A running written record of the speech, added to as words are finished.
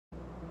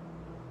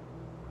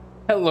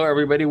Hello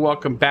everybody,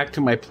 welcome back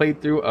to my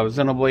playthrough of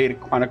Xenoblade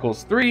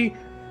Chronicles 3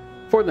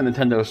 for the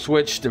Nintendo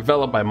Switch,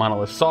 developed by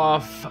Monolith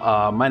Soft.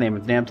 My name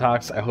is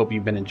Namtox. I hope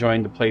you've been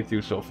enjoying the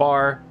playthrough so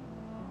far.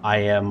 I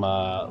am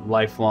a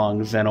lifelong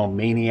Xeno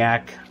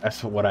maniac.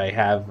 That's what I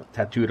have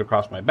tattooed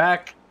across my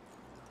back.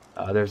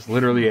 There's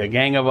literally a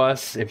gang of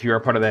us. If you're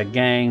a part of that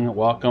gang,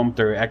 welcome.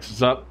 Throw your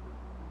X's up.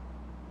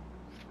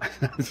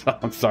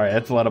 I'm sorry,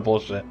 that's a lot of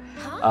bullshit.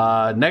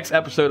 Next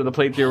episode of the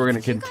playthrough, we're going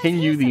to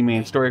continue the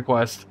main story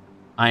quest.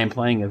 I am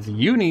playing as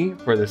Uni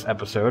for this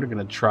episode. I'm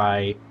going to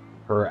try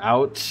her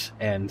out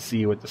and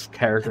see what this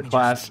character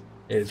class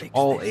is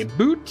all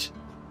about.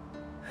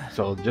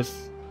 So just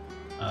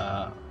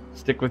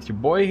stick with your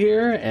boy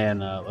here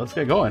and let's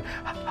get going.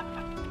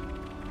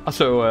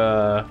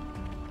 Also,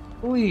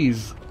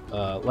 please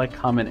like,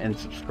 comment, and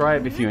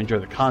subscribe if you enjoy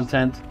the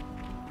content.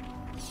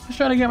 Just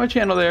trying to get my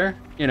channel there.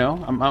 You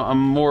know, I'm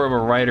more of a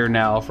writer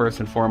now, first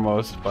and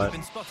foremost, but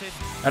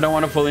I don't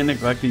want to fully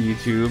neglect the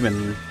YouTube,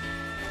 and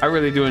I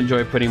really do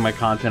enjoy putting my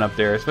content up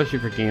there, especially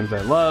for games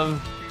I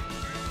love.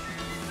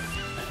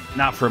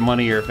 Not for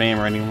money or fame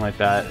or anything like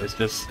that. It's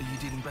just,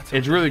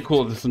 it's really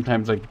cool to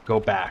sometimes like go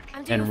back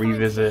and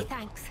revisit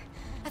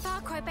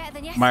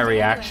my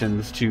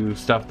reactions to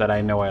stuff that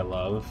I know I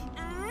love.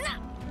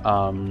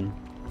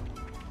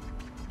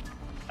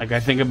 Like I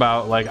think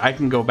about, like, I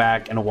can go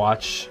back and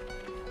watch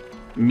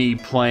me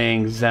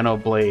playing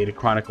Xenoblade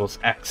Chronicles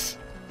X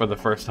for the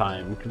first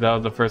time, because that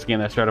was the first game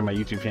that started my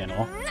YouTube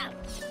channel.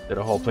 Did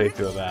a whole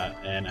playthrough of that,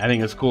 and I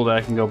think it's cool that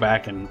I can go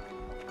back and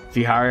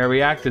see how I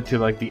reacted to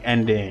like the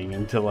ending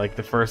and to like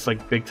the first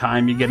like big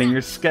time you get in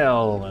your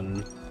skill,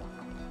 and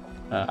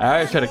I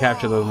always try to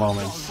capture those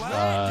moments.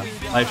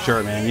 Life's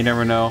short, man. You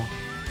never know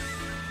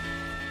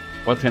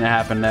what's gonna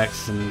happen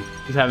next, and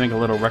just having a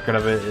little record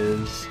of it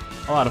is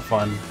a lot of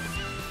fun,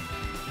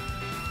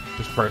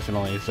 just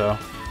personally. So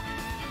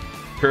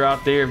if you're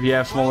out there, if you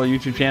have smaller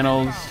YouTube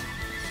channels,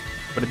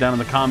 put it down in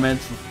the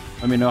comments.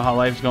 Let me know how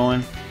life's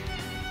going.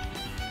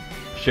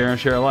 Share and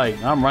share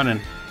alike. I'm running.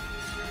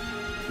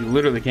 You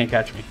literally can't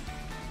catch me.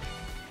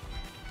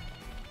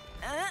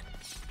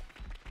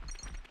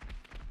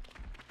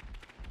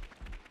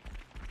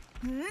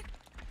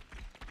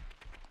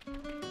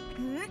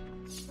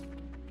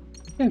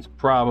 It's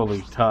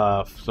probably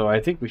tough, so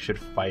I think we should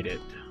fight it.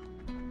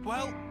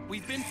 Well,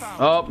 we've been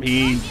found. Oh,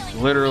 he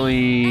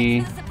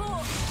literally...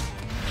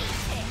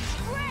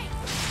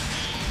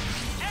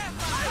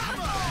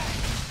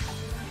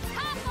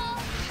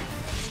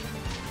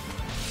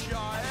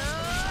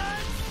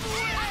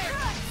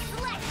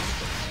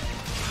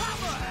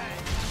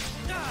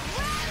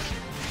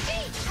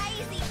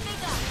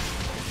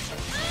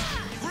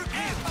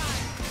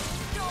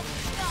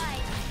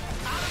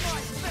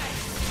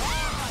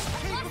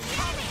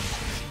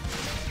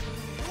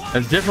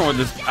 It's different with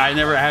this. I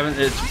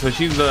haven't. So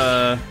she's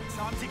the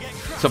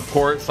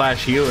support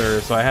slash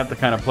healer, so I have to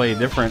kind of play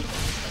different.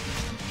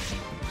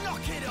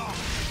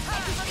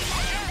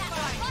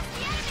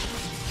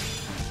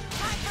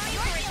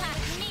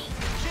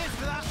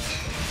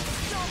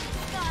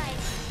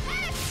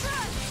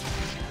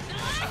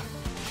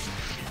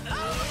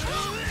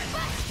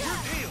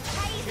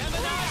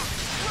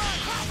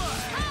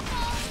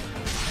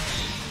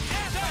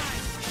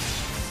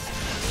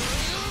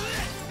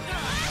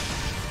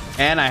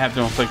 And I have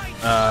to inflict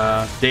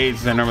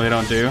days that I normally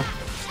don't do.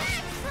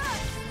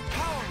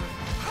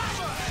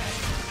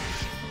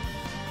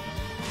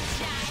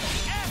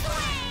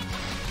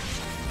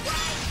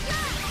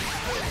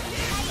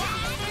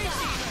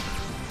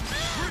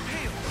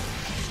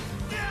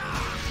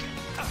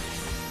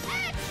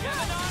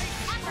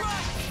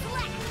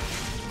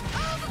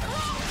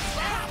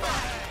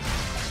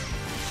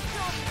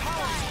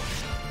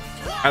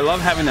 I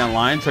love having that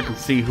line so I can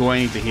see who I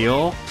need to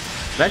heal.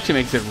 It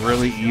actually makes it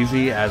really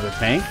easy as a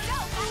tank.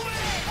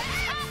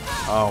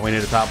 Oh, we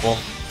need a topple.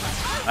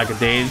 Like a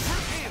daze.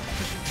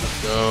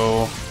 Let's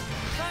go.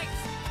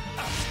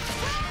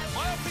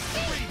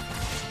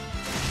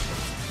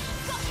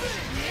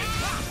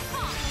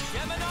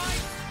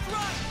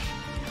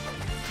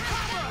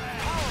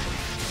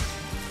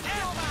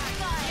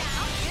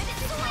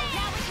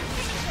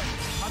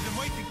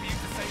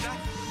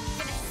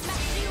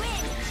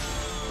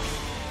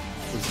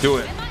 Let's do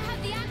it.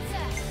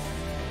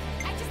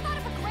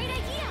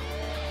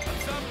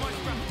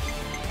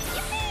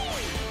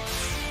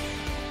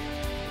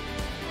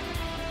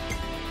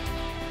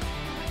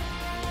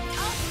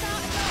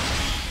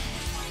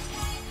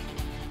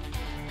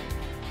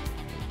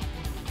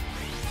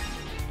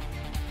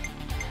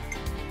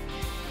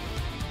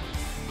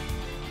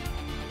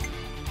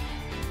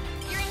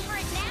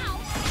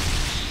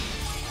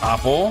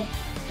 Apple,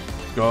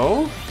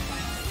 go.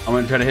 I'm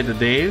gonna try to hit the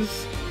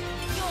daze.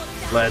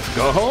 Let's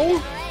go.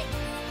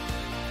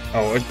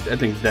 Oh, that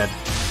thing's dead.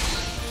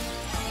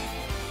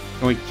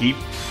 Can we keep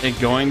it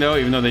going though,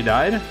 even though they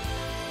died?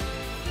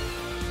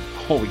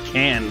 Oh, we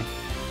can.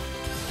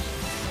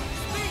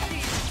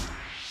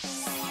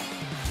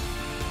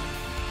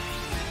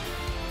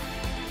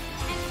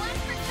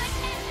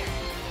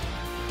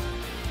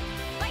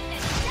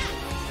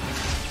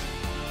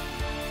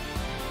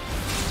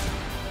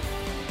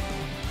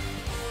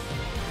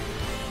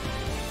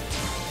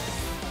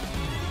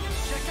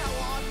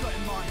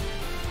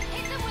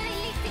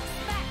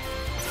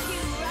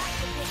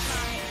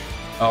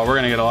 Oh, we're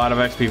gonna get a lot of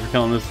XP for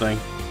killing this thing.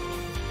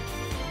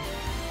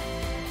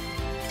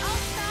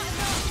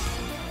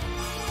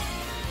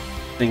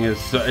 Thing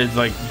is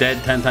like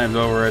dead 10 times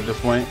over at this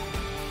point.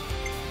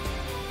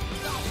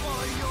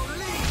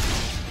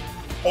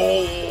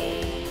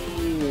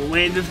 Oh,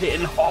 man, just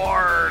hitting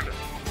hard.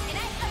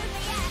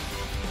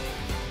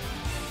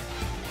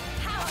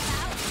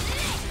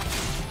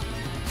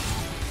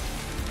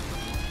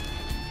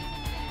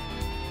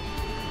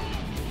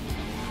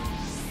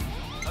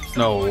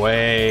 No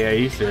way, are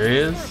you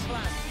serious?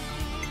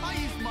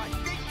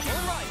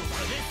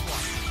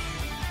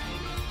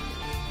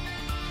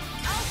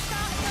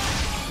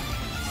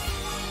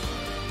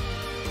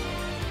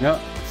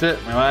 Yep, that's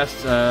it. My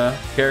last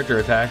character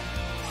attack.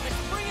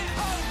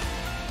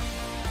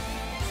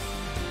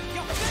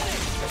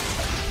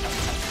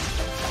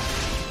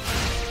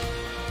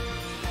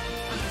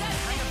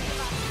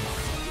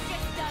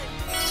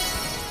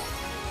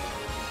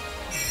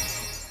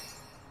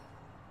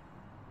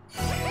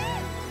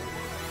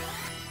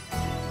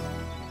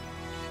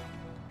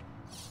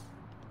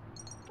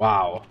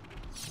 Wow.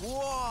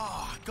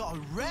 Whoa, got a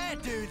rare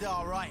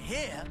doodah right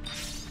here.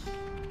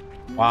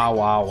 Wow,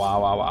 wow,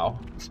 wow, wow, wow.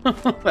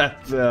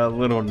 That's a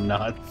little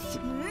nuts.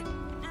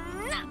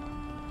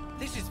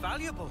 This is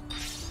valuable.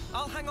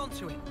 I'll hang on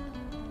to it.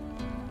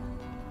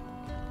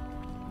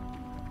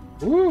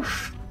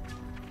 Oof.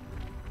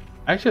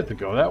 I actually have to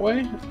go that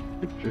way?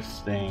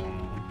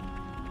 Interesting.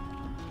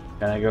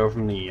 Can I go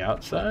from the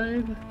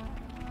outside?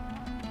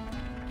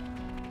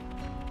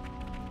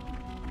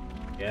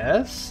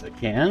 Yes, I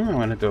can. I'm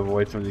gonna have to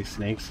avoid some of these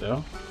snakes,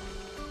 though.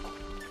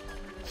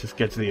 Let's just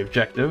get to the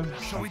objective.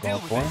 Shall we I'm deal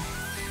going with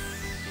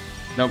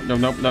for. Nope, nope,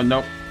 nope, nope,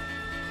 nope.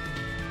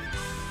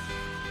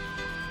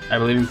 I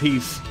believe in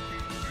peace.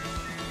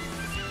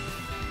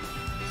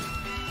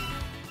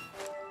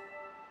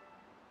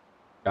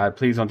 God,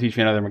 please don't teach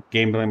me another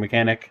gameplay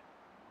mechanic.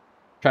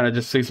 I'm trying to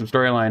just see some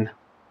storyline.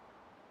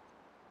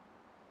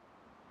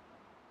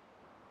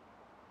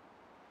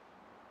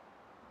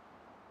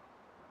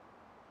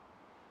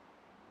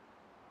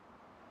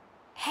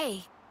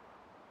 Hey,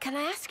 can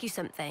I ask you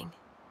something?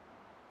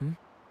 Hmm?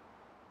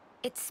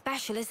 It's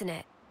special, isn't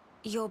it?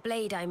 Your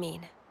blade, I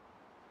mean.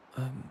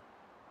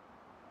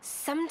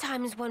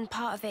 Sometimes one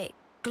part of it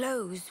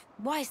glows.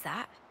 Why is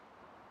that?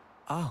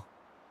 Oh.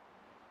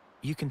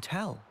 You can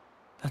tell.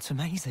 That's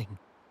amazing.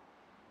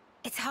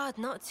 It's hard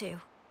not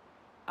to.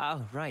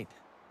 Oh, right.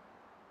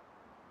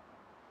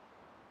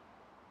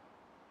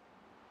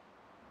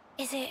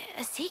 Is it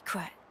a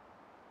secret?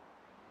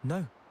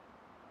 No.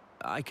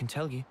 I can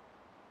tell you.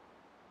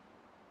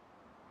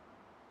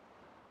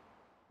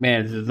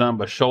 Man, this is nothing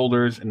but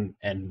shoulders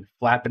and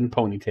flapping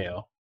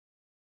ponytail.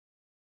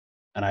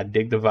 And I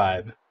dig the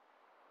vibe.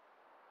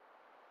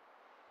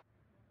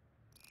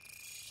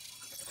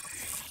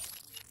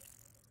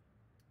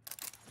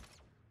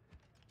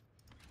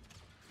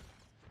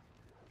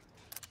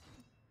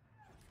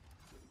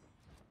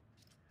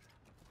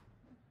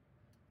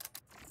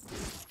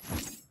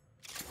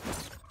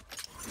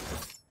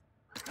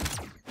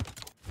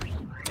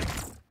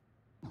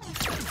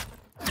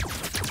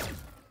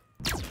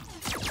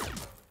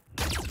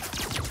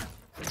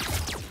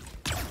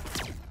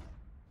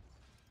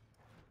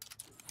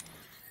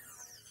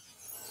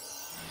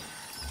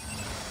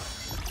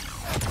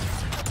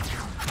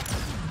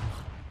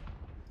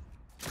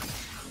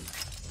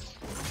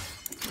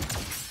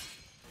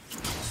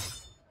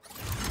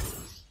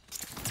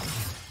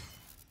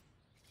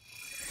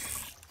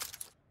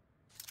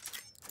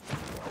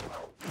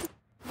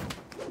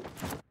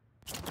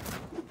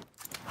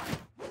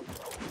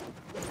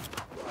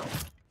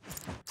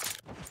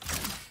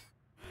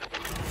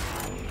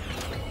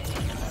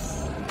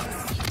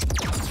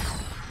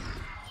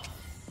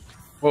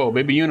 Whoa,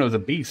 Baby Yuno's a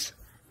beast.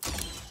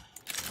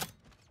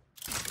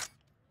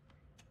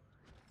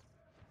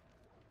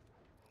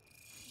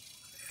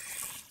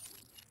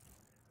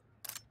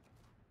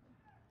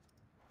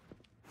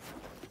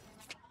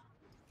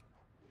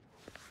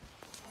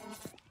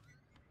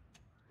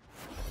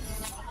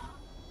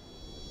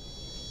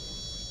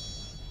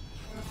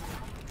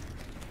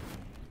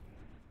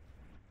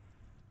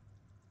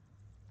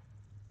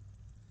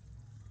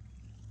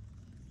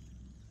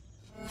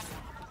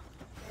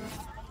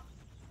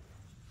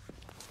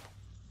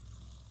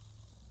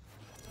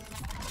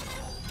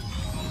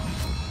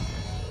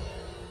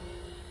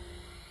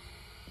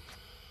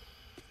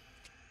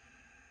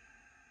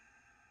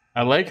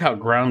 I like how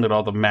grounded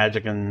all the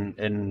magic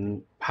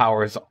and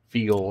powers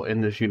feel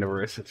in this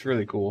universe. It's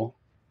really cool.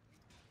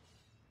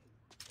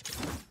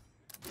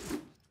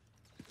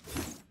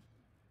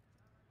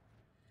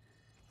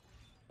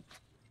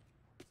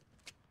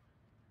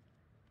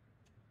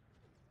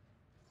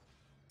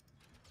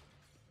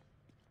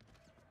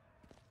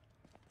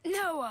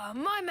 Noah,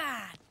 my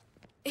man!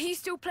 Are you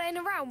still playing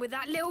around with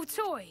that little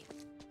toy?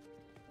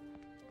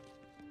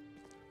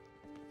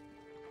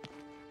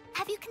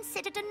 Have you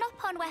considered a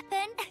knock-on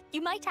weapon?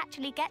 You might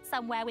actually get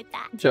somewhere with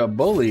that. Bunch of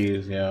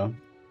bullies, yeah.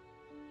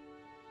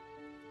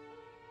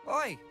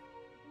 Oi!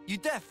 You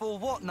deaf or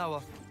what,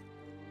 Noah?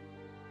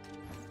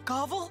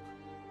 Garvel?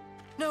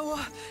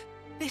 Noah,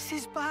 this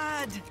is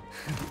bad.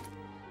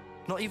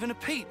 Not even a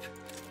peep.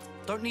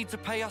 Don't need to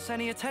pay us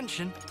any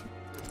attention.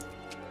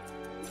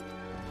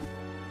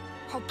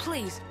 Oh,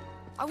 please.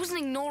 I wasn't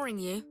ignoring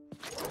you.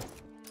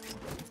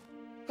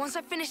 Once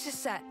I finish this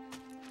set,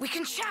 we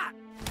can chat.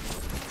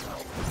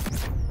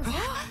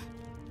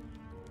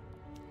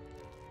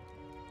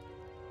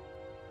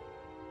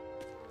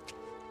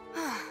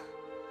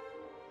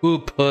 Who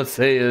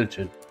pussy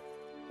agent?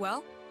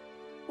 Well,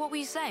 what were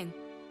you saying?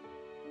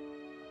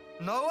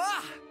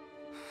 Noah!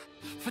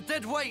 For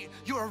dead weight,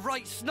 you're a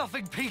right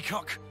snuffing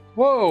peacock.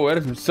 Whoa, that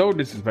is so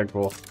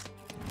disrespectful.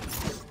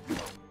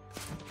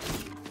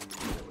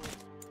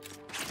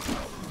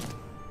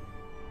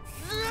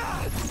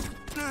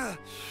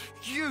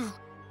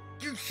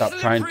 You Stop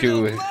trying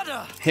to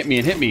ladder. hit me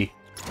and hit me.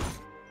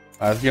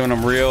 I was giving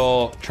him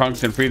real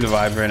Trunks and Frieza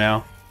vibes right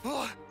now.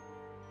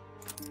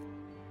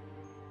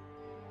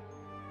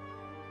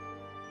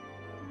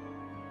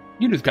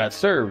 You just got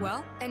served.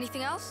 Well,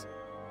 anything else?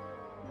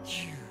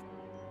 You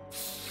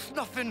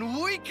snuffing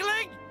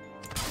weakling!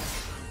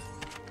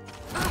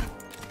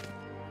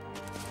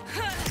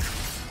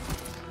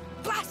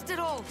 Blast it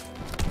all!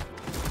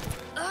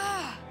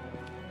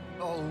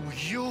 Oh,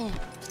 you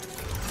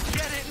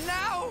get it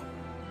now!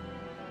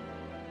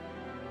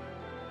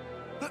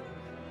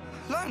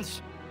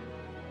 Lance!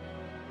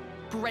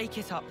 Break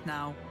it up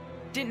now.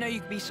 Didn't know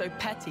you could be so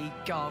petty,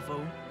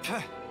 Garvel.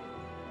 Peh.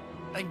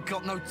 Ain't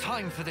got no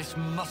time for this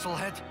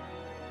musclehead.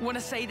 Wanna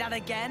say that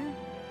again?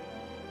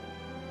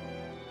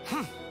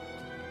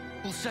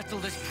 We'll settle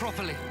this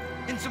properly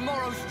in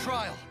tomorrow's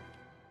trial.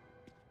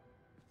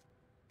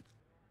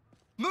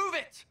 Move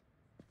it!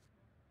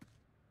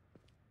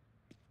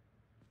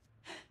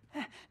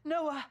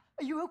 Noah,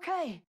 are you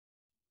okay?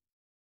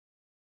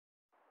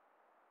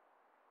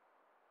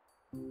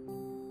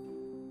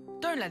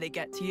 Don't let it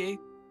get to you.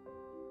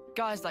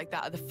 Guys like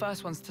that are the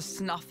first ones to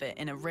snuff it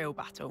in a real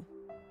battle.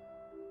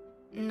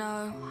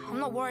 No, I'm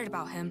not worried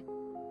about him.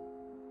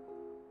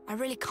 I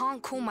really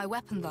can't call my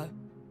weapon, though.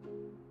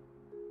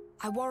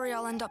 I worry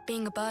I'll end up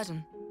being a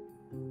burden.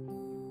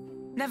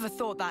 Never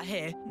thought that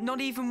here, not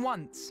even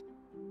once.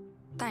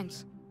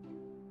 Thanks.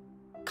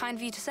 Kind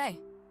of you to say.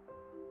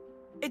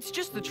 It's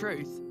just the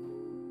truth.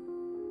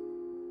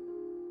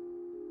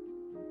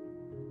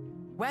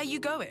 Where are you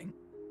going?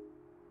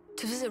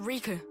 To visit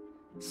Riku,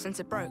 since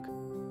it broke.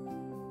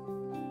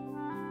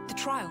 The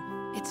trial,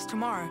 it's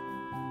tomorrow.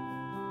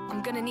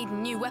 I'm gonna need a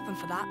new weapon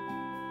for that.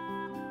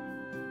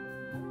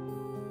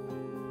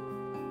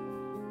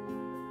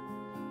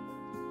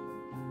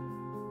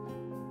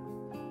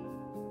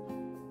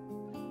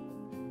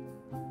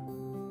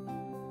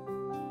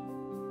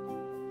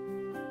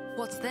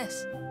 What's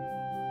this?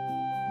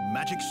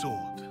 Magic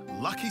sword,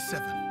 lucky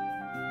 7.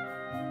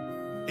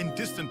 In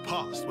distant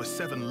past were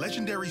 7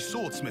 legendary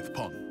swordsmith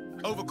pon.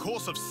 Over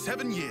course of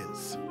 7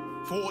 years,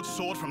 forged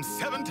sword from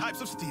 7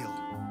 types of steel.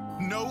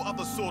 No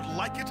other sword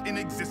like it in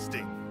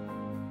existing.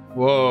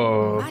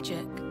 Whoa.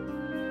 Magic?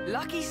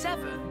 Lucky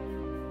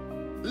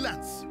 7?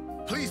 Lance,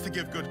 pleased to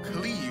give good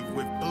cleave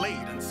with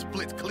blade and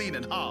split clean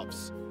in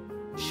halves.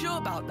 Sure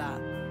about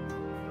that?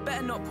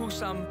 Better not pull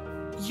some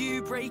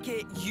you break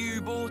it,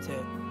 you bought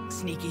it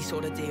sneaky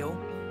sort of deal.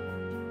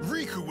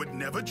 Riku would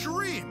never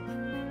dream.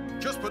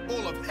 Just put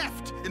all of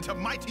heft into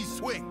mighty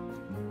swing.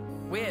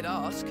 Weird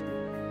ask.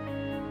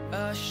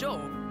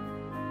 Sure.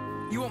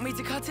 You want me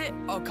to cut it?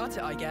 I'll cut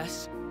it, I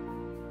guess.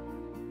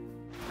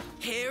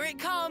 Here it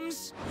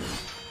comes!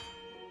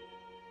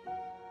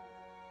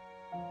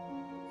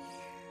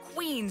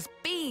 Queen's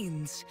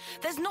beans!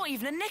 There's not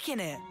even a nick in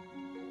it!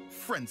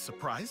 Friend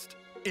surprised?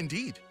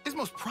 Indeed, is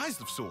most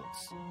prized of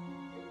swords.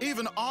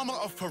 Even armor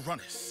of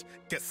Ferronis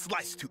gets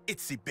sliced to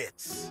itsy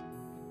bits.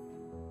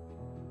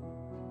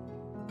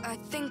 I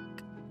think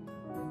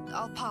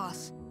I'll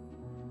pass.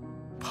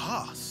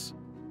 Pass?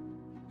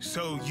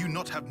 So you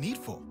not have need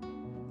for?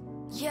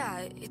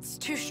 Yeah, it's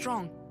too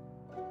strong.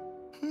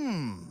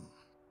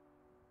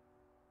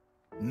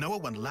 Noah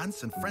want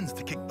Lance and friends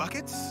to kick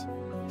buckets?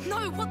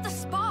 No, what the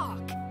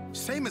spark?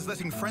 Same as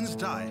letting friends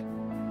die.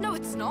 No,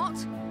 it's not.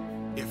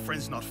 If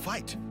friends not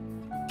fight,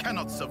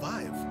 cannot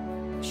survive.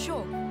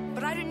 Sure,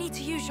 but I don't need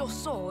to use your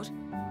sword.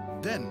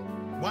 Then,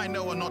 why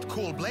Noah not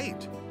call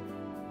blade?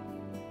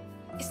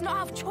 It's not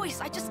out of choice,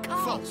 I just can't.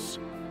 False.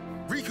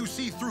 Riku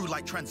see through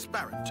like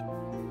transparent.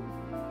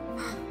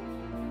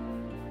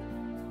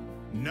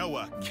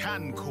 Noah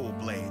can call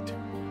blade.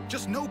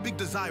 Just no big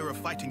desire of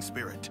fighting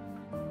spirit.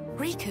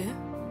 Riku?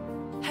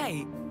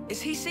 Hey,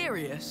 is he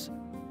serious?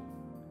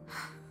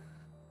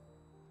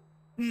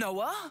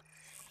 Noah?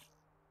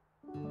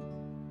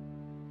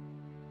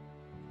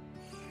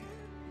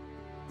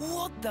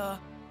 What the?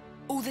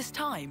 All this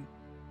time?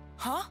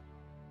 Huh?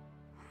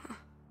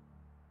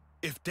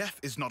 If death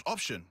is not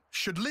option,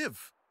 should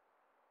live.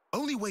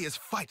 Only way is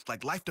fight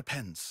like life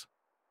depends.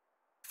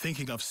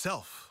 Thinking of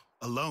self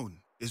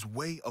alone is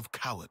way of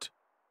coward.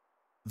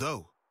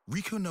 Though,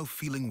 Riku no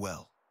feeling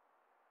well.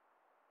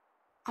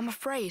 I'm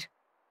afraid.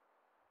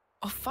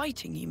 Of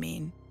fighting, you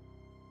mean?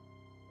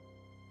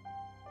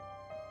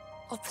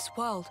 of this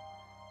world.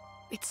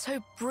 It's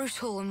so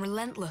brutal and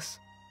relentless.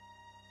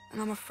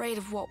 And I'm afraid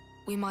of what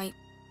we might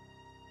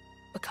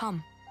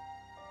become.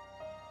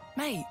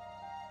 Mate,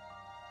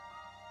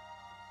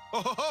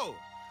 Oh ho ho!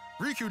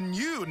 Riku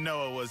knew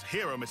Noah was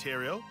hero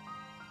material.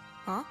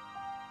 Huh?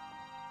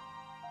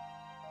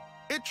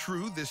 It's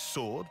true this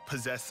sword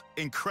possesses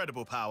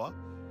incredible power.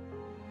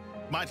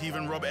 Might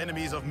even rob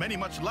enemies of many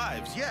much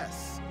lives,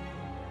 yes.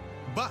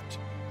 But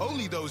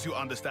only those who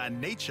understand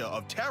nature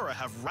of terror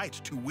have right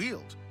to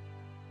wield.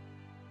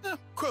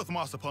 Quoth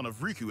Masterpon of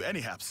Riku,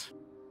 anyhaps.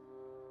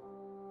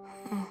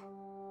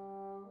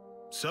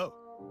 So,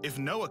 if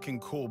Noah can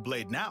call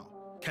Blade now,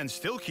 can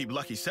still keep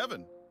Lucky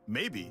 7,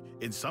 maybe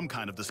in some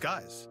kind of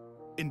disguise.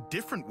 In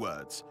different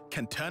words,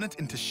 can turn it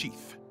into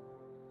sheath.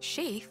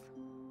 Sheath?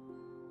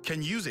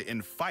 Can use it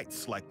in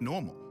fights like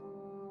normal.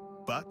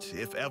 But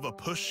if ever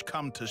push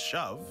come to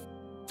shove,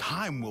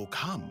 time will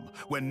come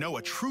when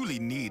Noah truly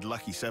need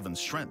Lucky 7's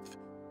strength.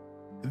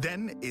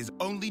 Then is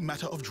only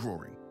matter of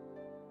drawing.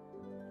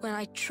 When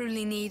I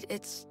truly need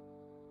its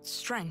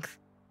strength.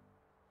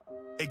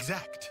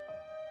 Exact.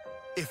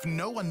 If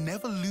Noah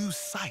never lose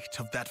sight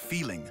of that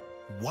feeling,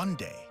 one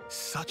day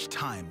such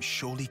time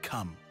surely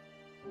come.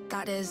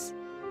 That is,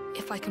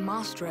 if I can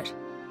master it.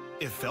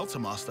 If fail to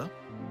master,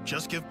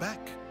 just give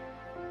back.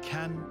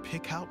 Can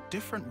pick out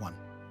different one.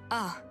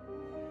 Ah,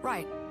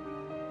 right.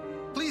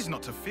 Please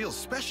not to feel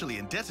specially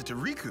indebted to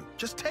Riku.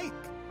 Just take.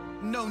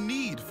 No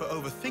need for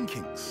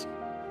overthinkings.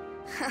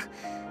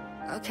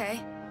 Okay,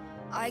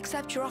 I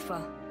accept your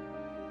offer.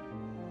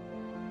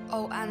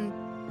 Oh, and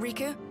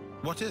Riku?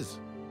 What is?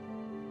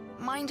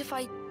 Mind if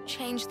I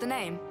change the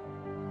name?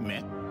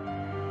 Meh?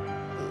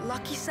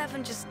 Lucky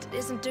 7 just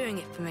isn't doing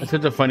it for me. That's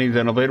such a funny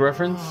Xenoblade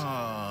reference.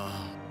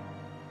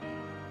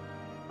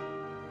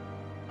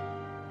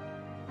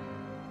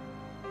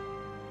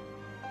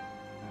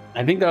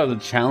 I think that was a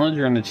challenge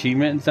or an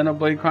achievement in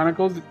Xenoblade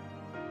Chronicles.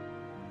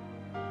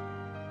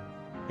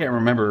 Can't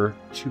remember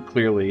too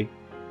clearly.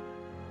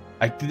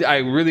 I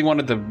really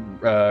wanted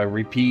to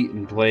repeat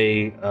and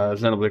play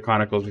Xenoblade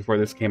Chronicles before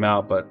this came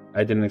out, but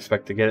I didn't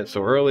expect to get it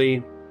so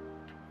early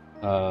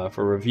for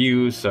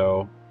review,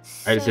 so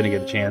I just didn't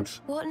get a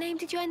chance. What name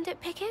did you end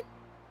up picking?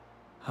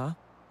 Huh?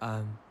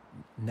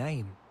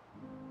 Name?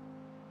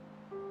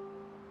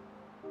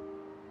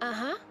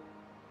 Uh-huh.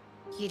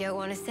 You don't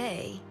want to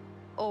say?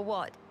 Or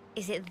what?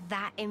 Is it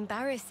that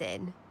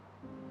embarrassing?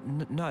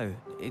 No,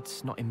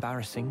 it's not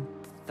embarrassing.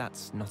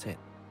 That's not it.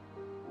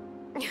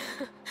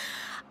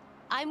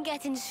 I'm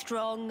getting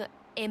strong,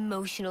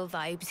 emotional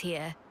vibes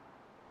here.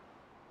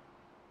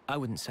 I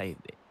wouldn't say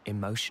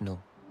emotional,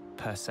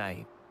 per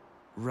se.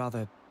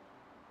 Rather,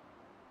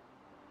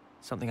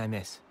 something I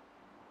miss.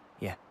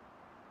 Yeah.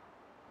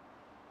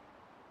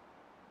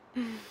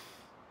 You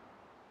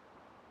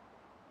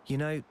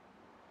know,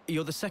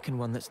 you're the second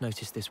one that's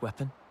noticed this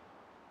weapon.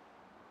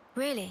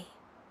 Really?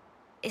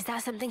 Is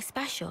that something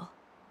special?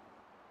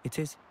 It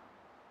is.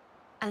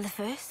 And the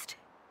first?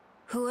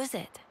 Who was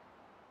it?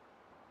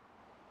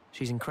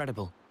 She's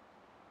incredible.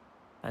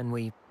 And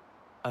we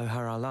owe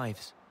her our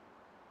lives.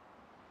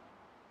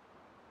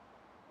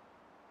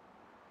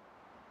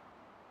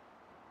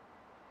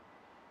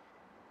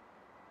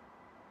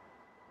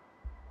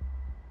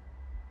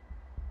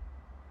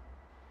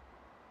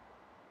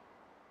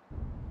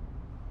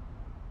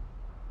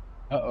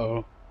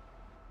 Uh-oh.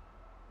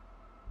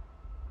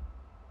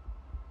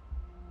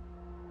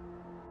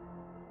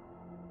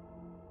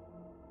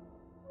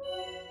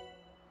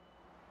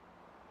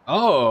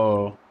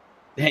 Oh.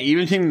 Yeah,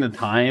 even changing the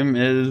time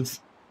is...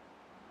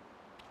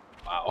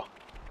 Wow.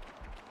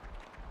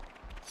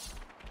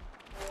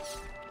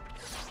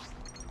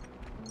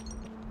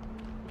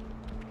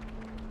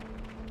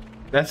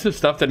 That's the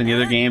stuff that in the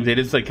other games they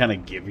just like kind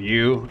of give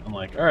you. I'm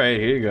like, all right,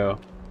 here you go.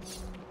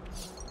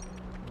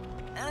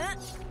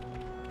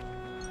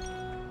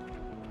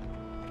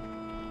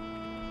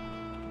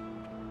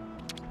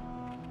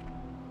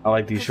 I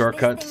like these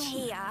shortcuts.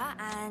 Here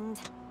and...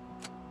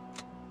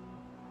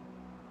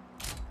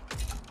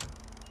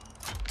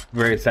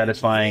 Very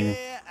satisfying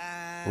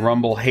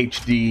rumble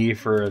HD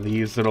for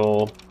these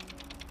little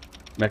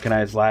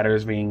mechanized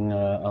ladders being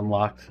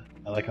unlocked.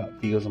 I like how it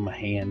feels in my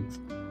hands.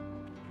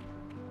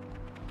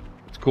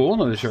 It's cool,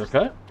 another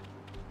shortcut.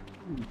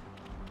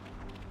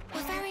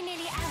 We're very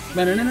nearly out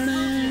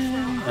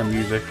of And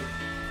music.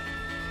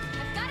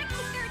 I've got to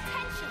keep their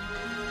attention.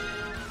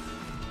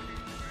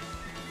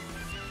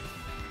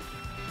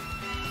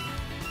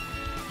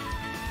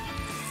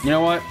 You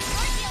know what?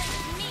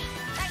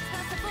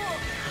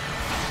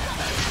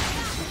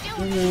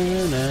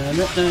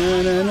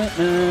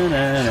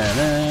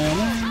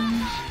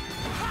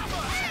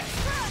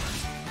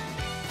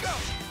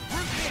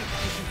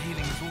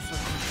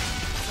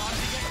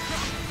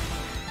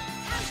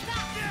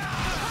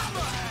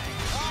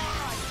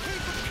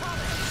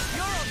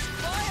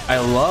 I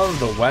love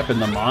the weapon,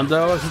 the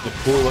Mondo. It's just a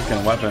cool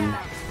looking weapon.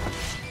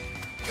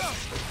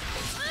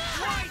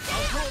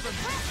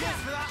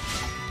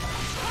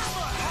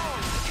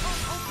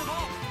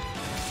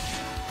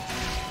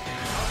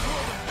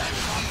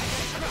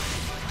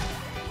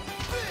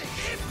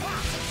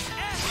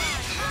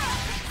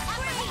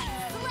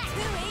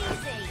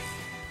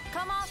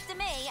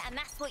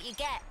 you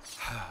get.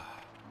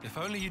 If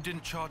only you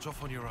didn't charge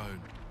off on your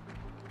own.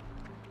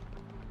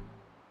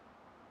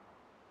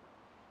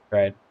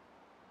 Right.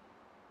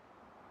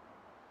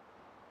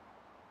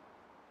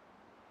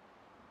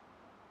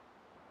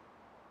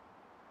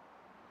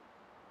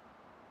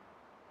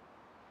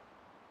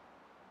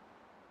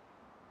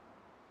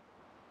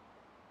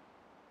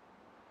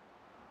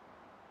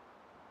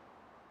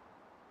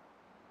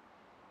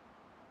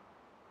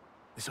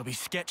 This'll be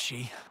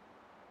sketchy.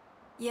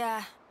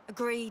 Yeah,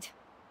 agreed.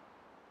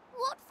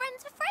 What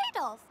friends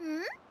afraid of,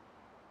 hmm?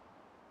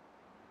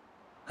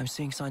 I'm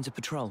seeing signs of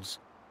patrols.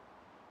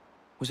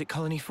 Was it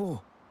Colony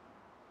 4?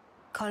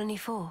 Colony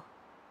 4.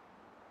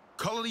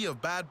 Colony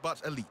of bad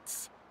but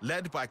elites,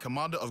 led by a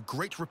commander of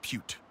great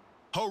repute.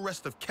 Whole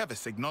rest of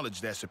Kevis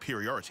acknowledge their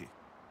superiority.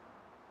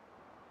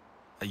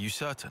 Are you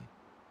certain?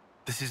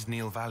 This is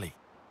Neil Valley.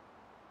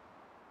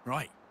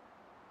 Right.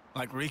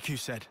 Like Riku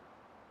said.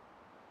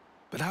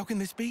 But how can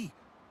this be?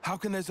 How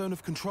can their zone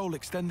of control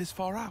extend this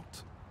far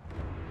out?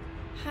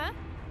 Huh?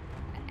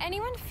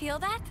 Anyone feel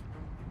that?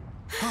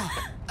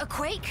 A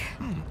quake?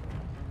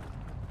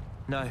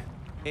 No,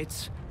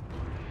 it's...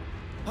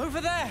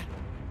 over there!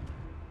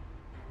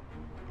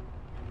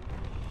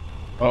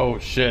 Oh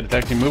shit, it's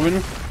actually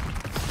moving.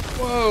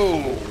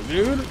 Whoa,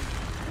 dude.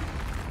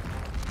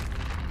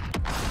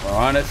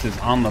 Uranus is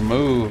on the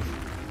move.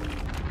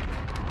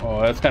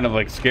 Oh, that's kind of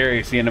like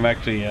scary seeing him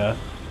actually,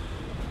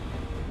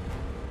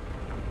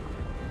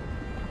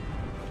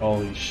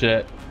 holy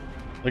shit.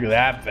 Look at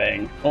that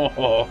thing.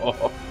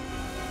 Oh.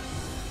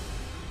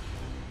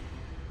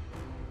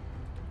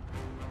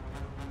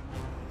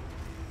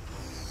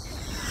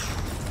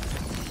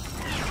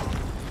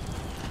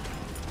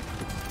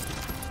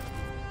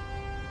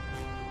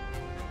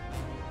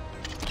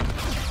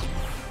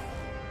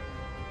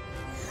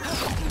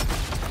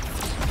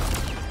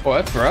 Oh,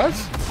 that's for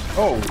us?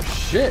 Oh,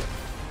 shit.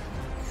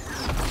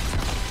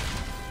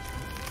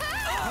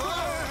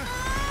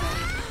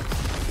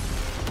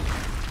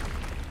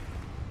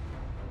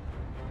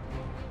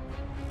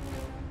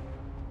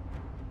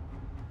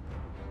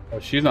 Oh,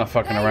 she's not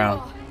fucking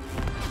around.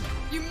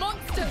 You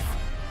monsters!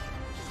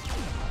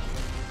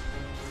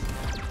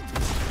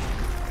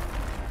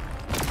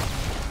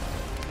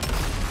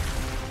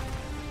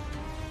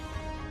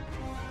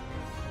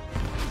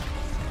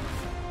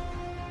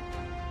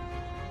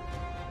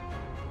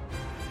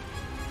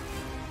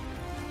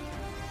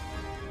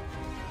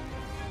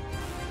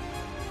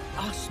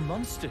 Us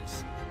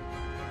monsters?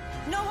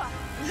 Noah,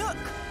 look!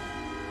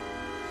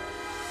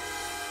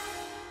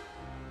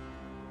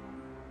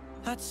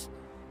 That's...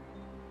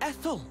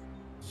 Ethel!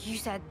 You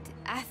said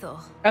Ethel.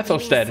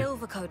 Ethelstead. You mean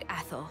Silvercoat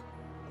Ethel.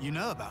 You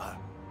know about her?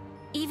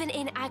 Even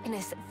in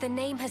Agnes, the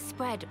name has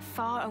spread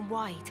far and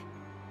wide.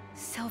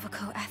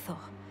 Silvercoat Ethel.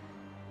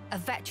 A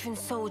veteran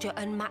soldier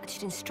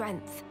unmatched in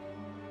strength.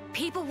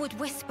 People would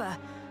whisper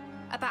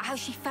about how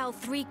she felled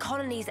 3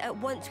 colonies at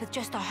once with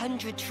just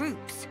 100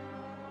 troops.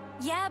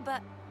 Yeah,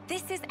 but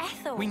this is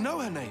Ethel. We know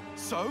her name,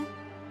 so?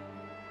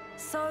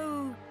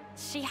 So,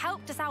 she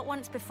helped us out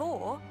once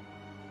before.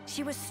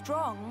 She was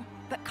strong,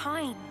 but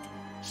kind.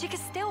 She could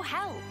still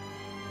help.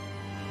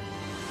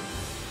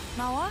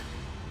 Noah?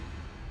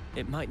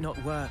 It might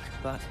not work,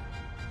 but...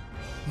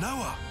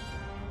 Noah!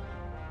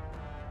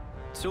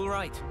 it's all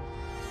right.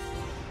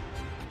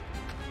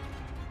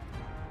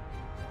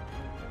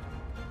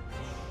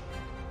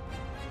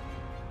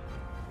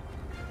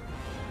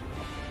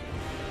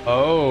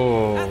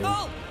 Oh.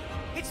 Ethel!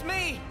 It's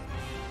me!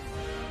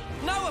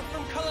 Noah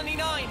from Colony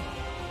 9!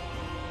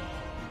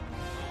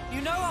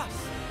 You know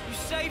us! You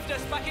saved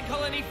us back in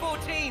Colony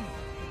 14!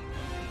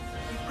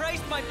 You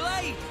praised my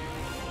blade!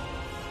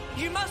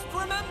 You must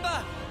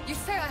remember! You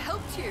say I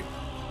helped you?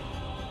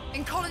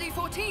 In Colony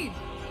 14?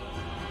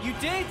 You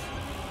did!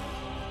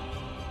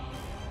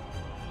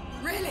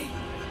 Really?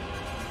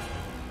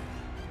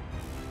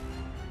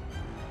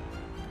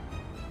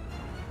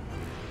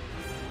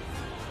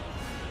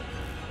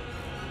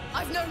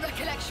 I've no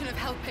recollection of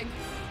helping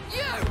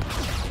you!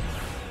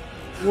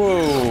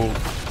 Whoa.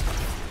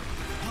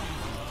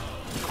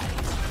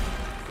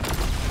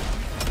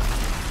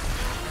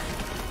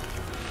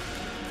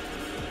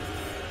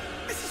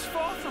 This is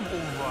far from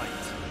all right.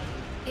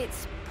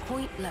 It's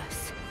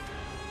pointless.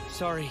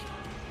 Sorry.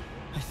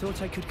 I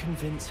thought I could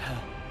convince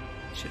her.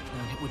 Should have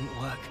known it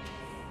wouldn't work.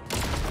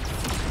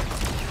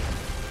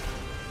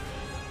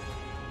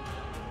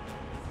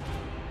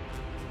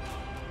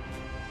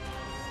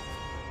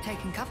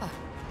 Taking cover.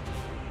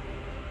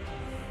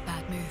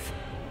 Bad move.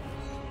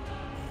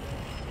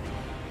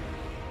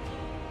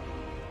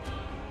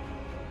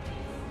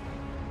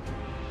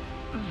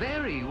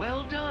 Very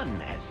well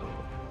done, Ethel.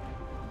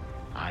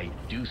 I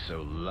do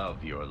so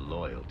love your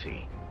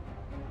loyalty.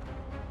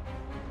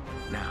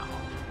 Now,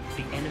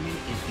 the enemy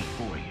is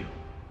before you.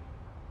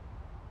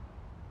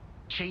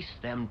 Chase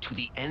them to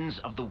the ends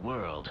of the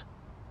world.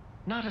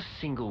 Not a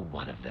single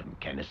one of them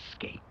can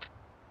escape.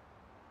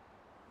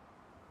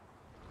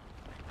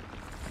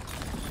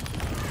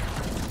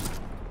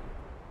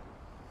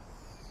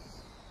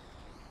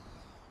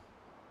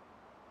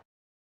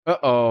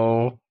 Uh-oh.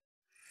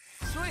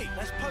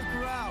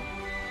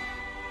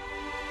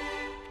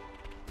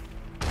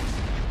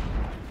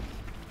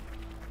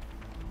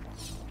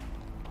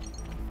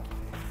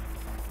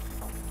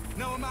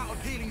 No amount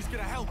of healing's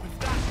gonna help if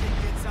that thing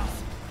gets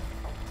us.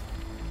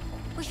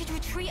 We should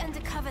retreat under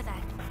cover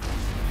then.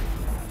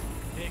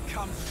 Here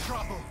comes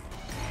trouble.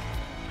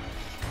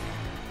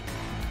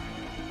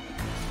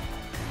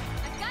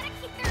 I've got to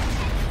keep their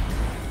attention.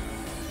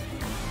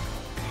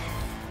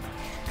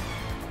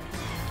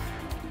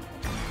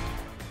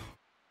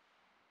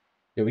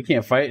 Yeah, we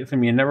can't fight. It's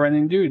gonna be a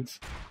never-ending dudes.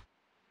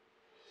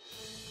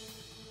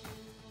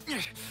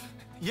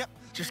 Yep,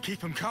 just keep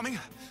them coming.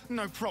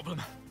 No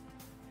problem.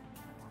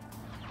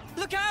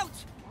 Look out!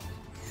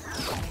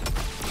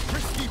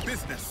 Risky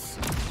business.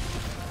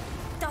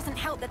 Doesn't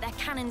help that their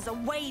cannons are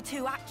way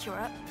too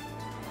accurate.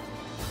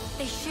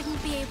 They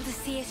shouldn't be able to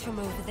see us from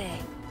over there.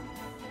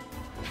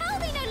 How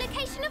do they know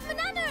location of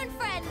Manana and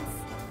friends?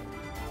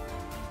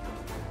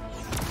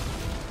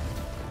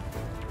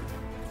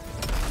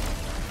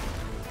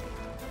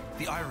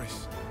 The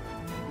iris.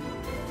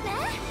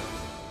 There?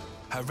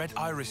 Her red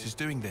iris is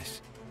doing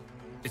this.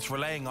 It's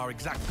relaying our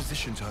exact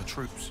position to her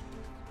troops.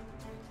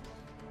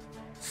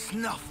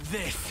 Snuff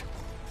this.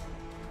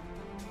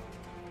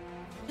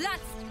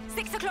 Lads,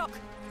 6 o'clock.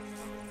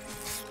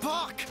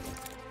 Spark!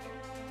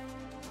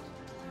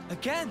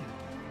 Again?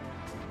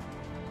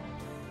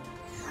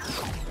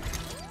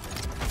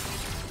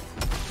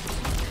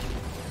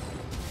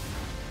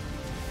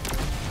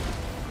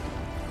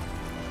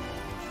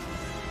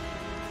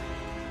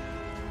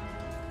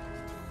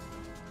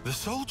 The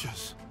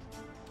soldiers.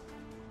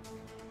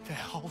 Their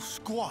whole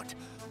squad.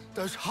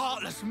 Those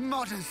heartless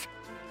mudders.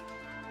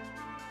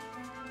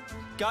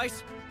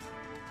 Guys,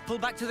 pull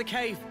back to the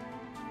cave.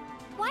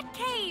 What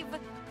cave?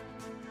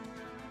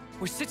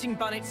 We're sitting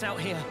bunnets out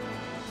here.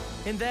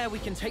 In there we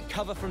can take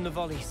cover from the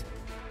volleys.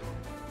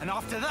 And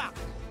after that,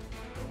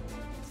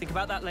 Think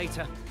about that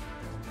later.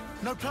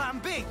 no plan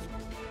B.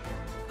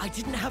 I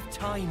didn't have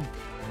time.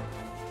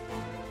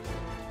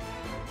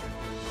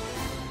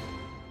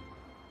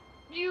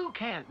 You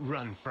can't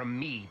run from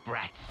me,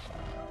 brats.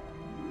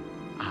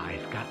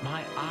 I've got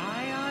my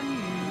eye on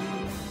you.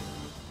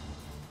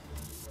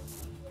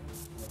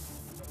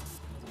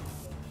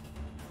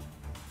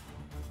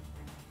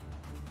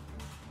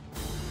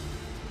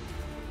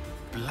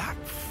 Black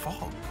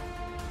fog.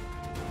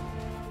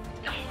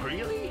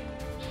 Really?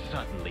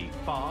 Suddenly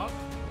fog?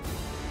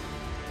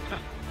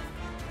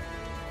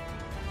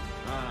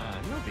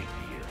 No big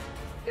deal.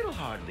 It'll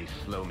hardly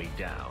slow me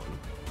down.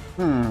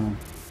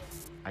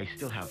 I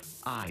still have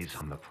eyes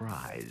on the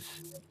prize.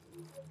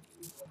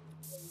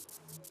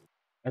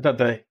 I thought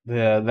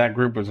that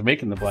group was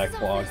making the black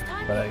fog,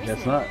 but I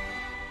guess not.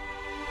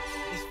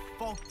 This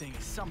fog thing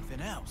is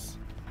something else.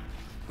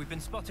 We've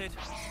been spotted.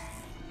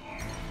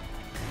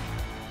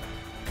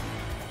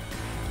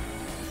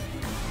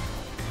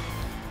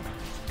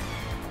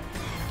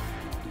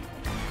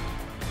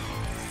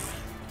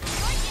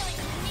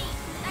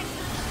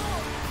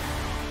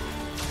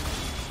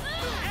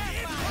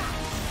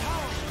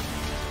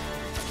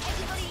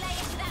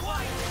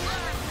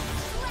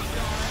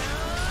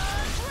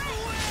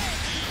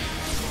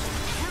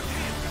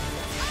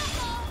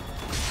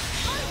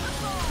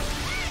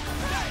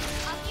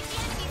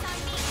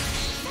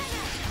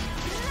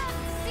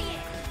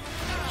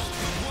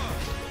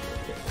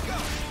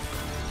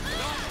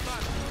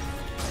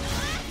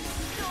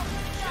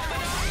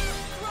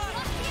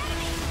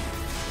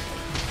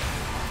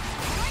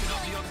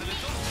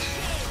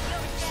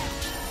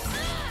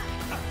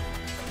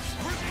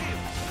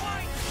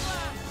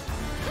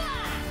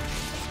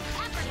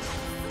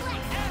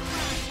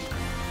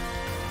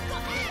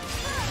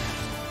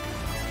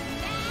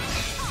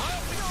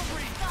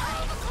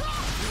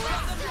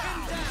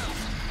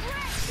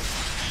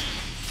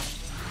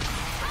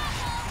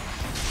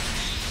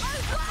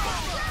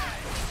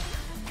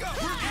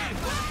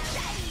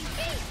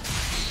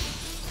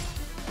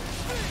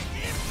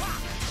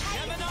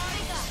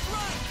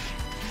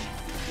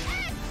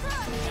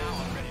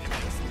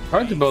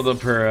 Hard to build up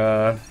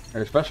her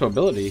special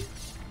ability,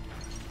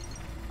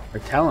 her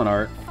talent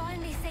art.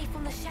 Finally safe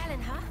from the shelling,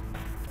 huh?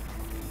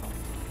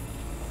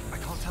 I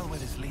can't tell where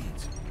this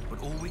leads,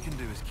 but all we can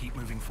do is keep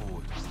moving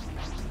forward.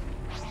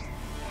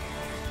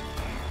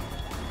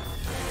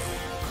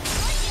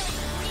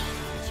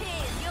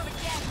 Cheers, you're the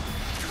gem.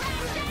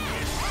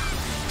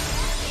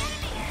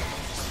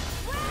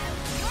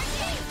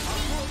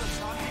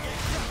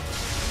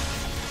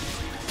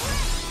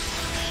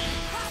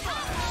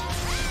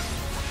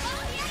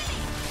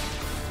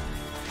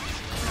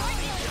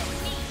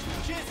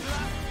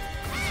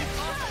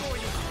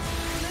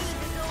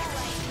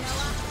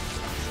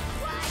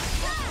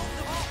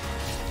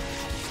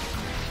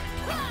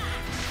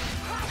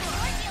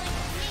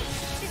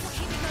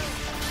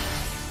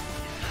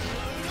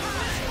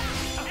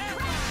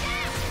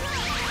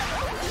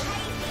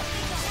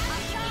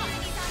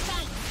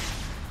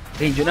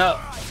 Changing up.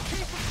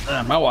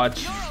 My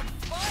watch.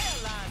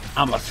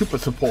 I'm a super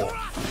support.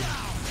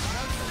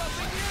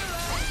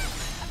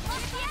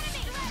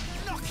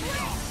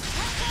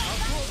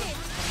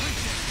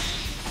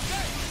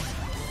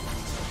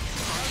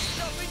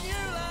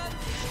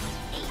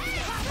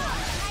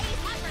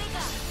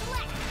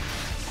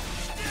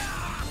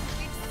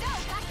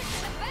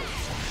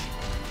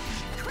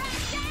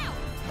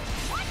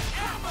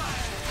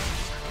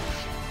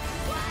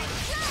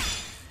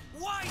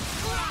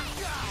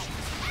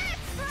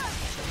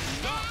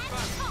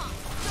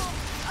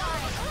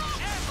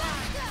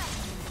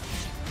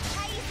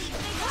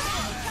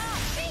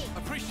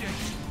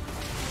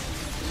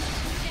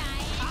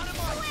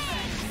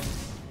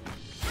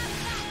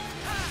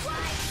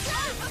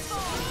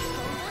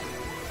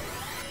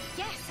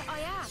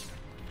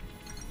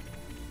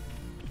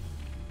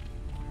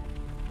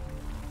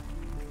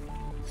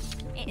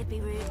 It'd be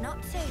rude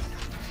not to.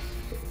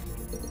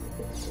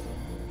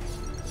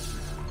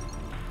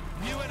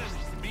 New enemies,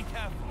 be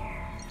careful.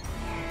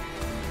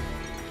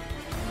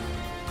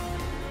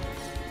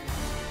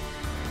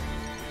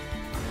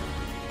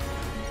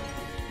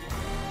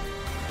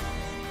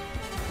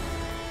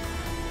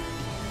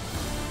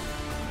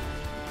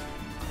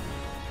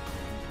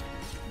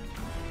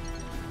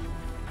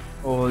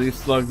 Oh, these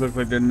slugs look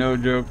like they're no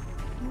joke.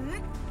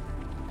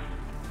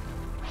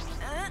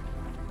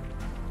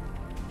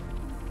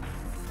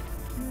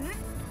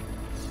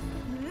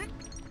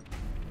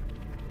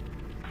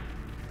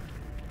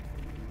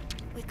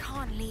 We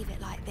can't leave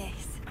it like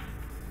this.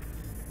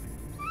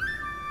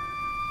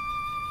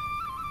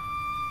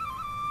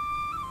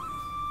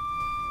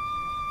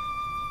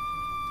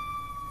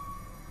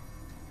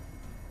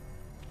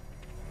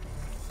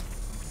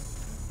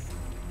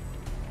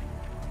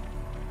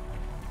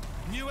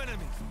 New enemies,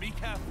 be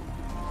careful.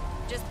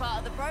 Just part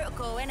of the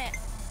protocol, innit?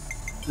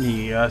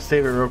 Yeah,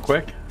 save it real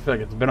quick. I feel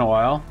like it's been a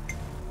while.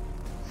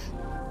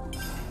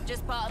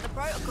 Just part of the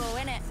protocol,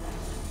 innit?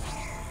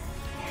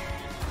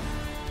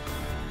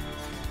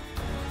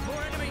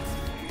 More enemies.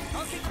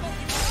 I'll keep them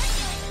occupied.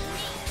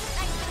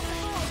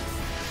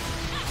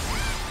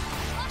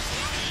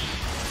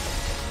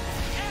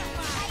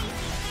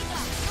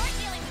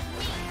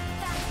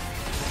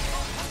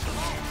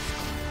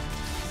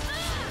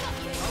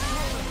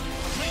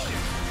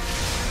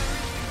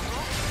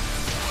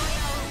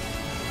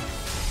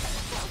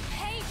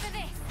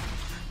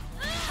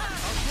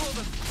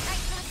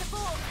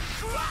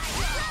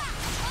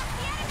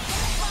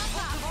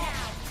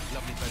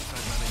 Lovely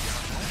bedside manner you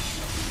have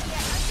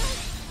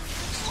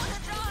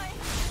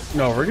there.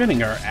 No, we're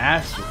getting our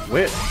ass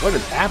whipped. What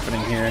is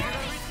happening here?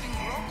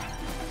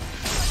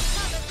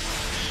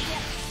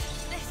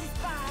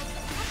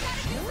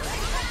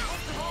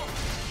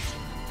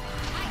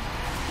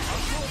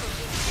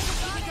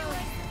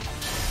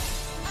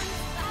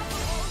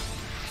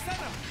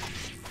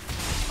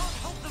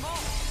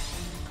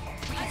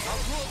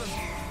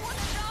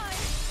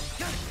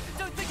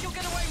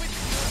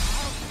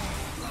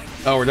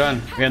 Oh, we're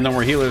done. We had no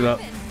more healers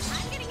up.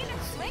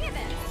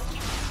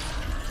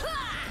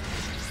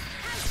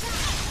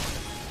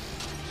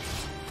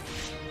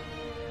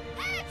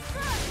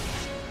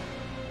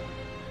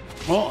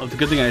 Well, it's a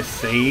good thing I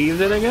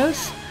saved it, I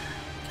guess.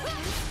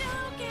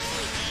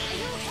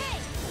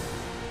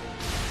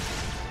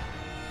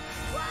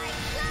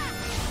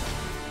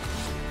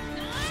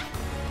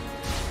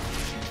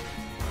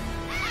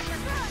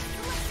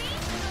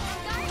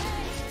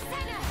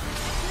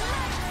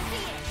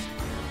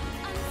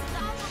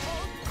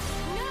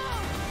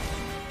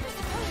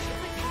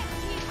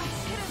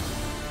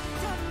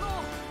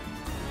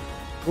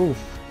 Oof.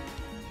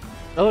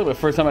 That was like the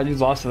first time I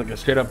just lost like a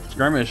straight up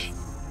skirmish.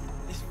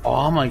 Oh,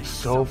 I'm like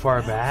so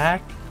far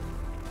back.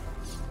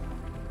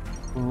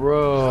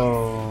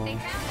 Bro.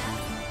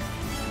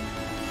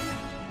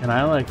 Can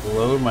I like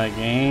load my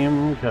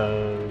game?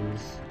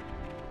 Cause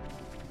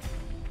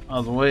I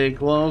was way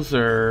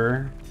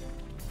closer.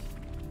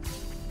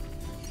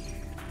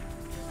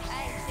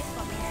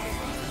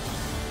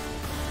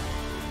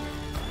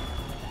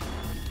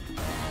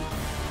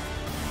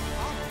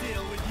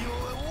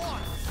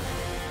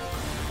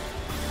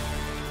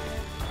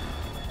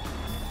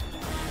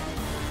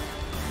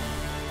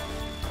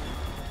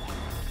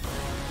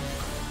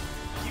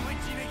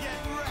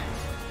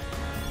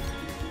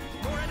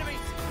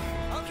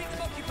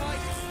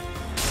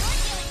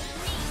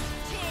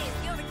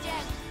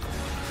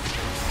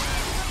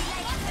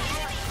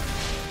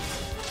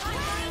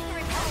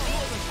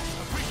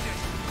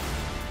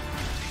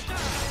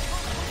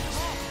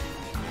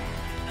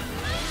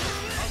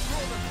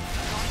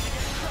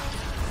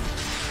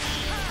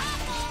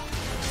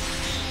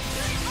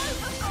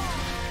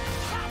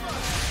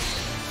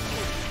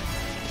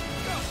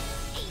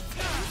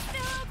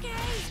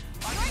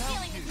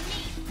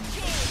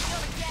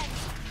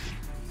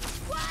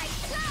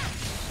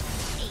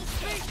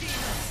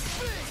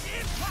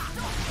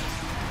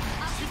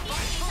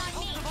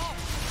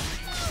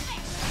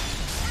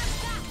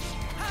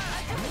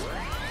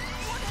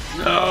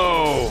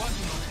 No!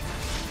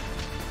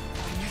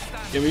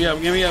 Give me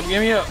up, give me up,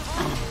 give me up!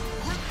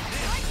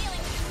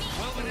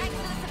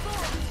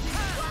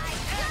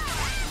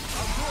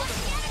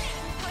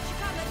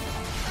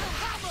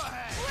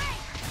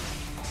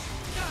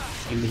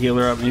 Need to heal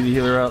her up, need to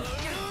heal her up.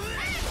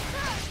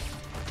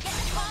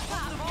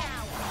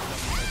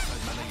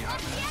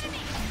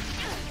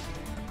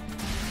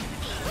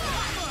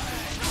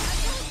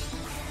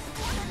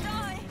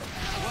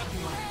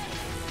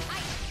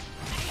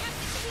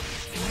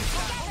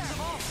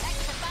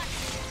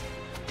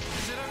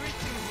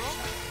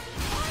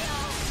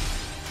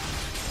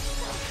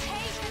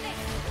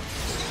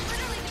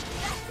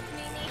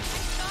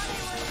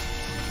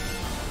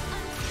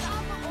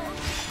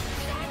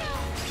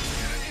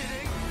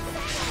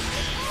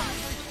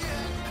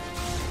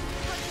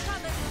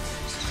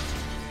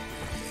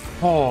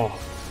 Oh,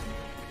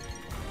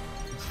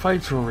 these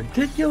fights were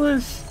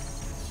ridiculous.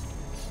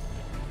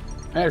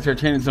 I gotta start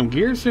changing some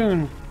gear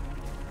soon.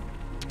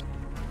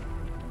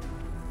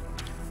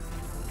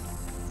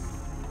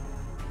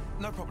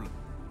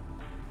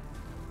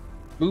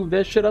 Move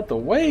that shit out the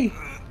way.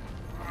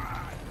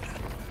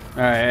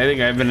 Alright, I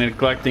think I've been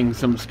neglecting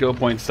some skill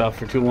point stuff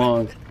for too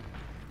long.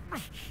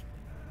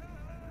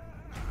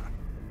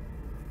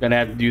 Gonna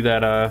have to do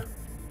that,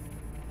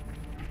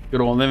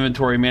 good old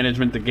inventory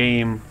management the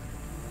game.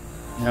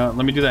 You know,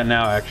 let me do that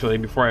now, actually,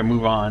 before I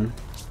move on.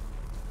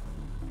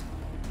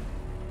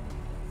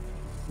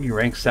 You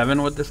rank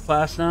 7 with this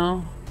class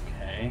now?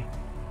 Okay.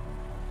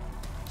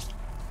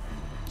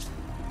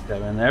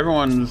 7.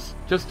 Everyone's,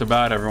 just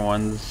about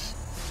everyone's.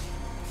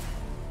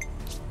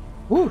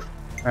 Woo!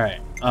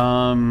 Alright,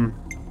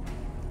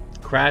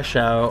 crash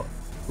out,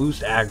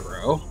 boost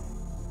aggro.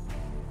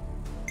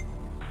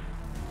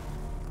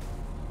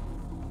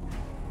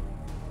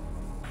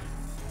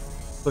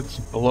 Puts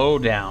blow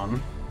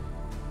down.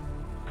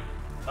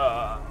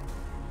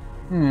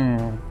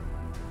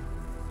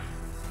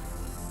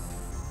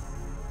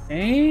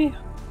 Okay.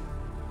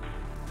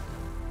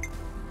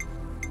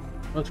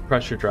 What's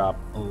pressure drop?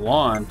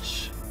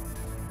 Launch.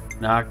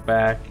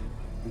 Knockback.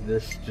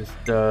 This just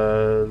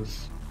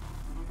does.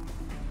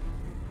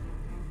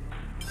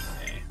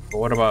 Okay. But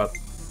what about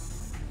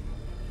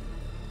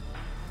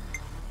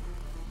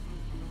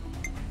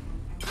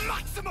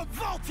Maximum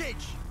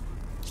voltage!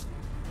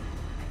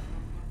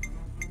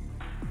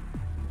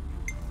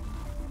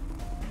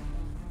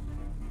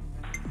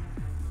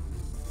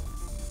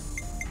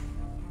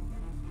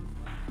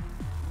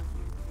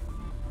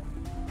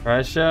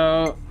 crash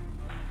out?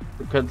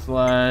 Cut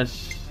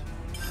slash.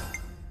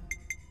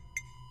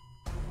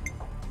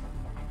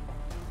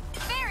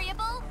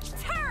 Variable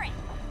turret.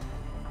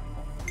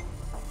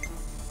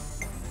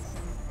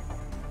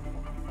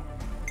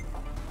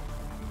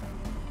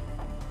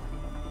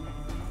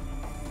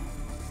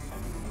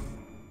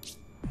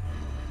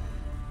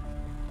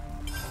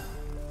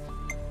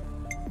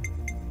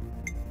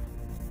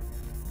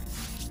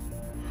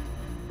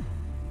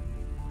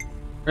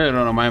 I don't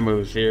know my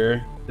moves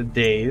here. The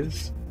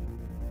daze.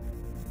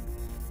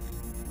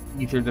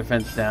 Ether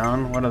defense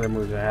down. What other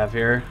moves do I have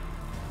here?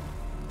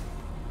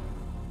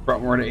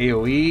 Brought more to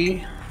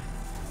AoE.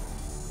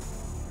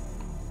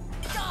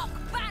 Dark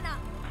banner.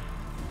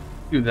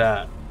 Do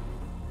that.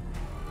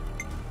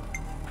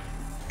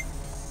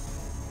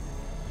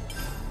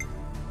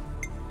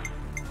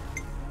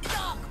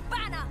 Dark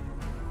banner.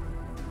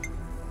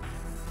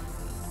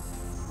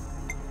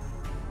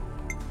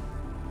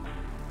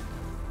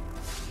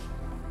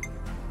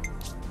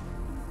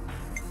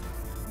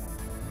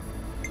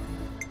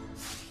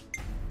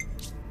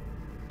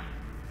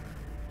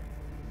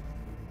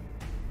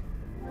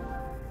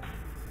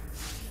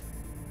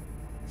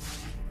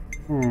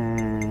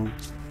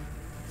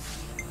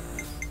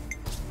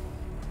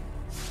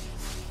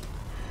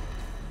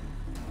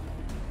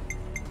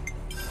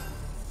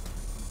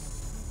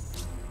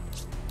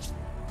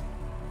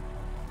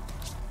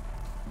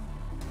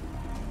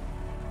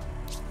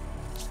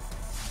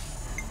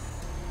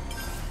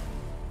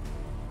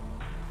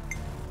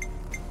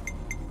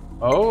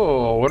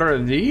 Oh, what are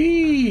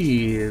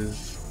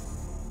these?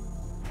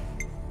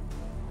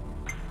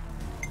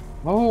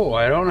 Oh,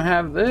 I don't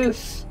have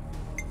this.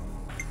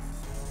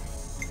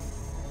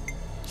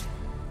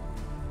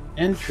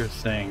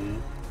 Interesting.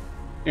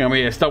 You know,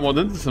 I stumbled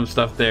into some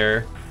stuff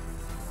there.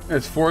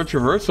 There's 4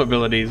 traversal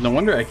abilities. No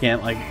wonder I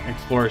can't, like,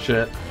 explore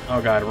shit.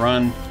 Oh god,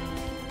 run.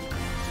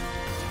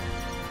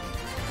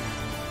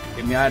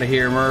 Get me out of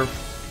here,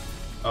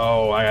 Murph.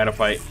 Oh, I gotta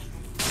fight.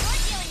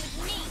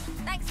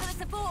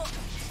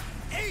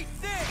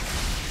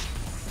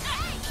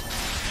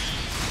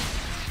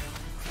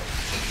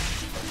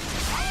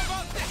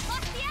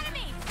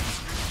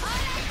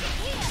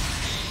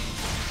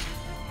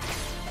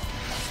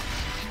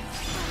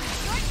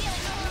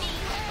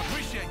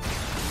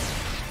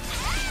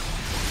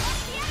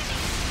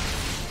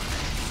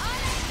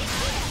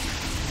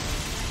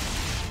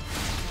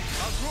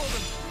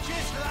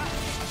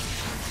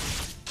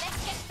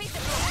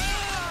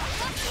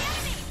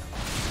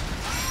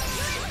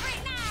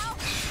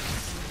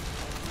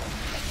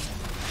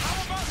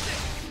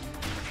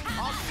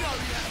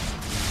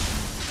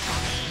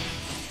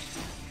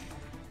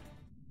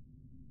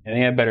 I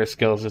think I have better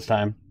skills this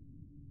time.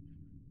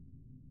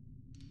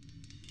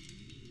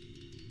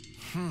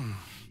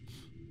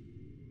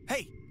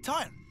 Hey,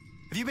 Tyan,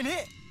 have you been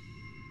hit?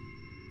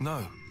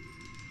 No.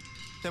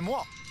 Then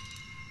what?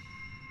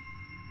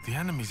 The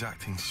enemy's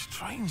acting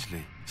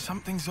strangely.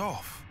 Something's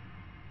off.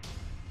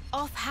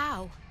 Off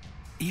how?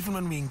 Even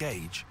when we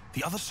engage,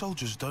 the other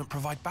soldiers don't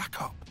provide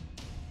backup.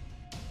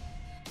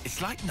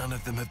 It's like none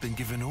of them have been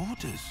given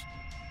orders.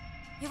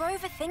 You're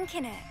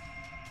overthinking it.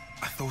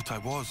 I thought I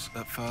was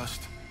at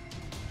first.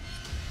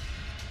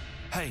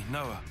 Hey,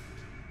 Noah.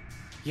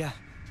 Yeah,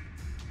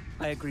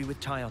 I agree with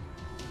Tyon.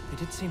 They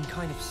did seem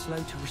kind of slow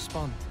to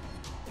respond.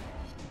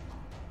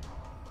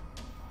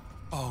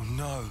 Oh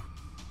no.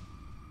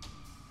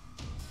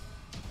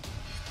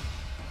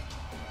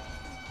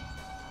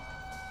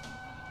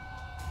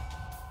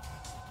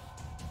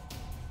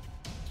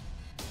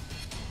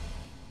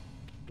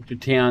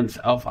 Jutan's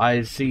Elf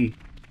Eyes C.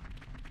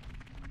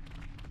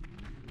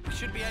 We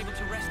should be able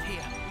to rest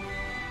here.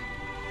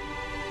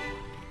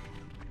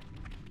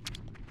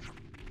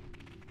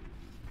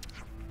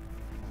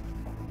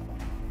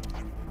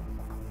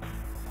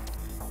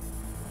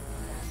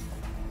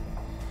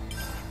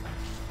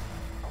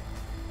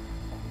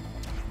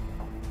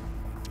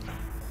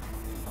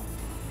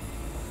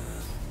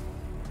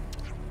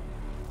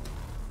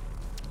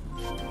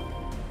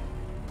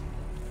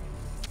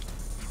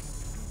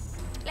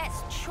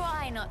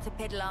 try not to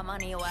piddle our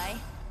money away.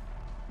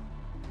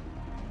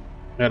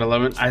 At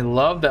 11, I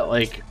love that,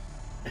 like,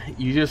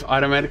 you just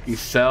automatically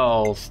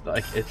sell,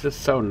 like, it's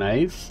just so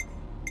nice.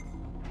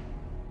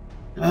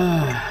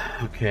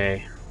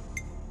 Okay.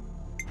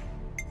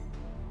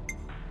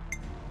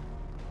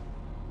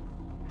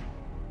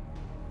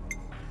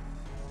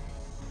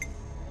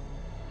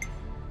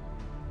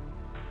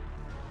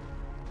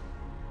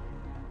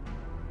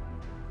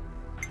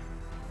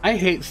 I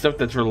hate stuff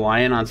that's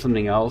relying on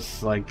something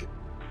else, like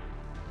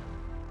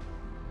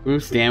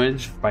boost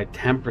damage by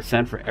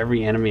 10% for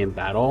every enemy in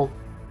battle.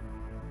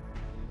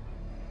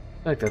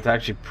 I feel like that's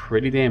actually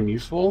pretty damn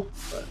useful,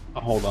 but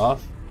I'll hold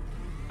off.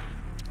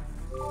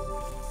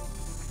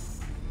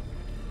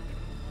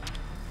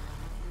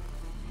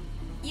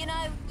 You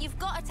know, you've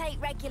got to take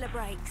regular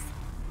breaks.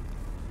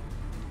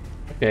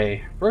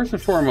 Okay, first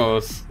and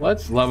foremost,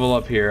 let's level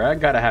up here. I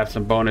gotta have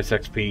some bonus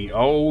XP.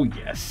 Oh,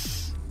 yes.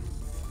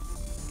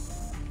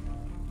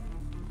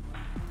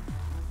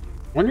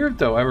 Wonder if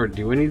they'll ever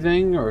do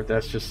anything, or if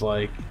that's just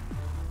like...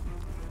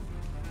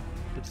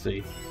 Let's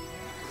see.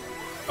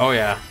 Oh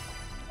yeah,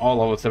 all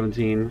level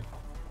 17.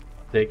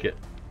 Take it.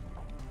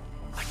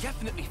 I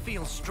definitely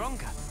feel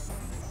stronger.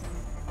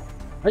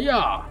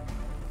 Hiya!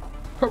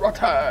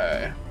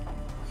 Karate!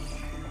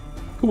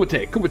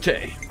 Kumite,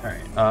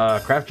 kumite!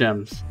 Alright, craft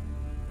gems.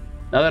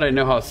 Now that I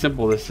know how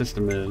simple this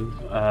system is,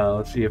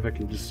 let's see if I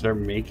can just start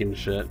making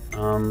shit.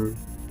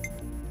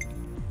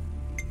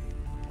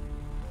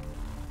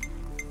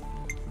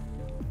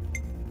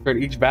 Start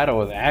each battle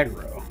with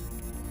aggro.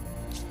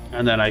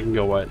 And then I can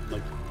go, what,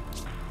 like,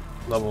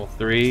 level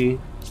 3?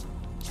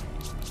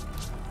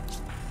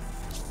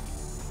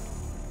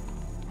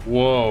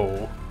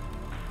 Whoa.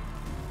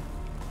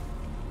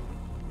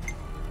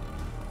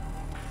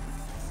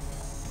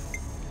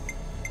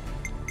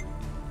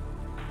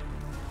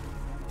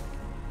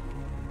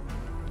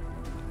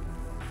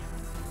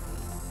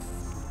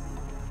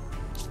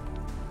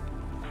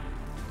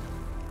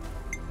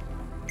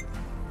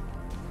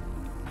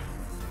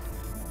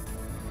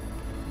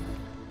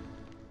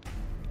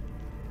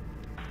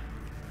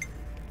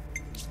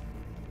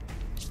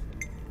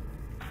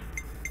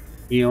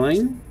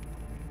 Healing.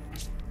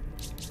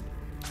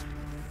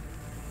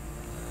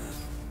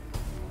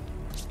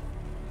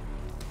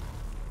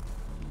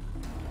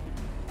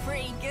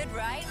 Pretty good,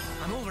 right?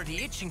 I'm already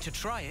itching to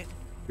try it.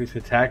 Increase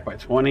attack by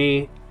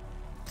 20.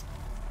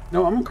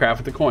 No, I'm gonna craft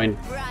with the coin.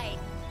 Right.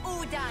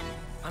 All done.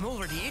 I'm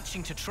already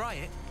itching to try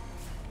it.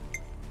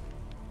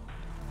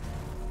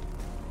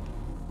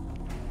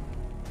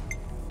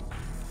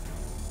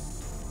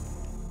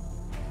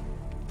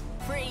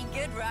 Pretty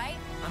good, right?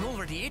 I'm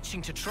already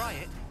itching to try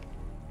it.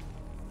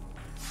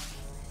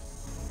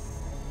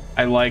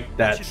 I like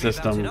that should be about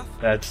system. enough.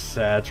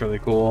 That's really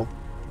cool.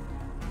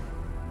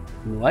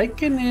 I'm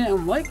liking it.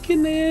 I'm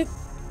liking it.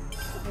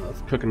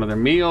 Let's cook another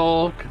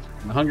meal because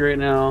I'm hungry right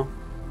now.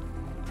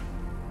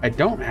 I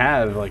don't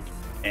have like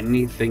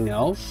anything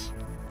else.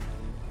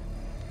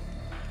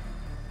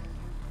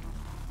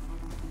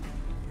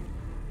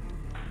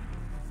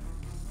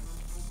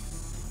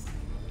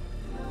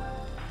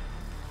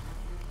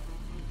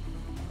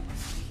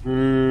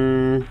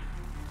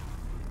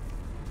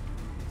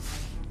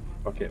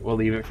 Okay, we'll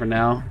leave it for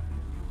now.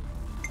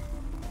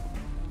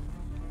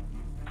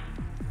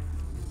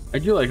 I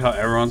do like how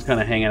everyone's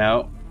kind of hanging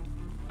out,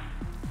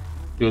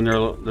 doing their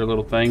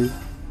little thing.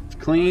 It's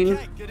clean.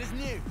 Okay, good as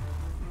new.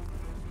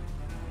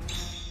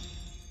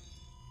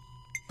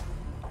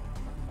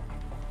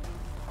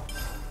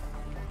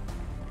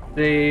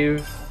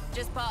 Save.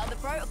 Just part of the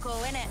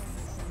protocol, innit?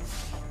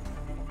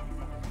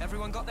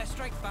 Everyone got their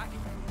strength back?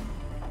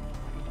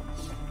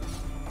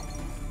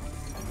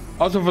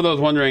 Also, for those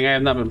wondering, I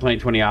have not been playing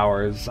 20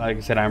 hours. Like I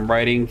said, I'm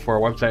writing for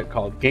a website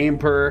called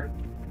GamePer.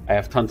 I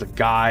have tons of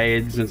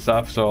guides and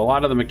stuff, so a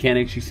lot of the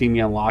mechanics you see me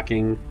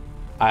unlocking,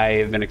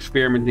 I've been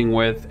experimenting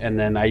with, and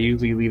then I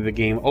usually leave the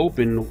game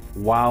open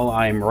while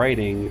I'm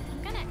writing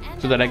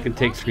so that I can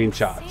take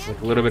screenshots.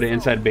 Like a little bit of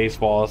inside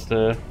baseball as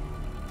to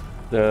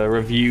the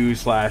review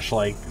 /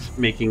 like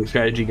making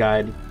strategy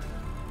guide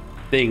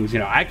things. You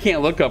know, I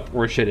can't look up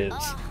where shit is.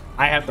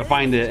 I have to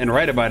find it and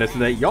write about it so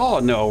that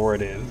y'all know where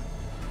it is.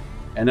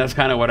 And that's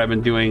kind of what I've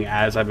been doing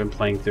as I've been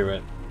playing through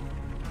it.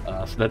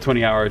 So that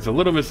 20 hours is a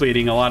little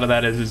misleading. A lot of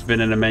that has just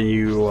been in a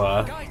menu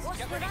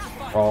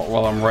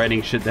while I'm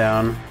writing shit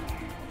down.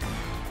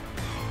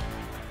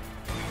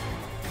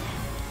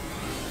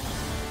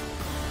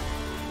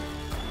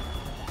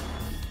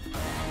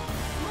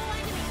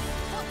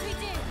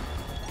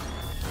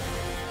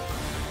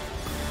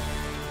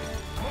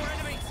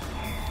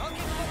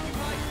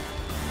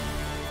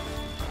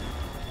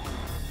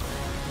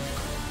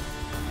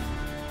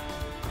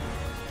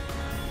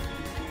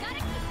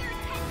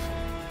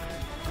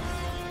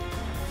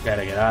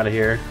 Gotta get out of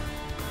here.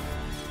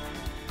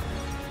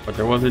 But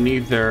there was an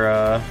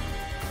Ether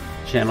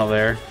channel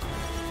there.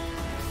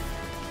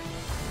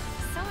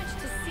 So much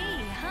to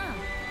see, huh?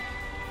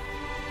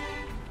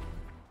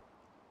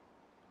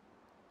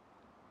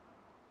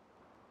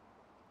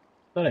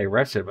 Thought I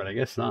rested, but I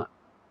guess not.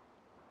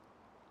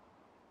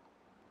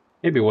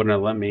 Maybe it wouldn't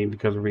have let me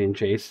because we're being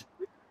chased.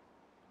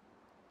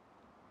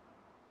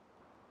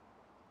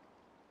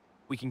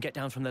 We can get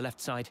down from the left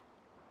side.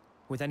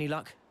 With any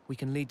luck, we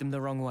can lead them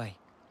the wrong way.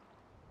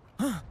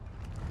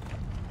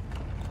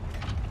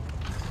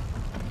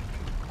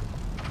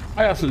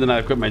 I also did not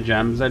equip my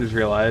gems. I just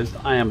realized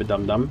I am a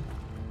dum-dum.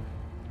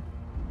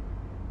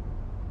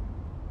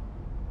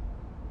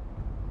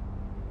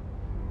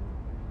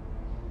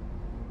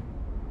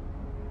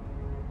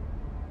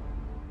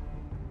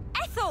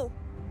 Ethel!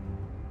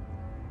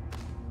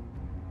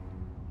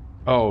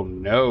 Oh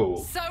no.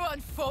 So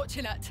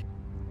unfortunate.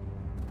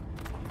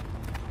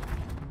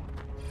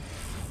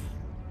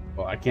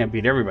 Well, I can't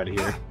beat everybody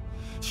here.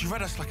 She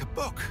read us like a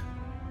book.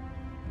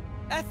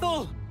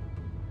 Ethel!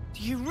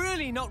 Do you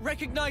really not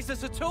recognize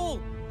us at all?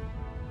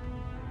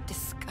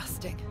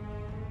 Disgusting.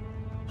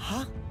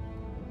 Huh?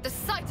 The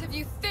sight of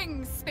you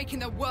things speaking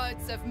the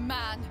words of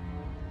man.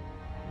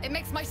 It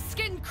makes my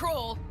skin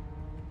crawl.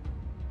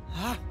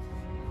 Huh?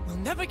 We'll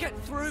never get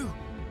through.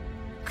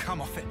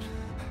 Come off it.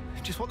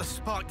 Just what the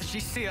spark does she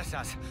see us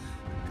as?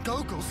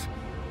 Goggles?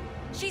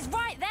 She's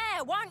right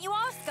there. Why don't you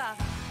ask her?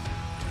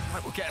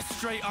 Right, we'll get a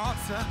straight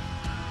answer.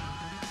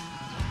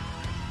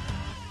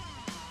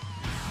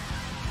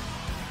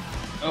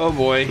 Oh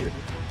boy. Nowhere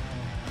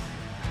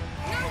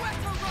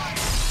to run!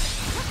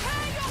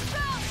 Prepare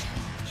yourself!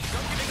 She's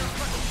not giving us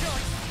much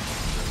choice.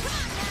 Come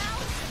on now!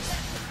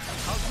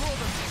 I'll draw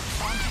them.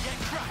 Time to get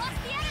cracked. Lost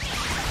the enemy!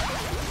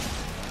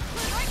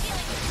 You're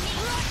dealing with me!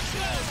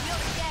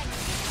 You're dead!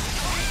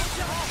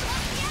 Lost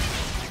the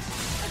enemy!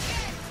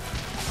 Again!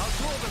 I'll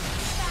draw them.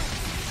 Lost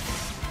the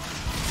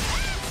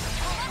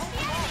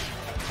enemy!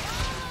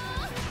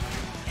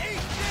 Eat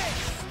this!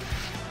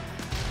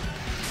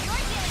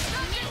 You're dealing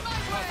with me! My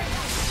way!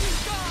 You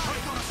die! I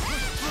gotta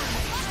push through.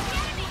 Lost the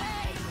enemy!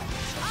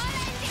 I'll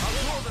end it I'll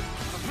here! draw them.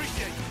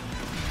 Appreciate it.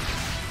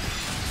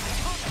 It's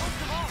time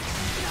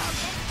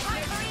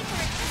for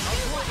Ether to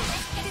do what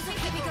it isn't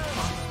keep me going.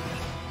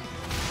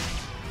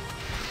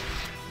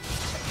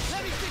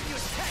 Let me give you a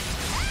taste.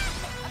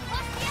 I've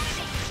lost the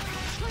enemy!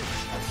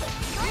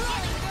 You're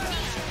dealing with me!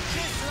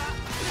 Cheers for that.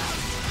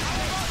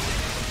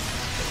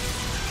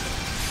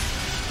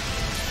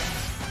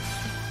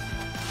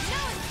 No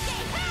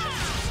escape!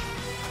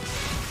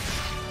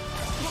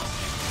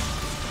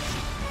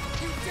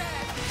 You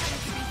dare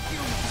pretend to be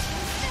human!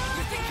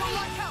 You think you'll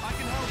like us? I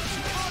can help.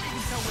 You can't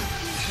even tell we're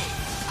people.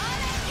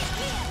 I'll end it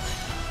here!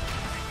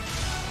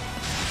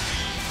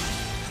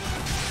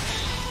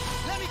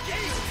 Let me get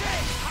you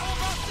this. How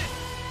about this?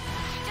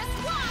 Just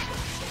one!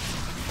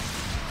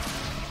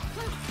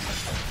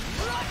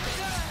 Right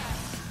there.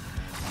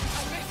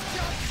 I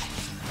misjudged.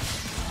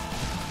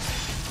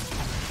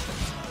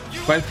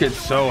 Quest gets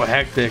so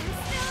hectic. You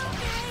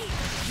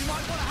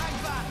might want to hang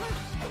back.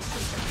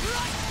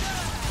 Right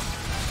there.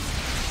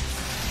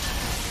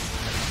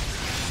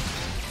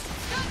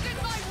 Stand in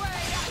my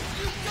way and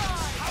you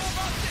die! How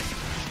about this?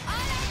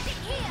 I'll end it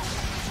here!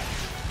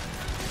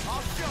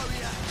 I'll show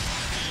you.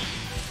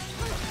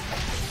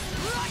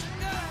 Right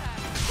there.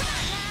 Come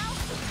on now!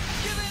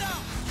 Give it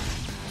up.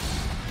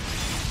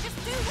 Just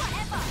do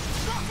whatever!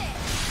 Got it!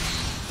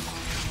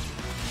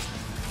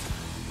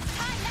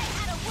 Time they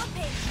had a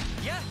whooping!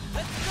 Yeah,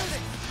 let's do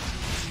this.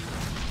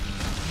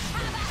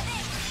 How about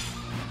this?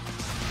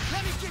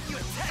 Let me give you a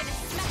Gonna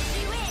taste. smash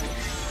you in!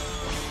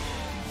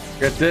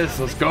 Get this.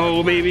 Let's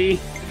go, baby.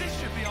 This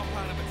should be our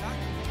plan of attack.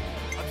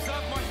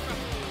 Observe my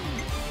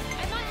strategy.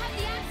 I might have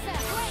the answer!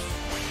 Wait!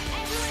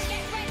 Everyone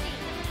get ready!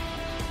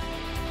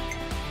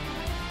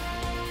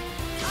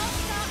 I'll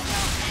start it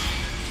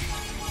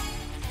off!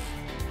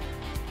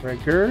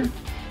 Breaker.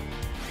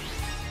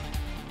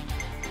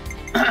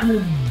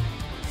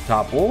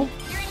 Topple.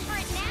 You're in for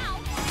it now!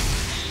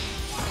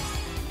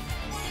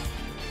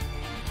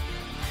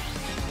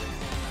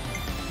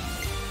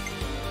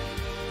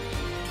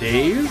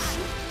 Daze.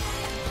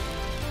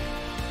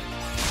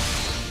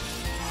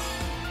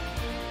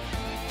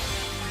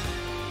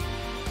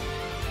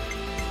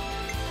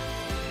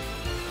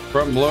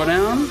 Front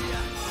blowdown.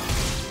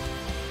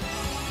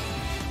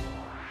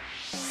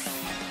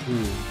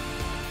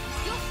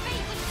 Your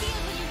fate was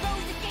sealed when you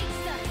rose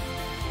against us!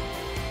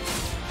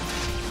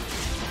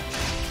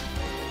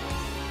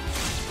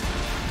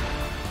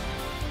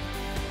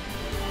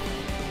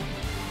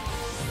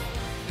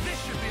 This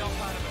should be our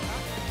plan of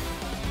attack.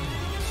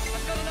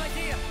 I've got an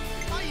idea.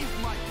 I used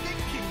my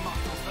thinking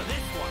muscles for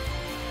this one.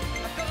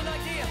 I've got an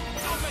idea.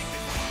 I'll make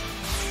this one.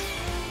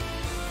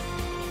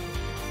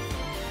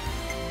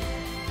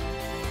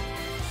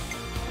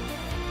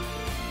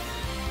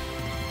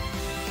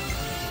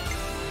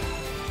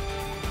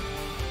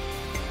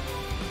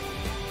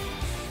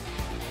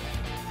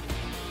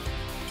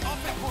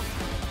 Off it, point.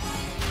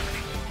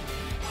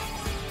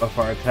 Buff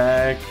our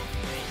attack.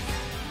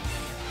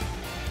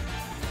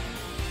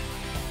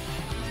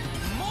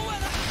 More where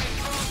that came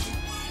from.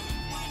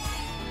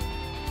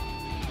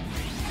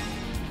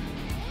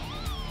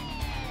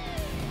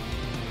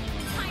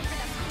 Time for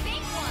the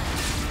big one!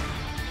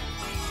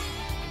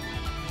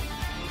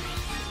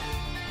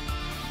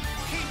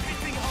 Keep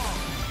hitting hard.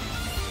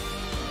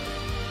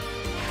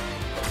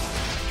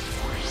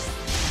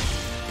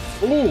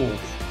 Ooh.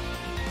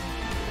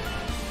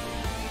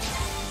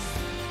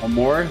 One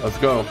more. Let's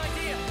go.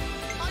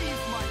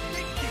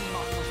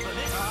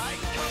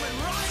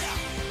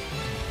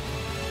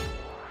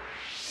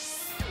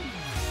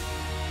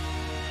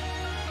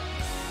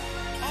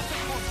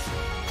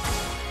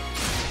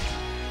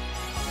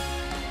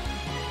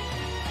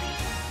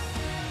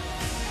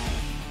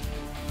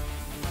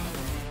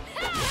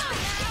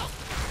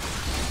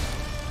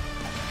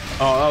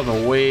 Oh, that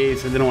was a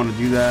waste. I didn't want to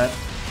do that.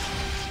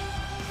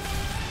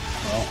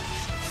 Well.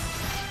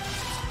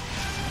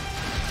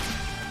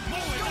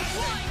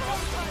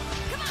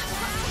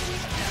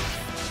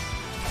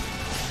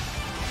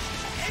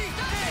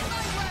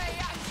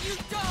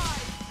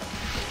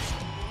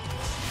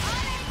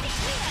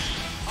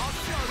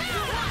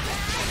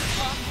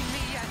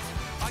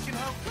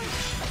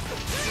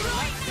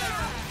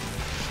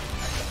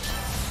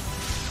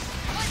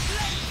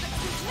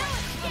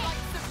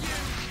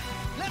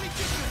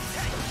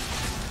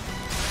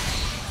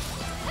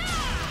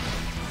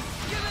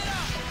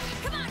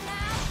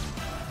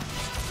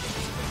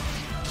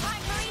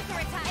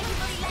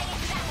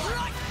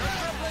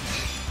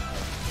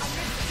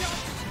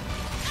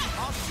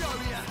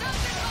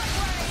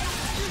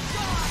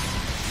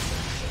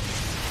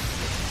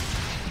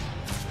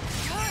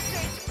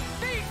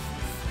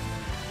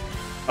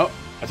 Oh,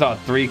 I saw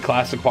 3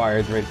 class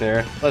acquired right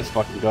there. Let's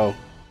fucking go.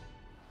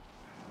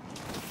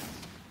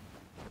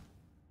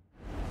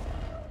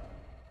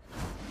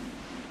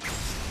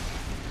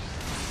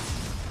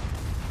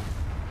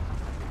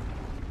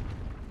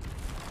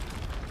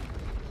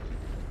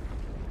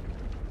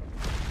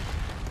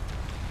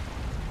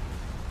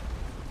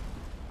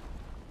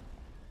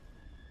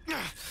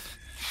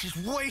 She's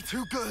way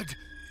too good.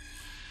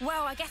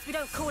 Well, I guess we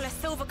don't call her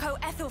Silvercoat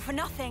Ethel for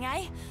nothing,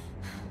 eh?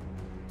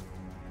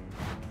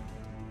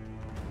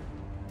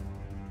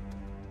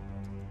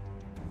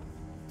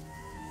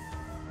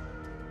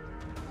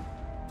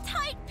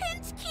 Tight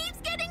pinch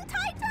keeps getting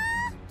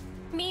tighter!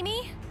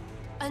 Mimi?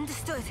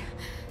 Understood.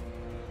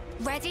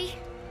 Ready?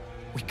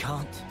 We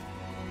can't.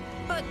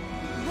 But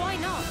why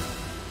not?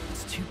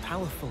 It's too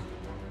powerful.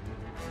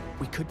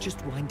 We could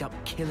just wind up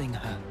killing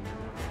her.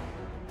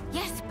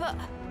 Yes, but...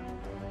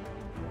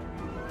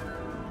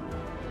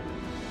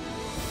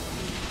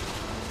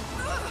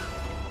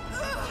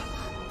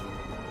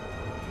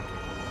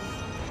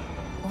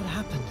 What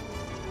happened?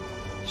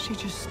 She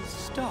just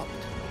stopped.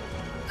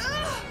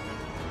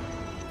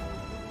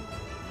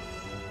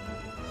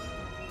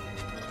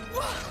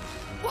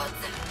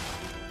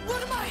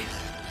 What am I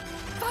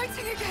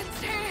fighting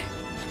against here?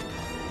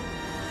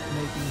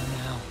 Maybe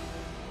now.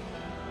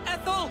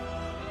 Ethel!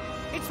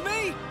 It's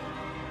me!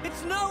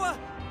 It's Noah!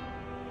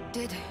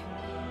 Did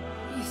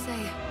you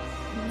say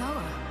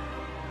Noah?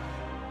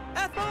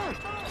 Ethel!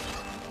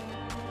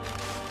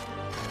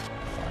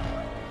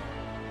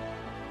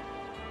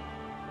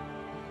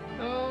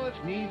 Oh,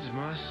 if needs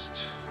must.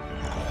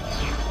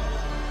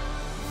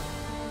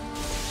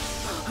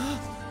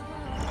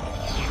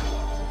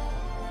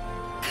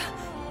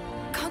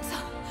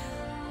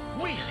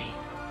 Really?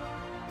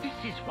 This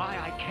is why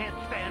I can't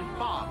stand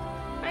Bob.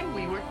 And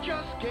we were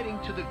just getting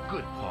to the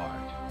good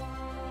part.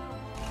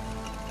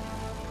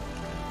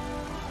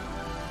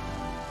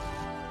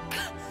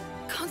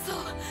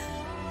 Console.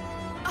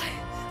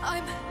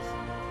 I'm...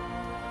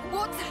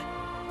 What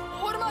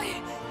am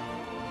I...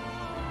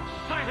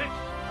 Silence!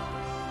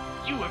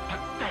 You are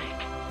pathetic.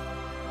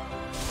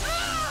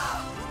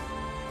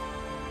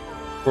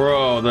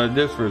 Bro, the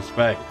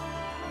disrespect.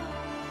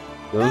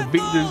 Let's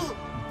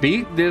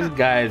beat this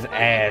guy's I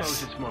ass.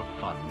 suppose it's more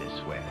fun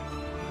this way.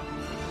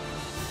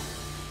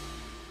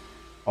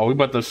 Oh, we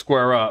about to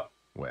square up.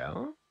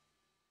 Well,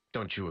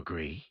 don't you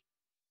agree?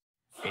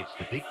 It's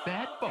the big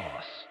bad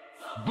boss.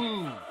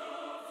 Boom!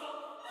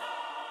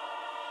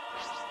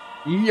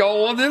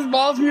 Yo, this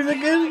boss music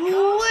is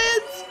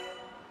lit!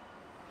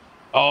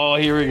 Oh,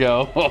 here we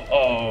go.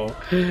 Oh,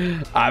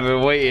 I've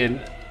been waiting.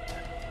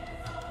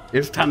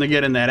 It's time to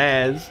get in that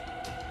ass.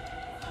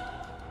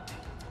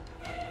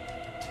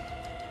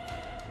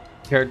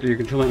 Character you're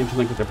controlling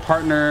interlink with your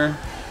partner.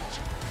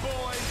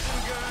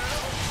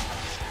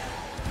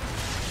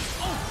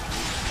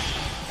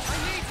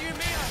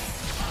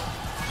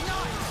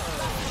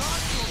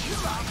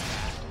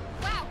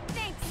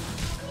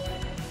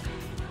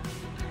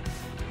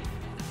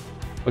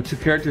 When 2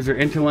 characters are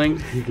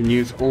interlinked, you can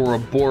use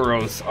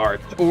Ouroboros art.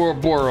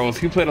 Ouroboros,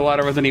 he played a lot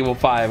of Resident Evil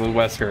 5 with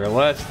Wesker.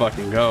 Let's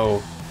fucking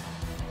go.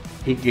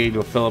 Heat gauge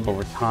will fill up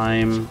over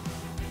time.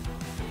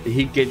 The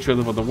heat gauge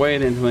fills up the way,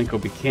 the interlink will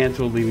be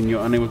cancelled, leaving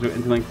you unable to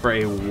interlink for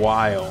a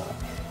while.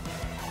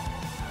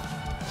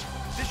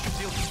 This should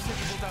deal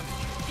considerable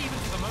damage, even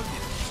to the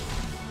motive.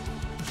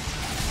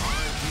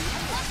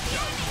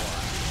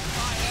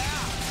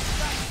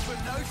 Thanks for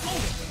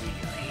noticing.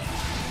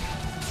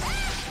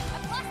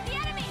 I've lost the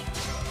enemy!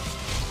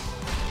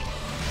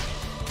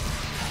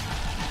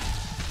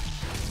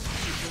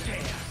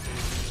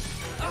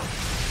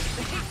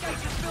 The heat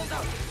gauge is filled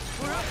up!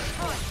 We're up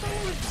front!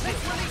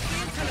 Let's release the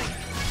interlink!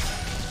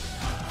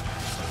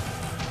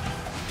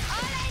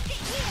 I'll end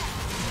it here!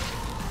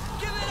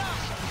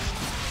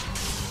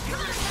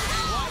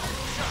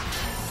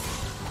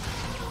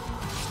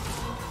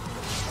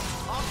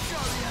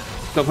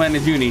 Still playing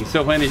as Uni.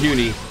 Still playing as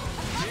Uni.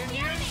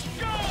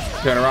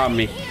 Trying to rob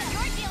me.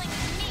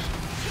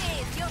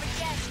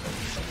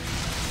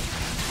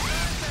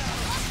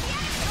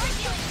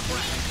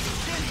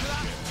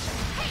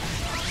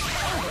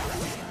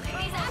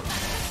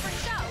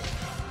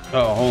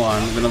 Oh, hold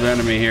on. There's another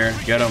enemy here.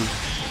 Get him.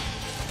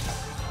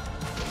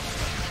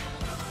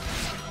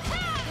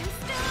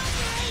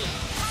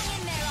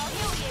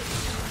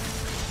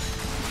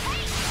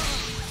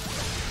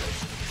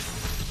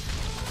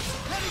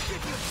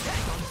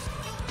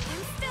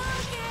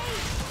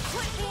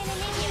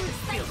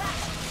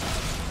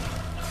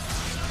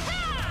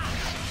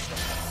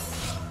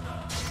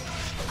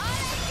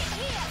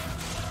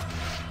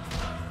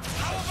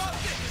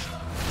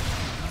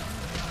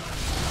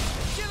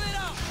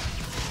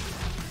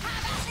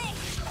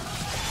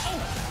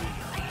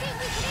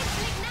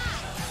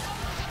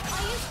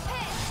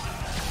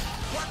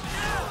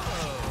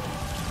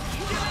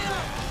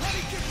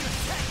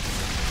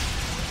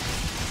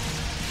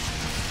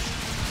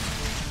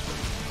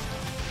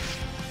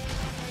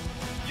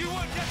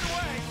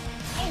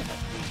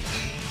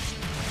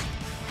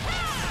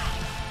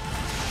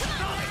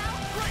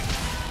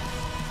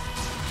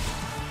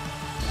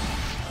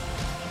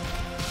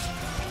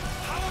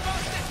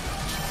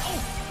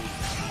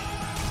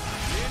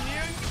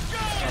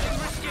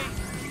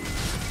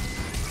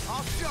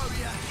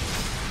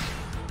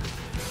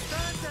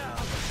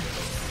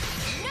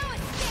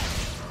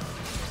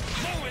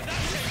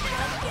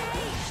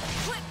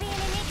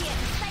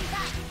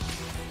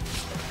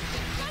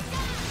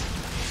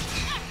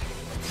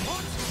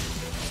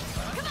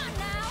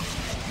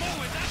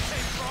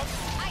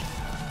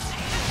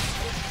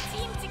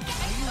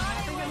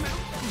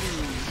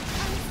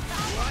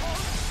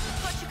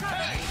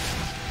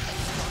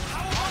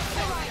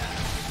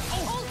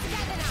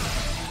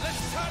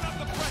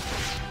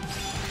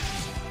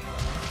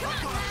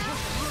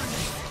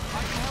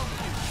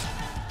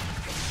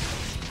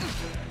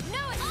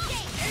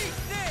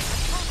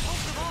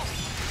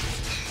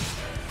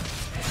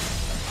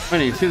 I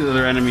need to see the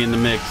other enemy in the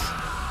mix.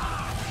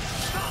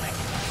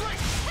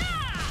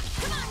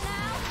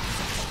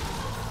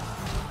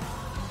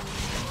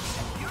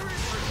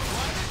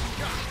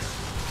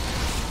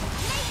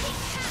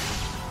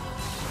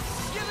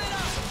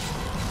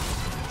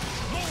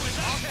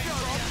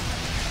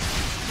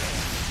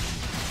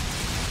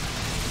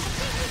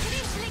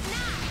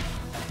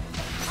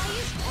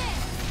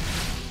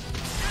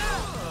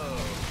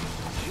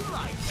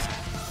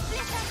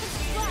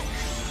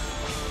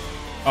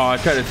 Oh, I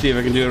tried to see if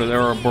I can do it with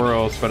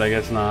Ouroboros, but I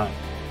guess not.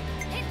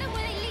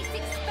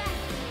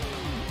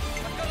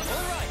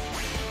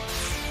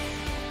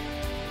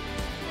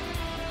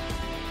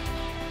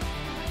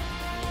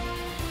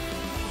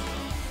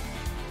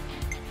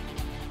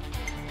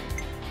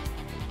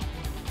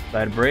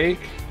 Side break.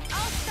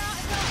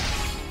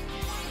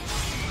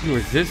 You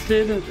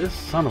resisted? This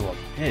son of a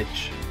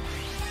bitch.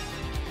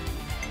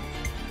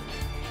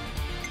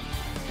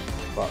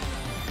 Fuck.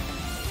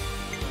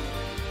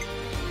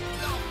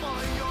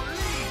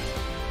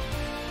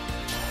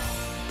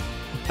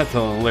 That's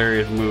a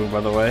hilarious move,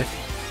 by the way.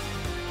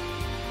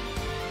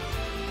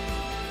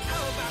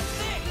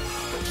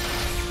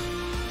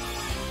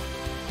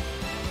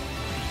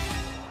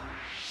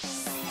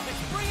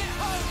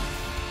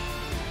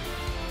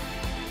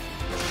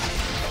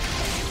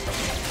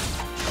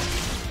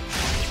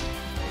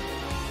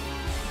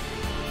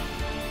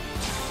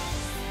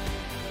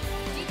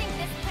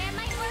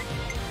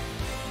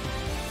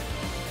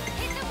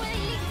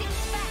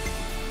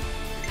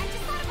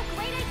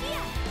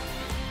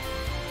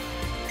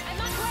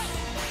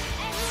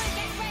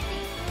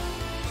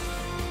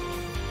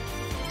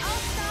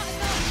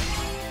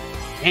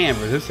 Damn,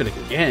 resisted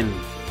again.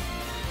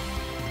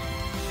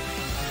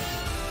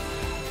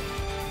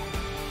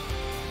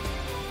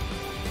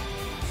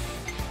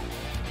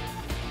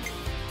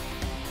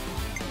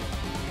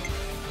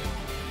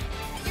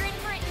 You're in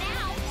for it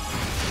now.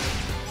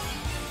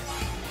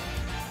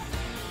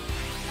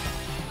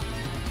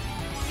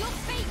 Your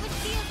fate was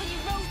sealed when you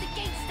rose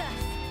against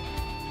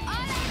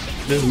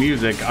us. This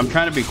music, I'm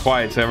trying to be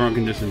quiet so everyone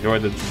can just enjoy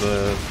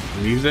the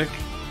music.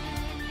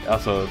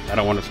 Also, I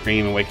don't want to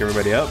scream and wake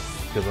everybody up,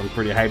 because I'm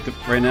pretty hyped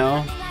right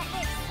now.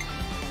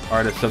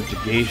 Art of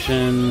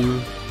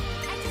Subjugation.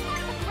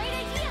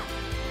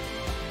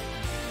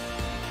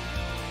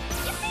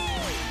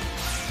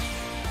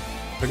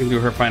 I can do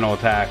her final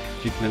attack.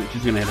 She's gonna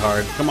hit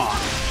hard. Come on.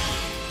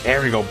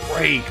 There we go.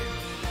 Break.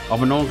 Oh,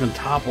 but no one can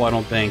topple, I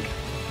don't think.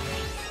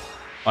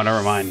 Oh,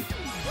 never mind.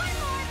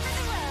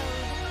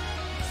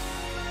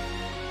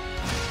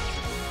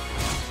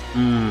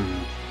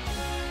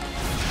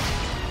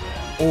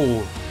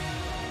 Oh.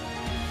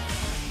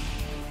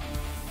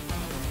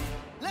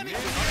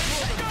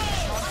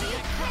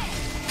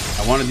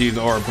 I wanted to use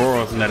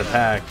Ouroboros in that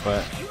attack,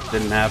 but it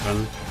didn't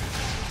happen.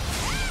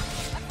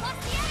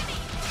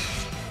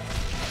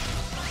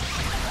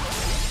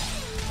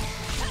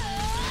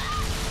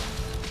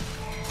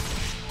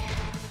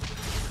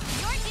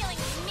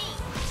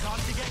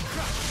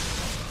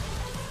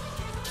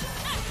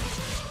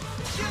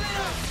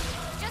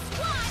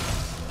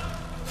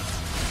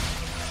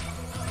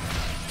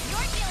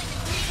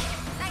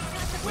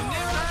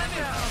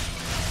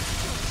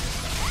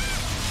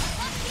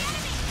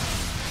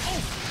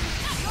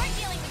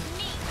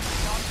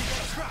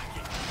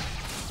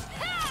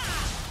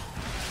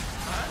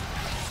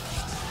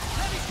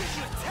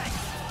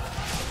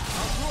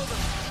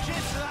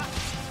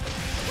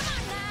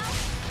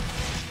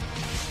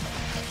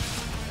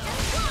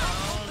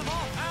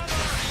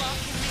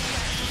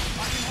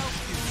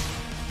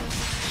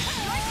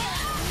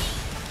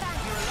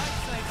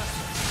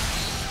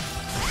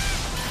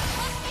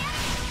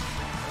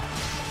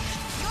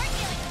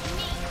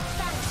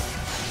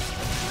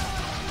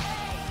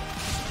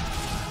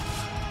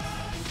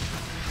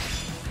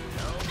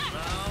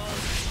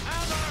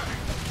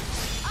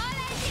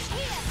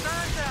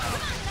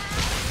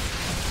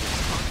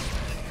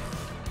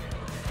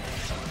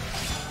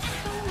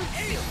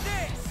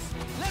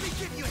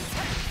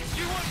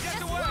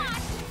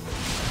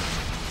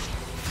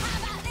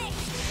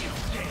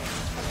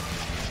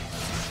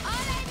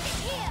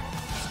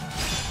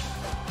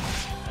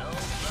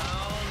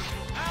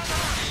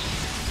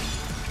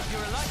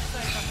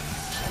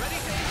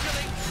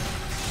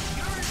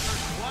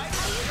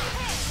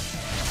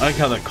 I like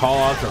how the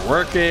call-outs are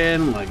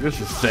working. Like, this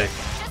is sick.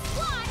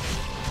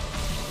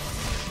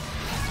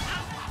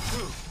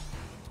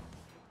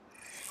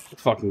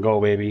 Let's fucking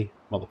go, baby.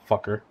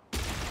 Motherfucker.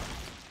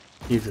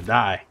 Needs to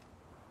die.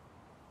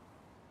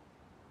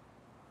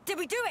 Did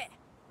we do it?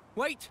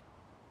 Wait!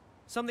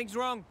 Something's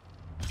wrong.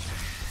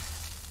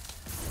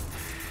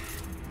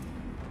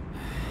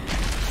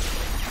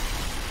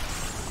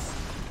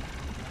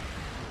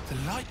 The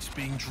light's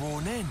being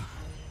drawn in.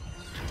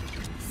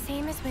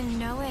 Same as when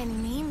Noah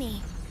and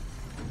Mimi.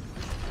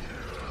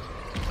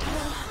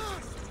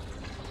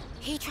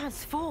 He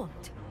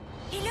transformed.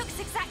 He looks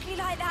exactly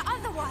like that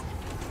other one.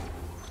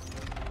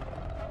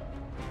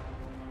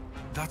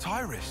 That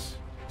Iris.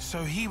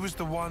 So he was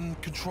the one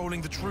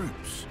controlling the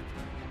troops.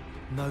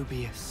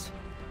 Mobius.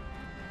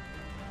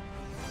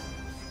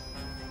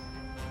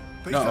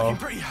 But he's looking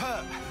pretty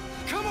hurt.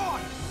 Come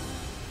on!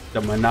 The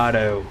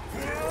Monado.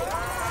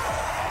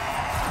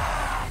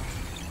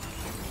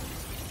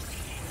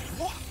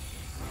 What?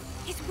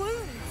 His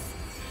wounds.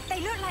 They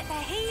look like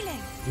they're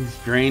healing. He's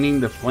draining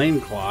the flame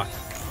clock.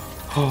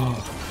 Oh,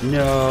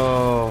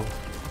 no.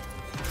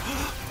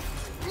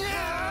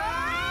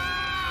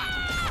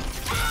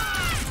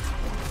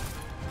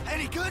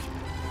 Any good?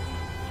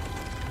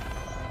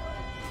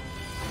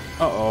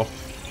 Uh-oh.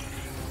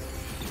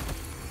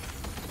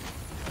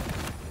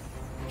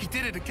 He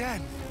did it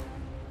again.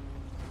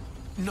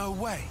 No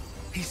way.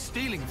 He's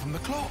stealing from the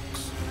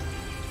clocks.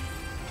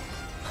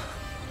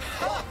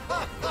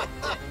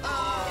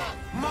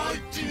 My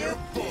dear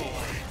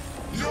boy,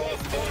 your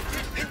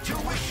faulted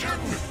intuition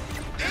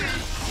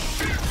is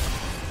shit.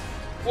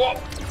 Whoa.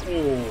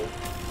 Oh.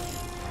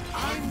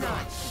 I'm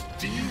not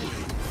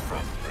stealing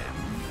from them.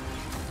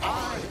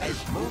 I, as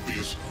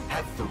Mobius,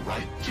 have the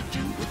right to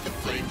do with the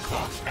flame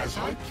clocks as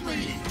I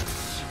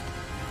please.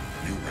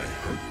 You may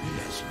hurt me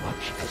as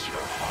much as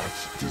your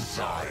heart's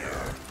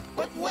desire,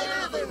 but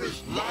where there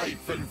is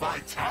life and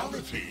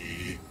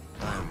vitality,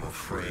 I'm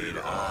afraid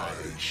I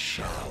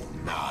shall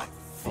not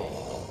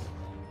fall.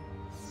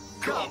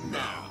 Come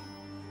now.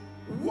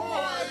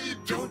 Why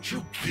don't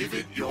you give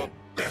it your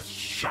best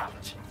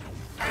shot?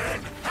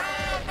 And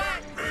have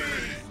at me!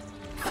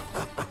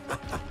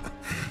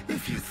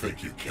 If you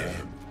think you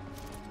can.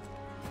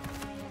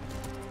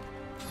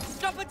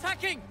 Stop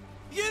attacking!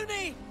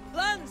 Uni!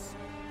 Lance!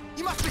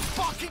 You must be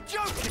fucking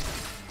joking!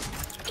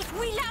 If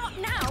we let up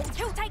now,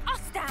 he'll take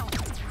us down.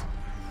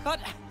 But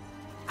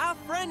our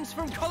friends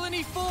from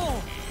Colony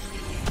 4!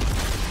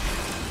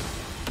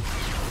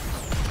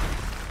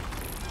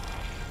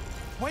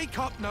 Wake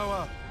up,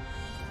 Noah.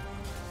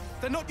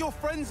 They're not your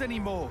friends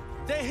anymore.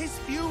 They're his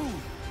fuel.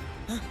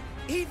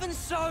 Even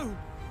so!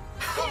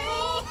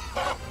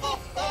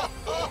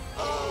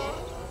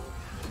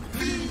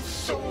 These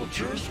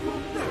soldiers will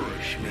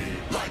nourish me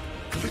like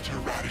glitter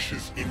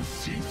radishes in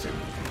season,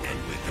 and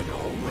we can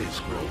always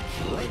grow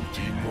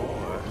plenty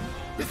more.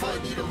 If I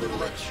need a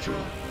little extra,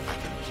 I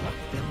can pluck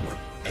them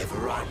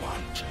whenever I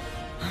want.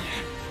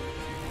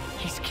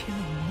 He's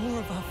killing more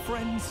of our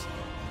friends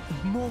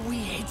the more we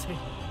hate him.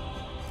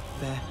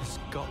 There has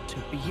got to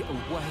be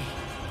a way.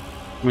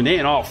 I mean, they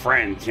ain't all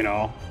friends, you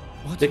know.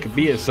 They could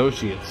be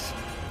associates.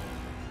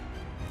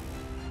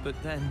 But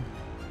then...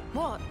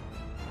 What?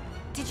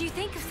 Did you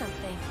think of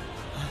something?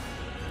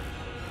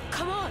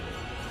 Come on!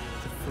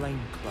 The flame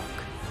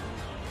clock.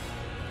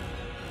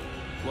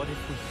 What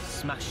if we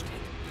smashed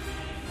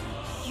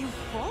it? You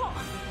what?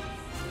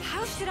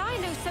 How should I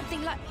know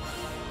something like...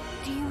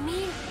 Do you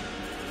mean...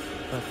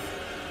 But...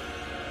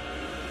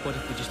 what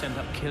if we just end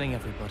up killing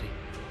everybody?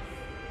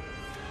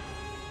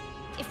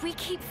 If we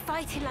keep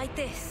fighting like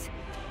this,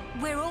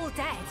 we're all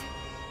dead.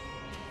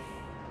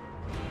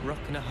 Rock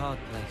in a hard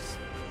place,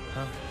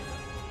 huh?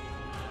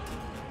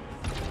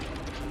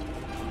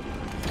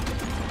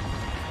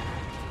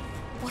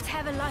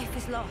 Whatever life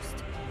is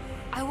lost,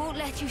 I won't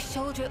let you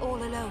shoulder it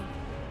all alone.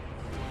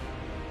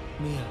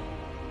 Mia.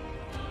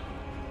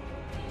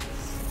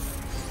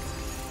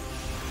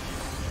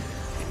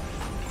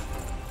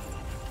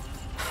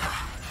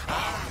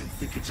 I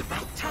think it's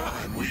about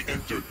time we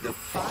entered the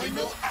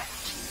final act.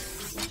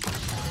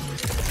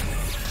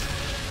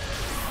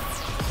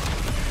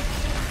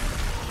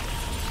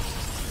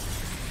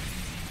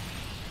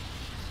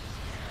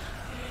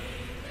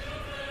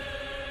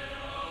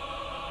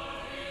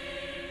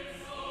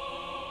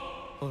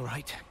 All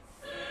right.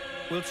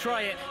 We'll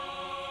try it.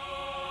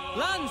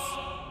 Lance!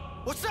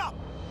 What's up?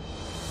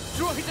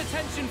 Draw his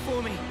attention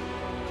for me.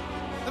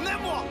 And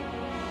then what?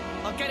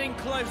 I'll get in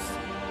close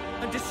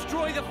and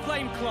destroy the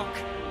flame clock.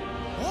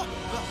 What?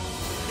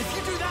 If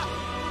you do that...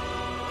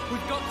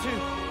 We've got to.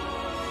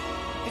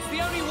 It's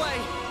the only way.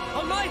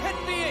 On my head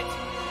be it.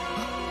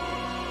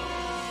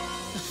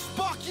 The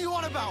spark you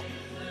on about?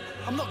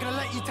 I'm not gonna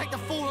let you take the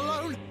fall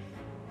alone.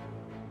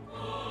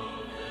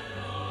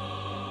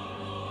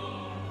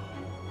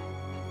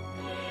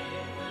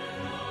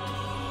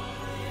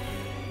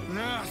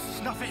 Nah,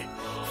 snuff it.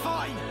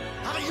 Fine.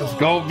 Let's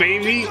go,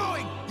 baby. Keep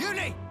going.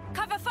 Uni.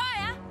 Cover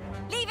fire!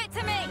 Leave it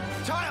to me!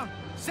 Tyon,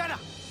 Senna,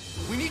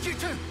 we need you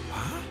too.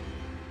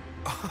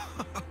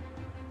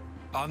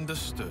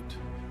 Understood.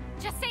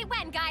 Just say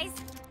when, guys.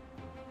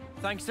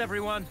 Thanks,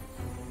 everyone.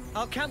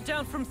 I'll count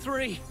down from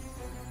 3.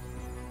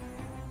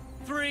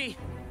 3,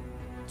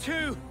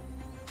 2,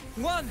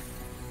 1.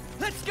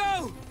 Let's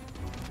go!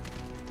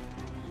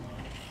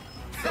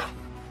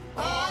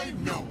 I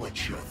know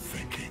what you're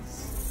thinking.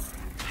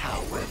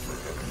 However...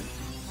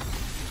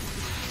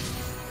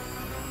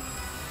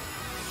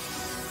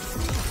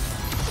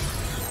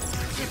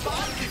 If I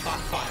keep on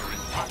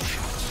firing pot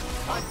shots,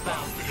 I'm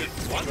bound to hit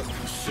one of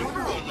you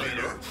sooner or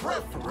later,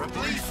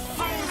 preferably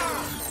sooner!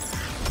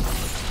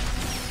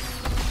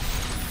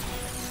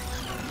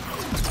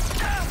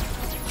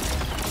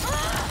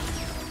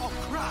 Oh,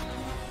 crap!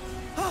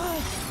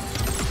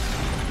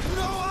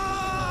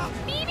 Noah!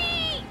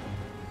 Mimi!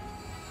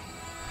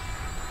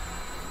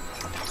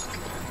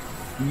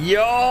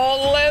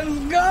 Yo, let's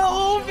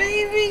go,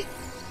 baby!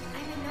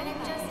 I'm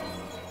just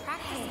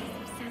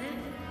practicing, Senna.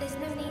 There's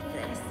no need for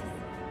this.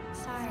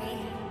 Sorry.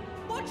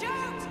 Watch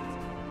out!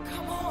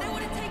 Come on! They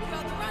want to take you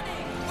out the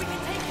running! We can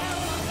take care of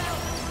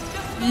ourselves!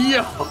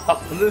 Yo,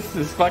 this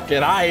is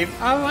fucking hype.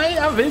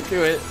 I'm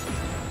into it.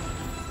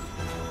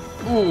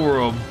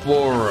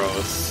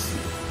 Ouroboros.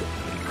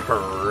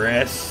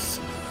 Chris.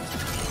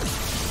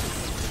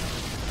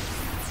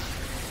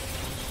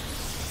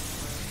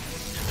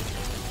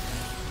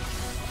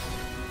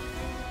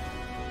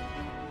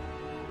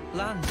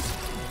 Lance.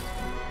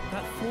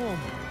 That form.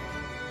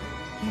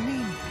 You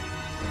mean...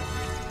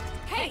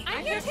 Hey,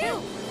 I'm here too!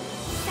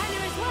 Senna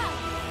as well!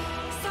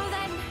 So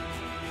then...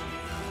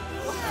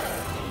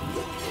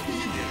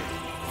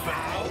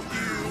 Found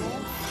you!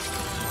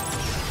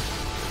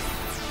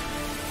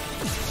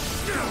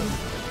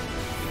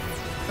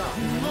 The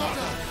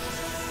mother!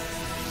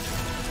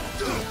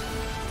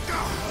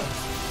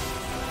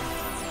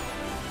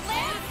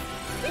 Lance!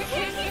 We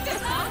can't keep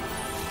this up!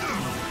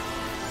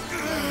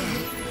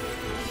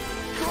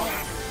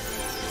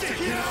 Stick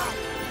it out!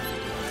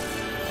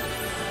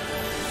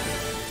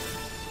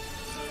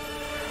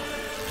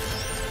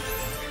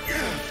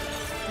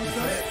 Is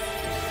that it?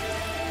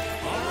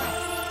 Alright,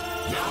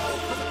 now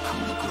for the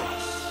coup de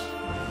grace.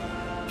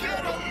 Get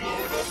a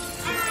load of this!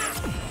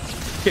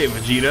 Okay,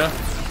 Vegeta.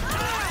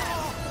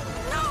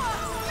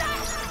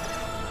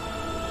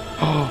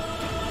 Oh,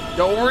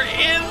 yo, we're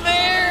in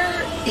there!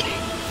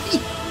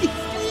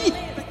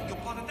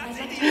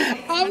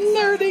 I'm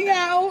nerding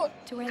out!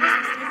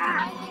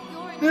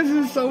 This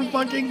is so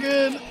fucking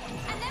good!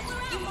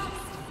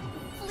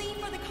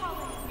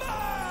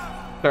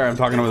 Sorry, I'm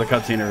talking over the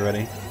cutscene,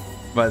 everybody.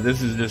 But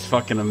this is just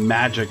fucking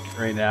magic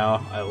right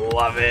now. I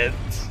love it.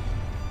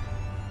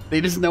 They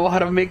just know how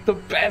to make the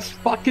best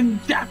fucking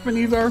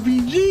Japanese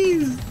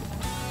RPGs!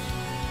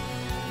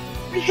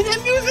 You hear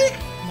that music?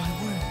 My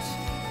words.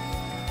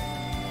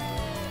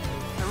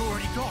 They're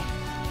already gone.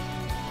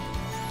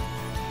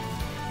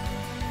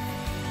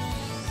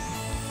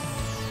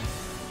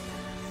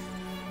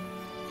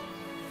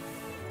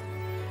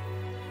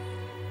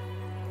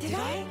 Did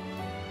I?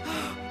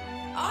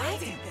 I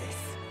did this.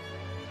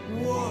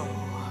 Whoa.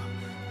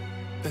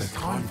 There's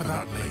time for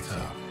that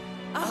later.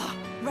 Ah,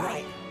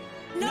 right.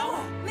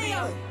 Noah,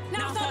 Leo,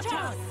 now's our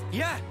chance.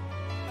 Yeah!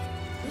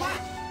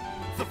 What?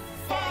 The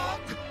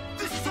fuck?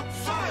 This is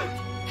absurd!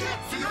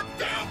 Can't see a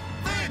damn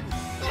thing!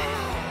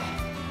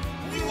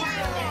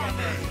 Where are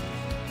they?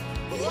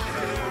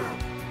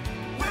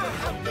 Where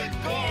have they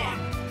gone?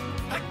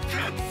 I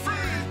can't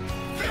see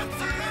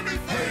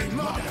anything! Hey,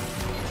 mother!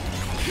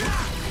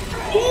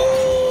 Ooh!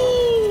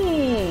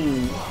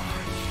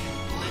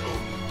 Little,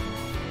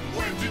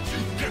 when did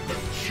you get the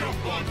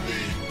jump on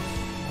me?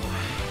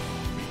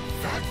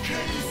 That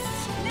case?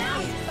 Now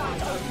you start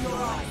to open your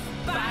eyes.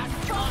 Bad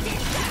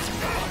fucking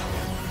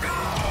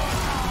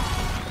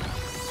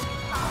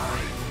I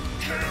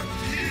can't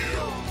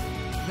heal!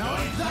 No,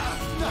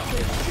 that's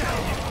nothing!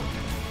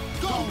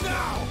 Go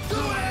now!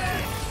 Do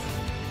it!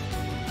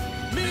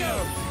 Leo!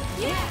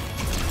 Yeah!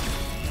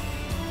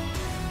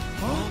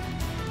 Huh?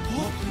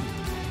 What?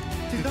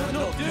 Did that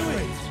not do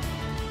it?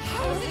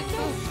 How is it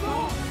so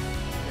strong?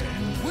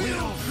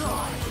 We'll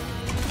try!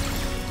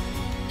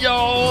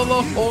 Yo,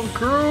 the whole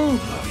crew!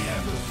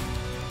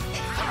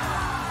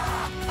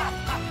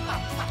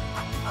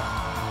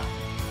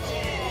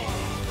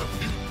 The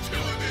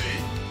futility!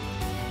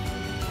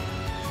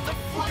 The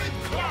flame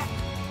clock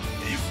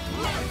is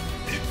life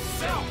itself!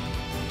 itself.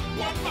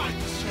 One might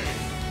say,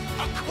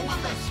 a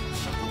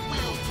coalescence of the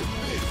will to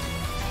live.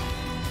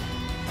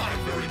 I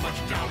very much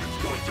doubt it's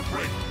going to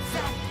break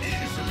that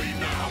easily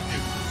now,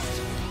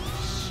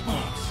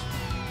 Smart.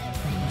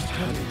 You must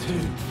have it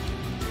too.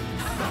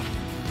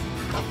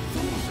 A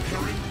fool's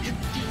errand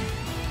indeed.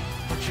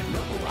 But you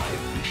know I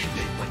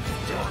appreciate what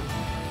you've done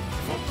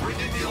for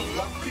bringing your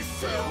lovely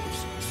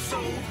selves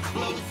so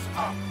close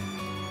up.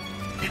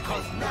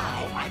 Because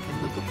now I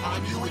can look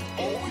upon you with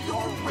all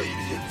your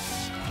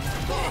radiance.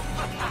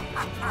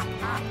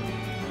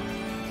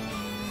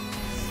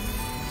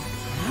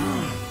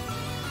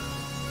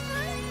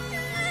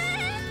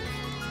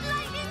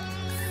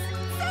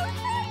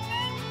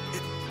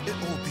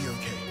 It'll all be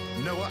okay.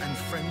 Noah and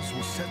friends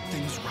will set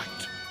things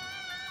right.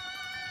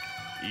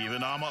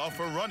 Even armor of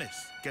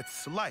Veronis gets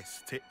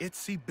sliced to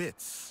itsy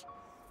bits.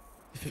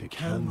 If it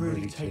can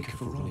really take a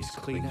Veronis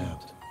clean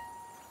out,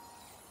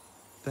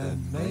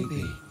 then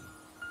maybe...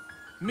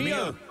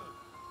 Mio!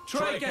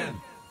 Try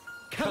again!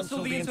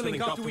 Cancel the interlink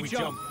after we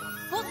jump!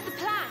 What's the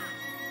plan?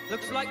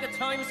 Looks like the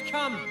time's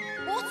come!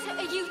 What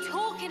are you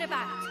talking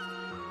about?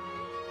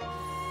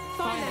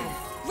 Fine,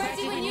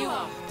 ready when you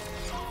are.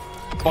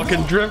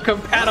 Fucking drift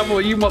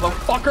compatible, you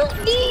motherfucker!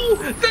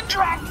 Ooh, the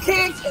drop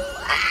kick!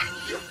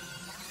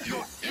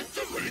 Your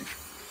interlink?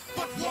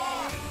 But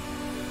why?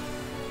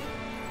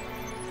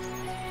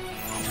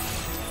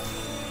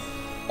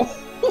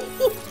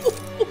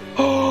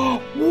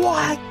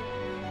 What?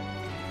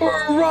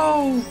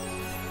 Bro!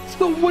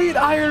 Sweet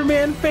Iron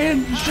Man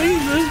fan,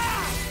 Jesus!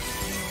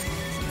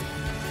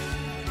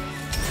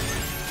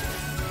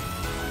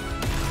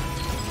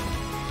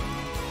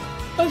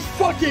 Let's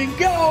fucking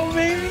go,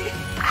 baby!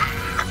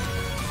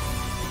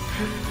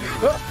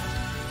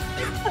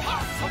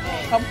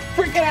 I'm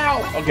freaking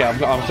out! Okay,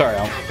 I'm sorry,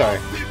 I'm sorry.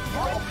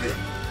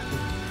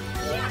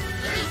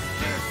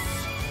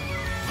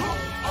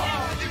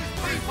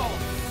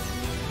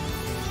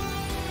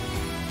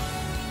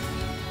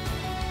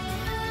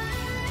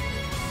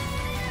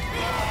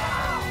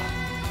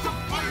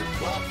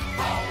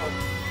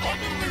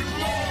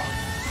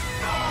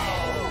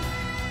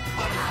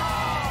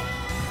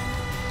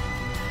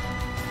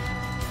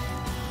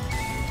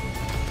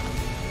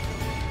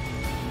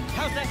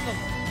 How's Ethel?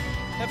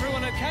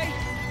 Everyone okay?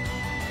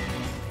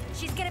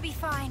 She's gonna be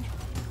fine.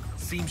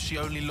 Seems she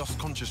only lost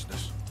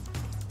consciousness.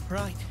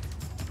 Right.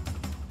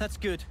 That's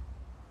good.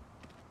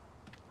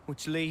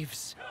 Which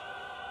leaves...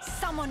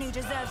 Someone who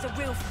deserves a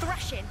real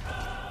thrashing.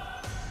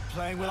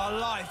 Playing with our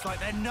lives like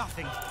they're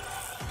nothing.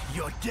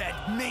 You're dead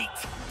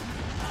meat.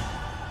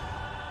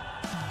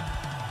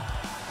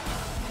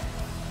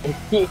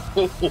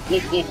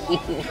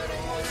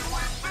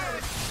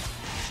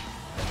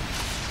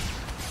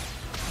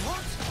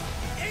 What?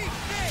 Eat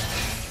this!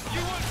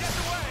 You won't get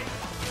away!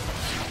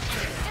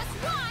 Just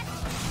watch!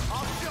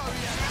 I'll show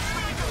you.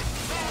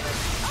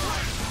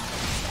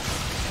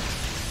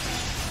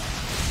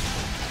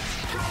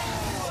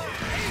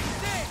 Eat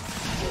this!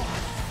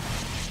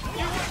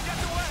 You won't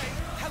get away!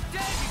 How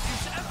dare you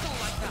use Ethel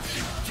like that?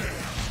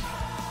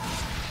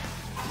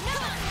 No,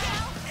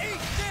 girl!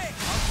 Eat this!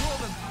 I'll draw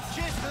them.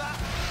 Cheers for that.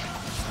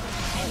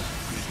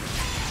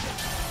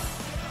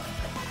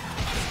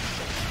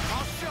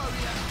 I'll show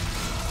you.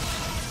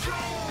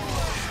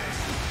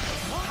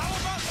 How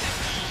about this?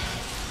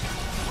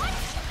 What?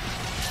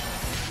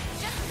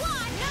 Just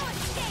one! No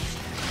escape!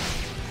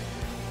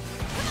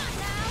 Come on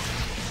now!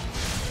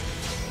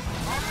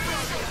 How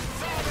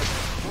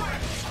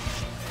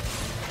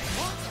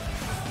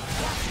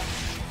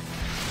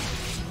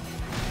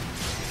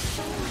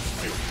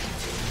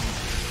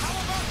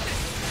about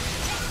this?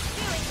 Let's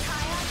do it,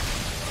 Kaya!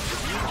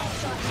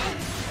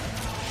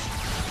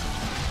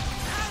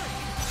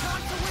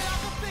 Time to win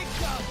out the big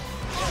gun!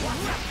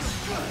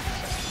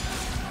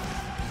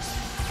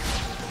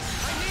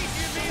 I need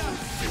you, Mia!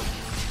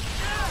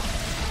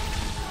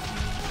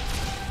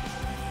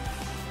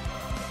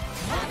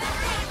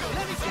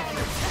 Let me get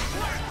you!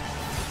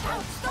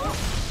 Oh, stop!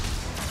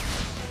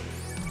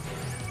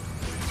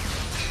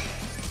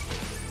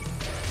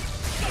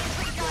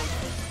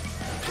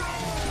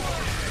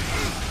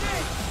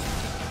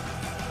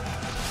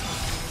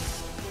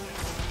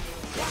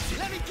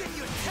 Let me give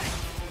you a test.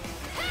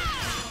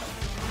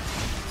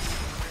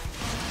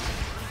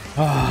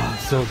 Ah,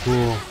 so cool.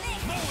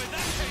 Know where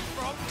that came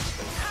from?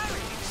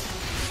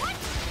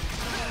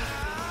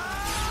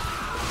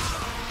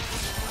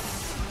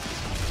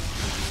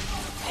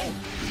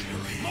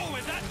 Know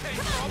where that came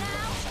Come from? on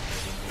now!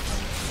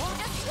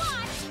 Just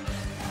watch!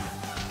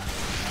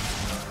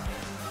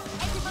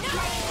 Everybody no!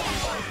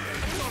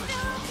 It's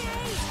still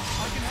okay!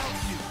 I can help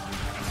you.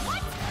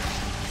 What?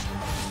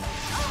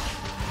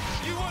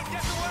 You won't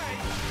get away!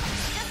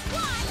 Just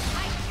watch!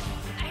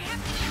 I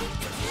have to keep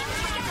the team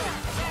together!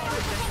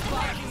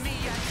 Barking me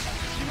yet?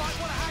 You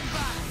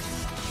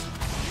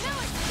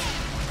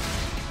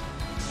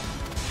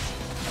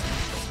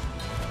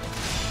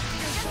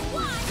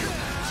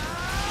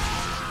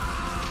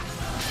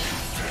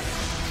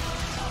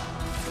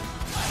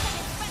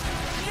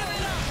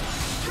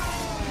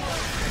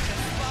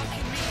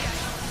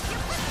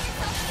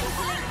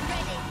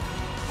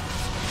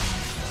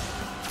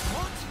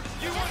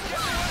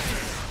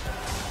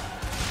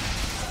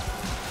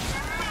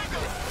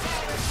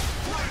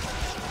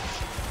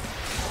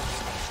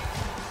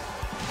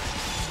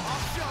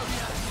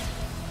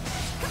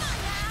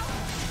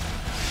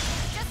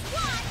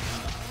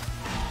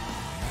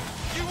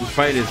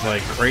fight is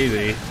like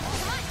crazy.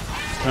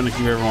 Trying to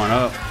keep everyone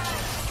up.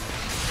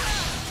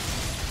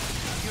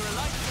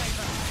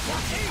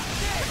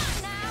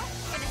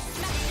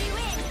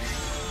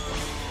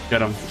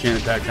 Got him. Chain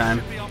attack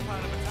time.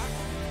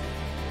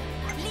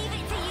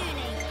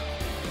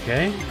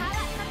 Okay.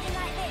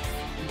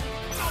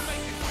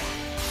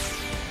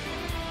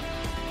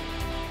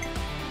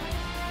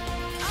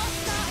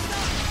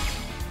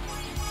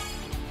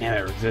 Damn,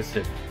 it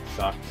resisted.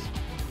 Sucks.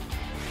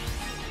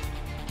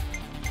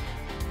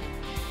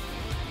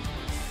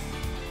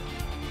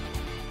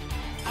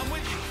 I'm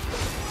with you.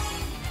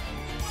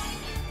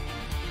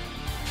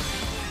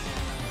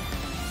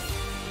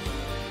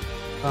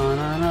 How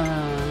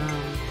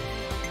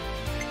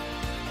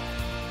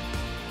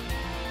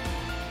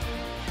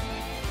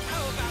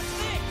about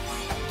this?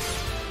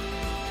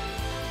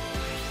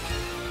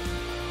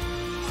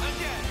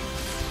 Again.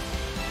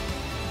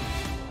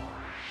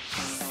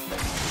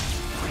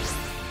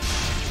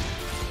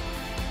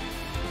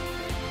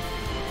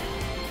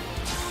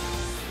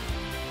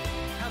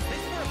 How's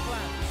this for a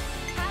plan?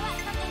 How about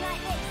something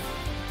like this?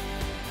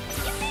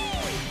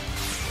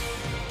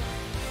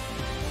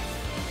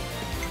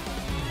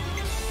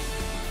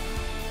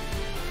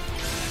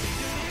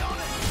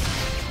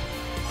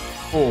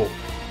 Oh,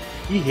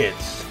 he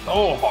hits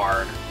so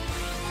hard.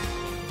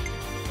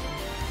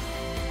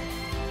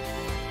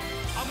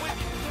 I'm with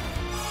you.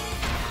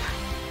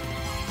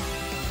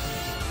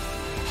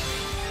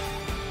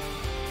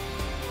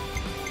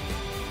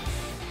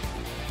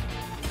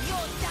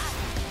 You're done.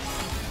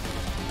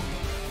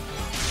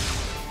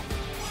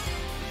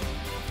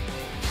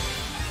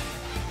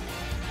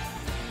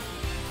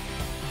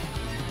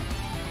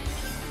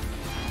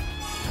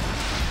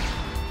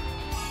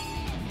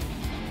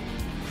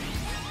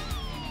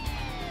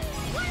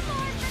 One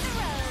more for the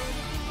road.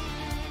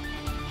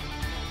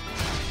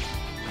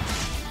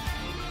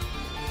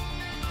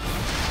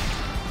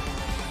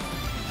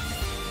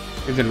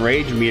 His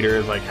enrage meter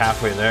is like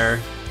halfway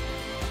there.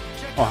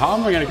 Oh, how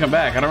am I gonna come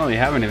back? I don't really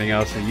have anything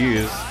else to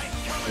use.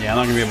 Yeah, I'm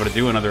not gonna be able to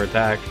do another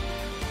attack.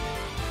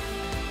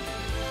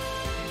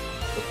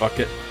 So fuck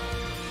it.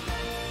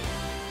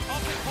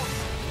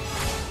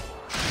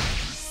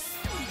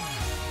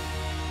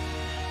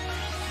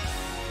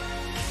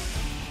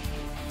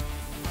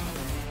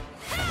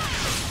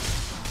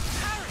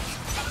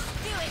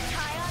 Do it,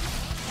 Kion.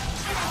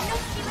 And I'll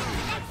knock you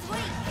into next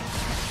week.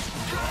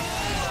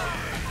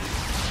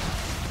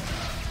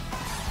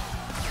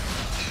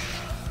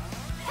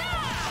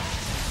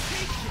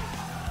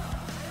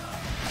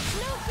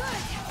 No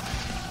good.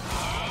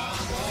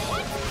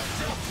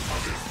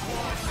 Just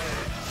one.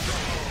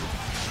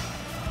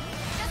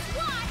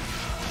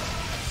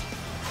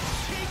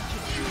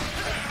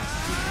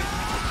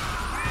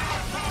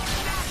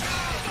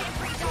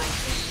 Every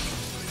dice.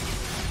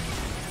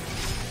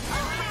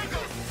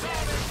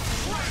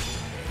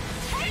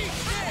 Hey,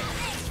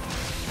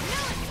 no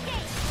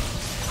escape.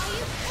 Are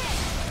you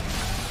pissed?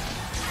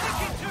 Stick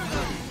it to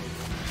them.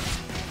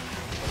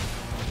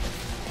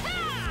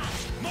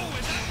 More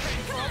where that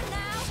came Come from. on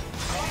now.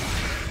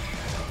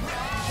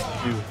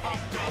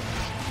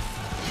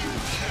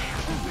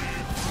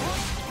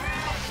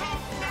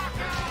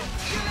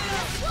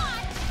 Just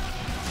one.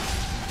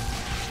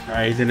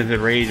 Alright, he's in his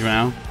enrage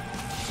now.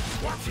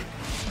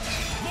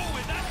 More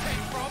where that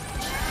came from.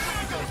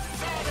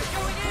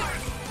 Going in.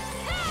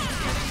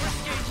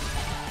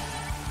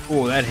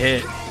 Oh, that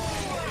hit. You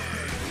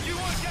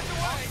won't get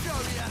away.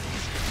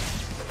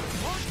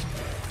 What?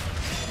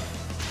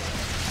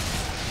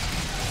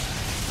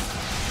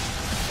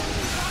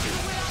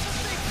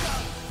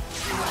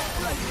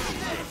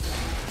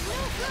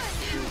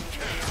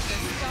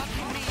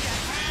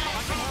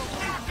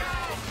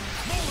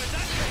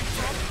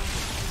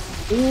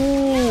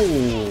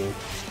 Ooh.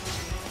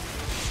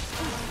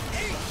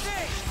 Eat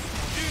this!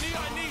 Junie, I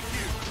need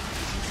you.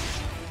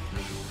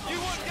 You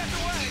won't get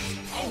away.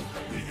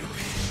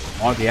 I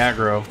want the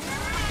aggro.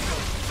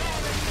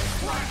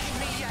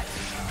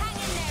 Hang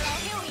in there,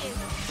 I'll heal you.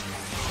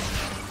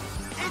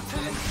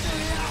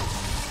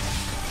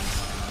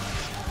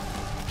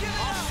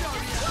 I'll show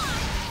you.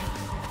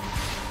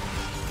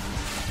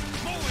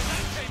 More where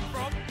that came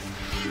from.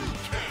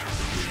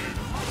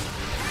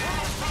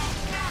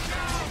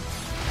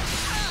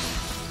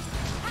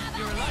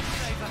 You're a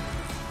lifesaver.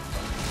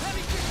 Let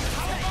me give you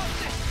how about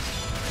this?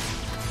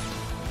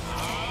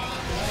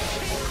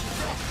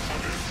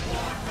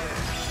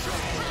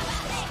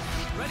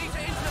 Ready to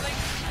interlink.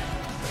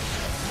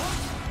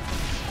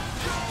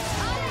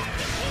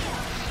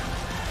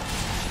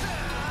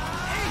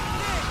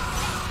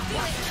 Do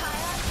it,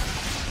 Kion.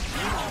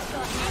 I've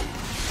got you.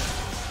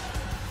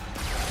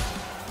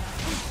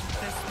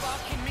 There's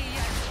spark in me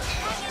yet.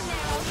 Hang in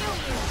there, I'll heal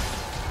you.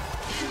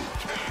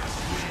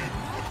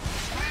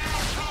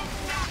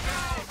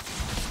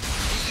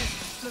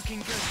 Looking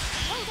good.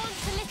 Hold on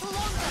just a little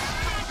longer.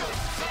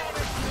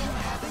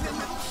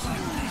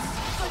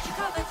 Got you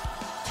covered.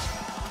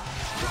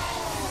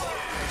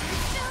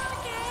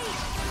 Okay.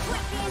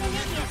 Quit being an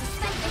idiot and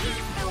spend the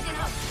years building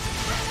up.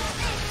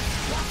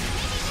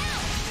 Maybe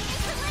now.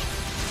 It's the late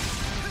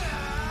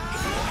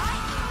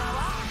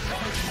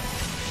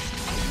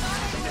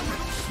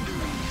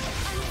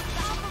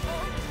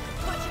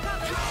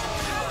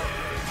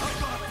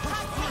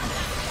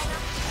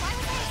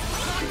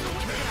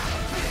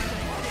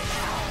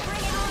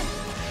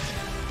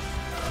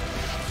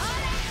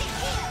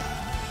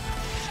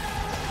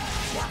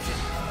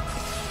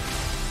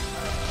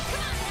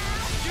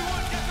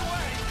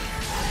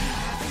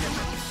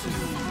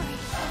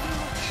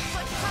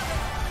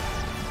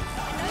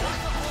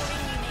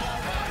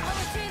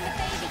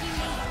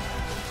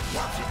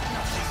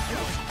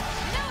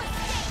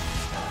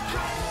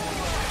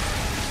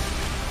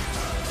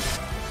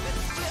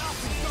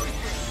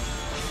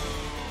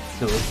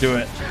So let's do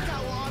it. Check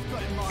out what I've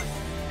got in mind.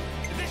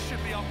 This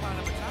should be our plan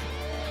of attack.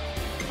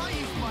 I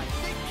used my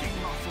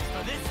thinking muscles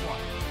for this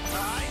one.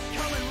 I'm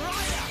coming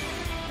right up.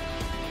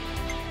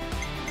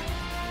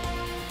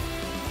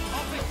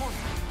 I'll take point.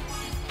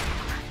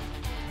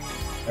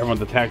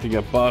 Everyone's attacked to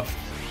get buffed.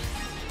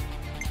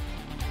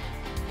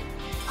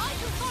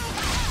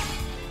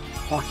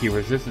 Fuck, he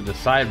resisted the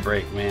side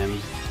break, man.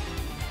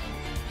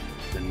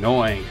 It's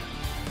annoying.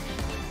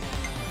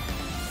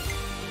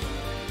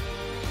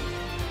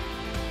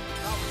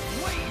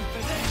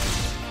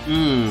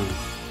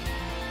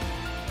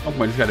 Oh,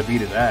 I just gotta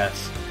beat his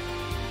ass.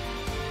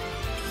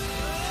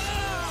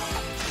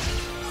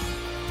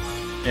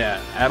 Yeah,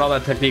 add all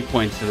that technique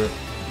points to it.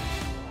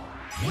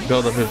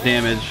 Build up his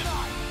damage.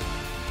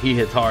 He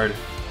hits hard.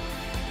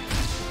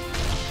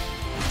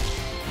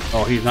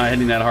 Oh, he's not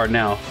hitting that hard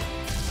now.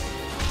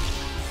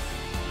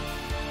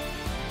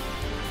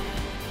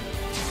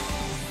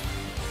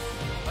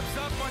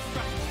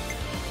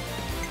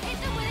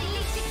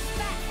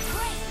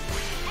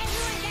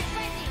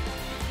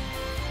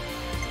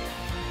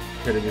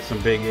 Gotta get some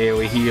big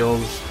AoE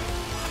heals.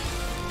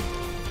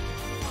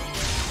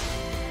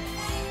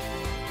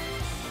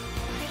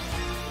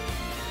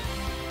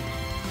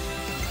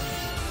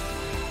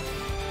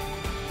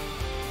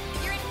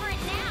 You're in for it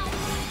now.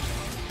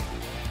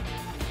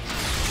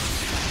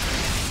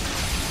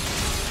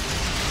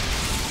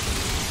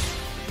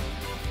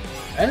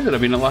 That ended up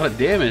being a lot of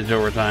damage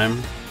over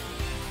time.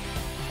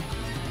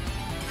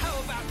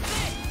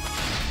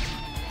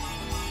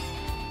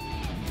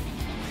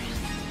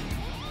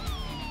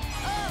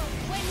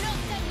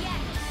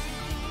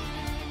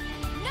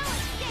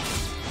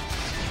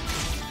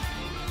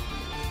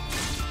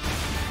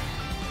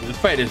 This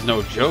fight is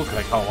no joke,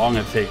 like how long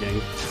it's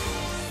taking.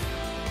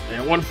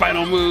 And one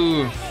final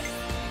move.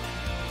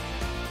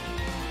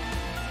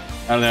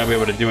 I don't think I'll be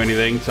able to do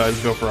anything, so I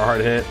just go for a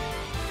hard hit.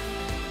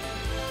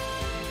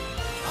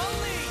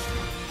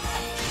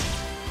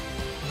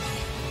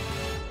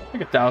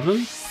 Like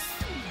 1,000.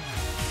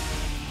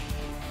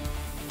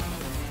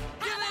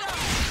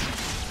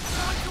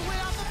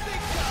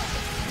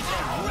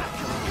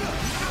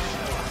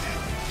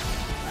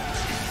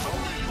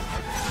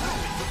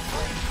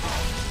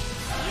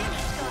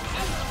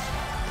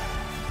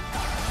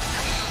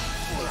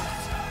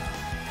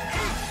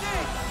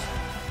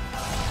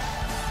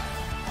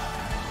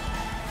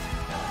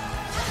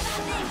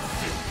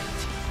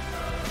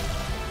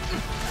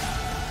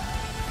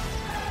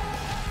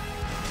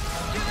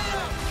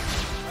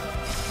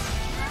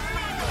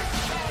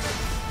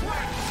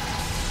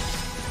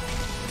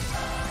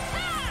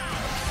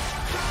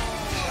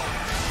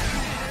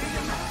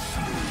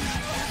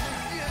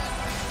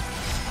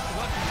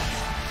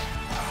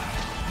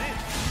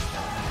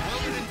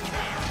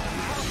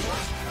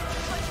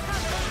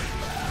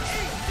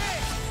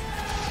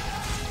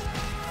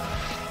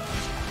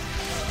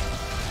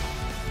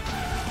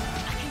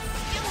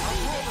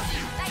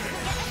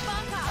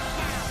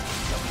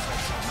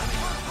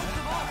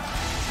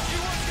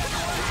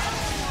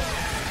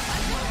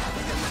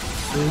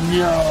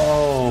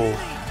 No!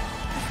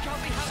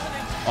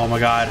 Oh my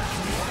god.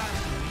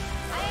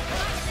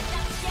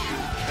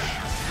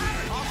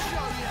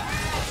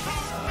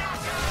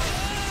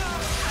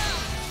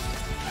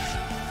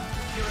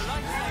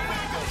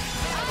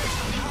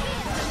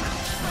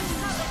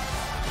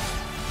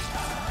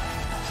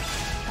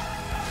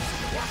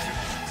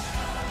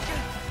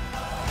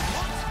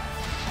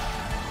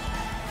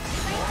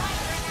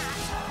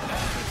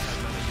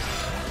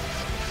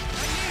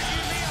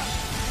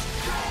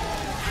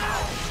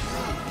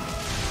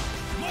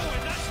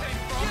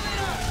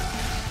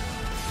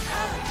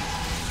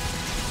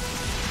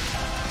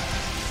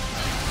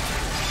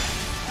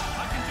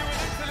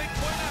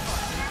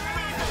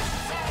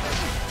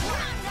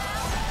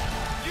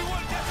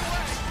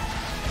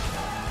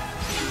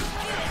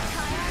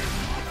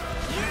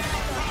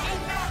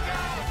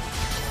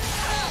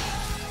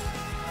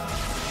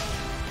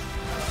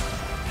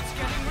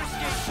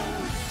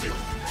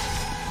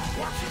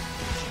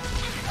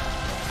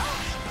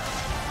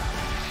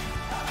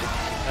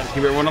 Gotta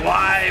keep everyone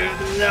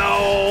alive.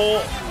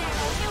 No.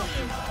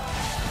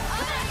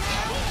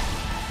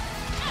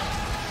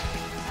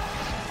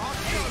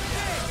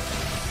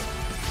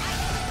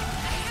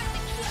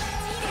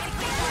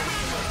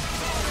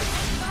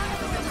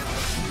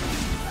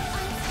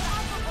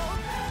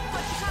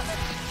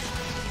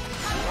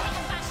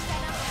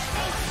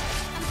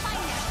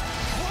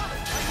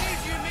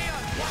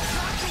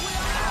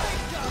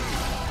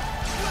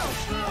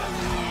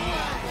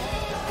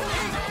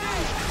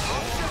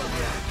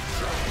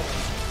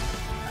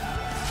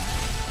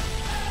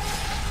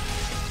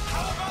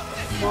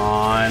 Come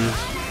on.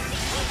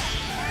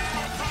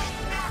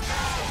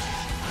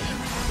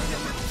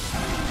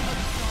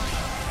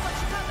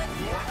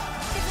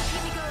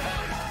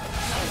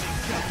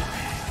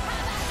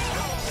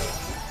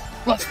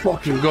 Let's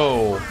fucking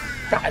go.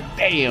 God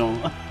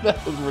damn.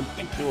 That was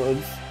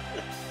ridiculous.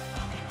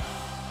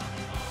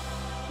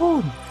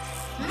 Oh.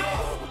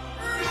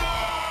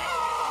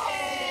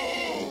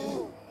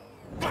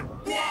 But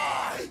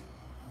why?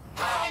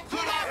 How could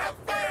I have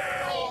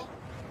failed?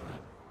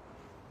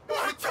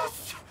 I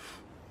just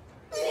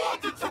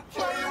wanted to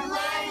play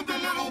around a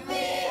little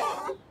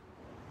more.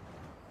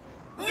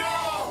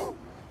 No!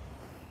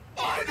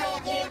 I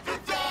don't want to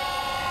die!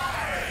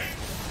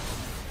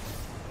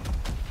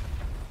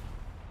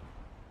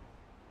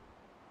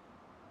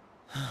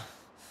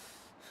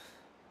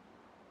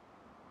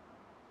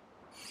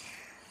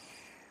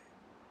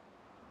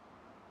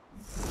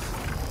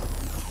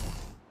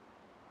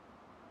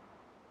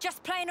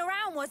 Just playing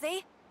around, was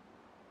he?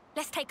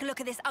 Let's take a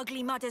look at this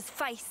ugly mudder's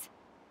face.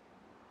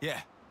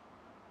 Yeah.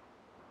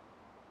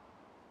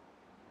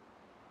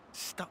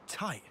 Stuck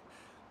tight.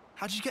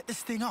 How'd you get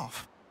this thing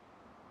off?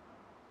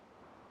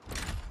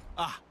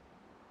 Ah.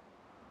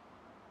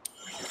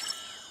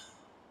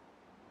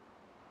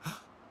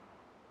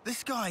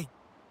 This guy...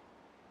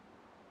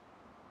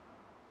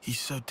 He's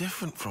so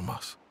different from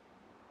us.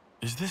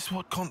 Is this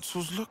what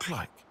consuls look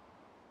like?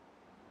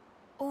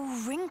 All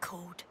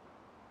wrinkled.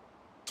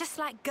 Just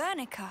like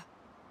Guernica.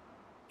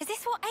 Is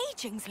this what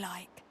aging's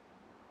like?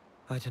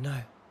 I don't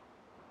know.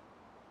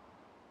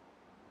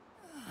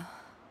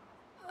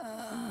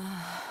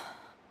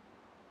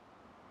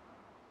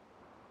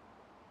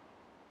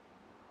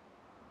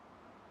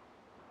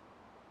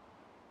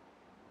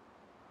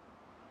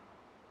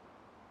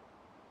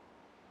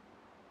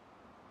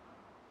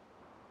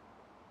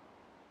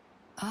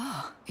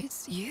 Ah,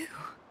 it's you.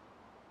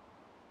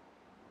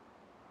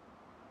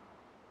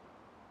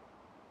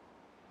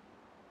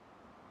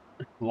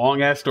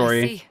 Long ass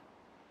story.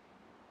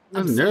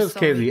 Listen, there's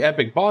the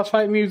epic boss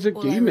fight music.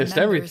 All Dude, I you missed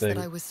remember is everything.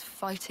 that I was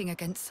fighting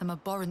against some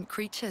abhorrent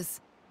creatures.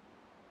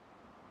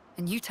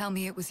 And you tell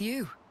me it was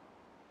you.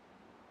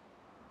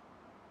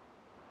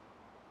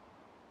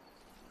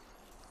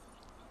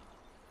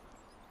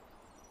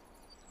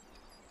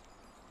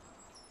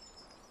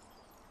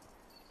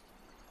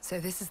 So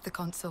this is the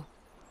consul.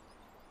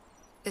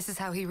 This is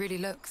how he really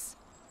looks.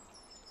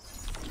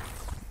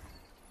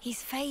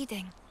 He's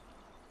fading.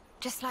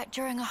 Just like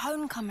during a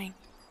homecoming.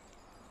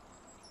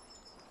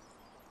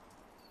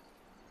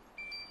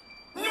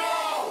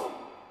 No!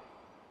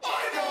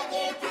 I don't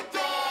want to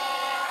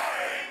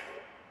die!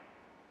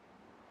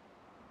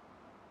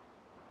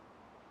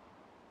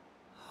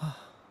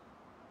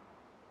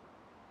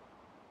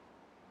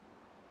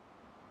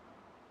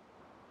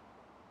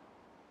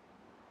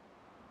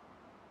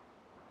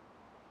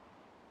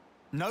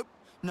 Nope,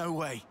 no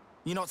way.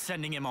 You're not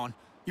sending him on.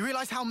 You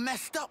realize how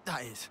messed up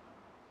that is?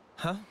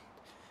 Huh?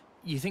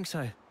 You think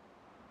so?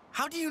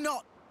 How do you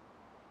not...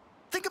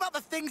 Think about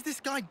the things this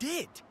guy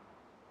did.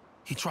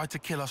 He tried to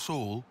kill us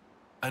all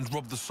and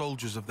rob the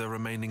soldiers of their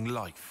remaining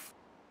life.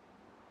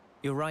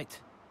 You're right.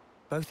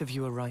 Both of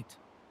you are right.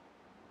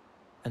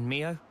 And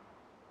Mio?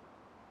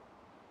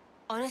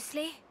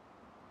 Honestly,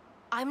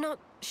 I'm not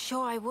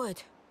sure I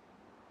would.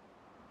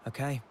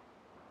 Okay.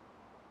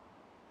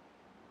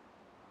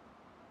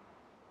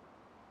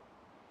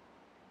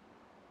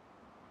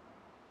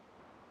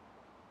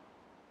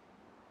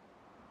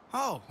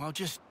 Oh, I'll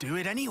just do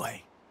it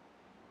anyway.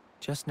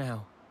 Just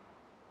now,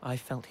 I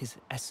felt his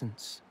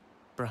essence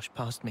brush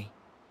past me.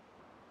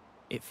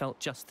 It felt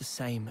just the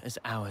same as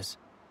ours.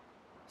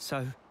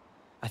 So,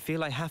 I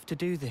feel I have to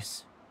do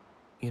this,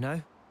 you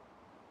know?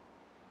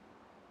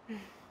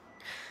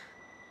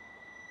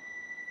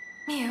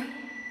 Mio,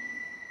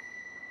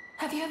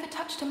 have you ever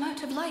touched a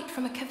mote of light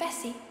from a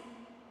Kavesi?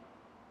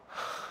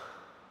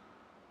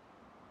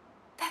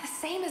 They're the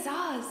same as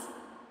ours.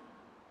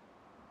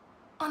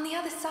 On the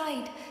other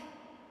side,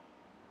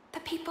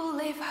 the people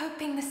live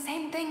hoping the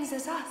same things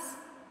as us.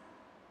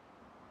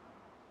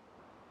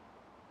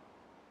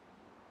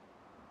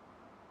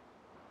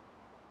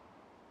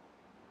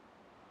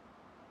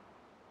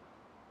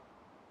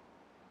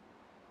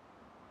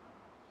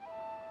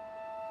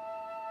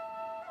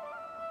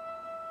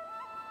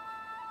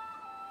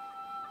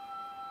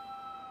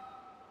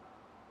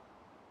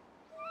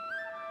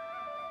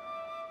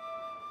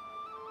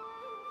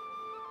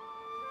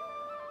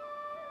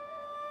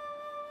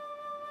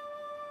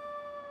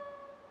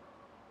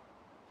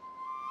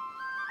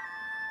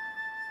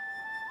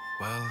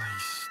 Well,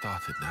 he's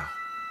started now.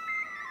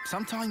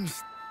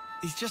 Sometimes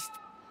he's just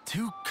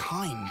too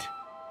kind.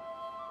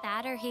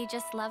 That or he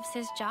just loves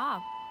his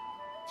job.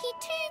 He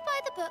too by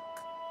the book.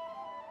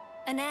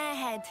 An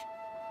airhead.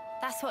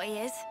 That's what he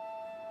is.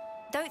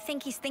 Don't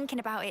think he's thinking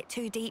about it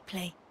too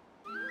deeply.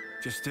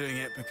 Just doing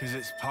it because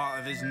it's part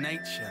of his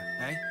nature,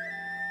 eh?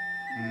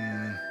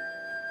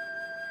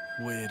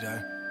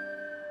 Weirdo.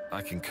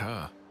 I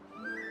concur.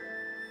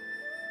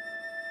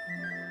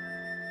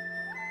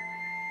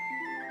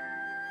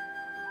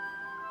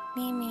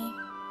 Mimi.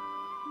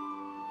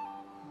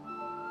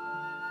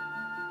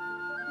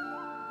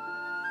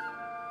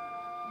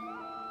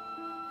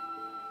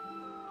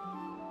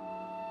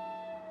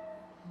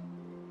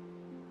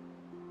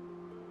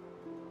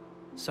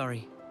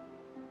 Sorry.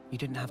 You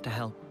didn't have to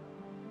help.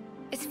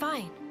 It's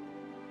fine.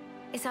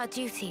 It's our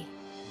duty.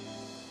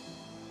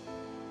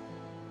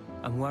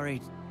 I'm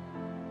worried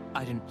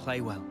I didn't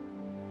play well.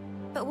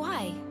 But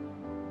why?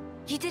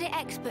 You did it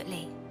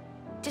expertly,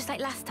 just like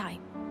last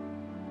time.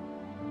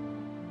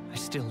 I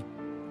still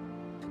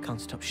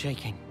can't stop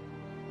shaking.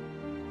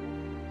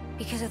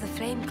 Because of the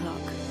flame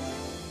clock.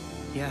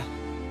 Yeah.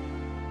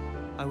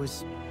 I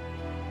was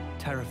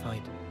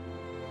terrified.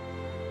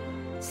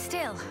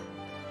 Still,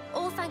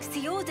 all thanks to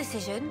your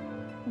decision,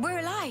 we're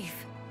alive.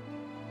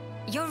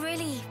 You're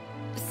really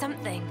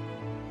something.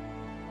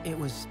 It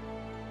was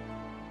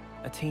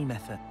a team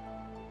effort.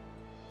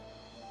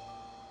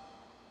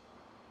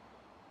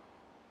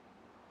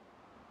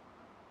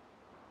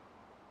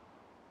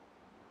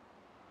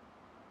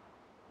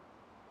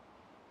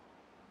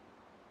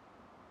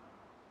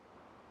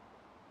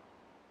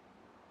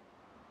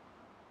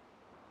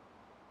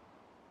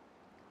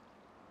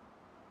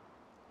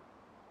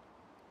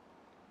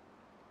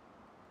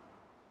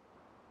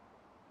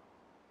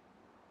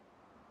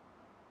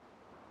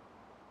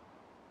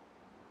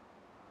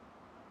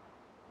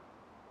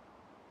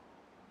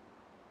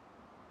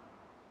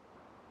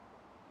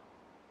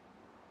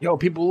 Yo,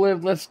 people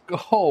live, let's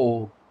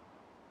go.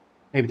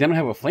 Hey, but they don't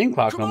have a flame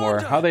clock no more.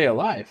 How are they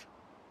alive?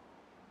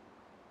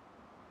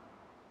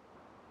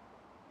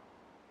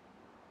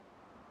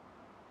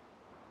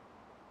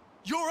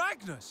 You're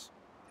Agnes!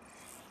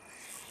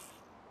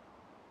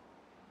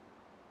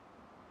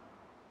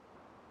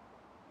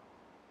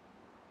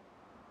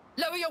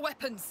 Lower your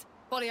weapons,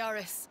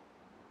 Boliaris.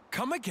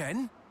 Come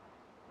again?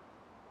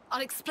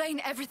 I'll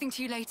explain everything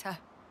to you later.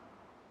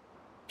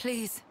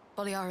 Please,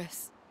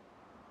 Boliaris.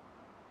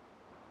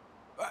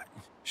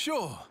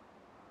 Sure.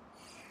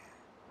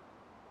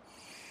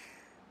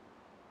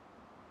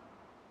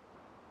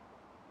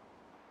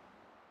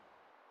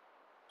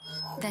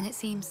 Then it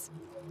seems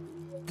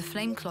the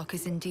flame clock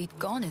is indeed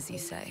gone, as you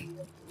say.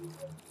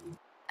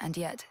 And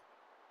yet,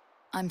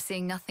 I'm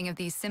seeing nothing of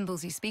these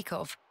symbols you speak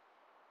of.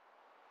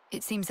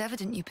 It seems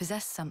evident you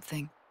possess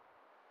something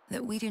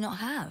that we do not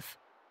have.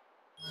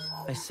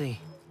 I see.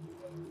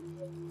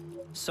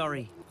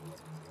 Sorry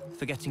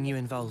for getting you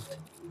involved.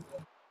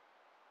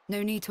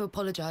 No need to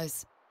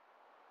apologize.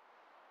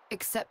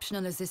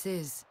 Exceptional as this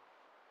is,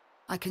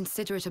 I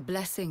consider it a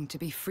blessing to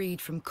be freed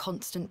from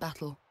constant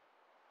battle.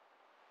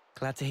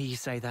 Glad to hear you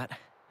say that.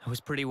 I was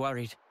pretty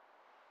worried.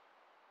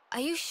 Are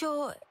you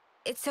sure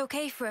it's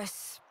okay for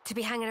us to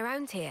be hanging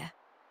around here?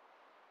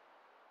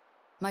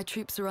 My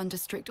troops are under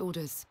strict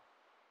orders.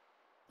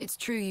 It's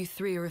true you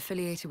three are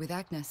affiliated with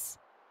Agnes,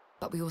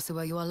 but we also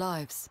owe you our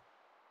lives.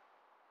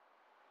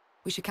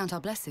 We should count our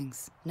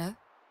blessings, no?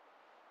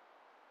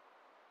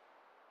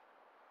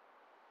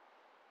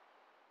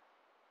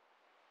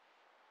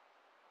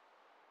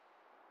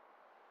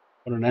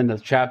 What an end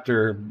of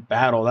chapter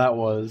battle that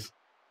was.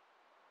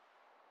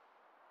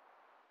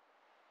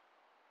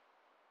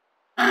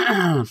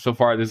 So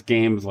far, this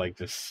game's like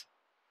this.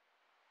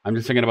 I'm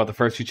just thinking about the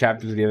first two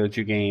chapters of the other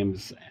two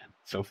games, and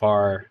so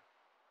far,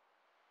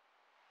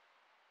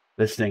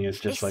 this thing is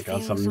just like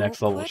on some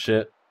next level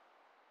shit.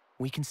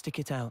 We can stick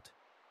it out.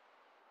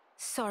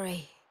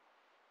 Sorry.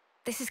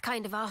 This is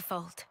kind of our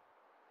fault.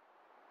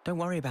 Don't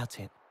worry about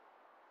it.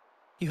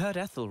 You heard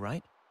Ethel,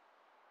 right?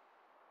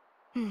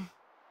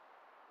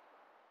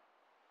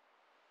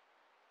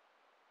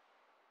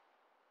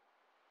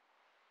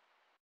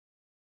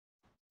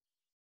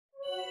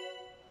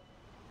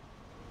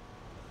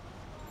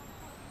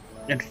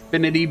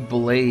 Infinity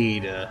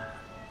Blade.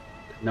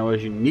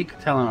 Noah's unique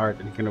talent art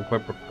that he can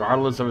equip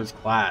regardless of his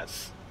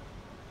class.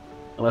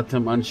 It lets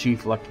him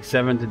unsheath Lucky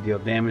 7 to deal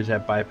damage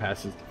that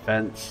bypasses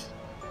defense.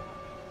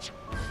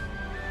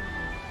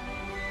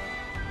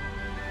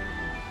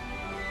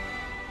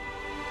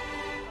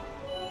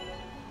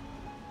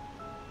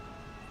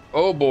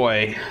 Oh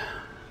boy.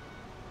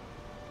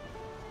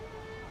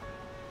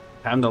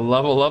 Time to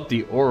level up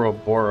the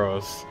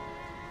Ouroboros.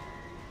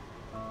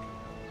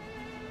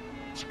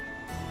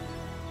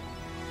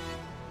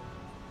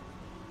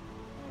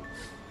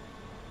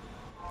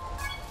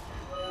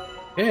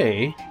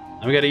 Okay,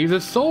 now we gotta use a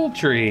soul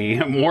tree.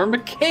 More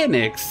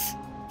mechanics.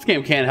 This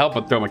game can't help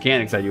but throw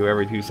mechanics at you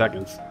every 2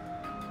 seconds.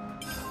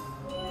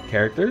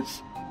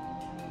 Characters.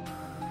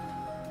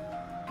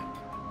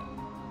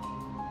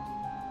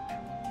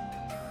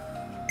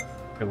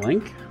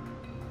 Link.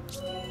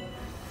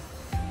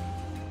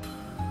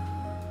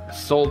 A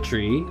soul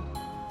tree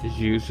is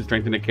used to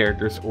strengthen a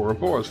character's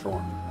Ouroboros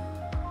form.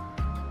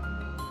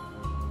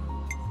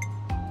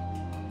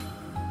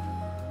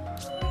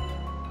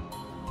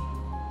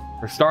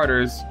 For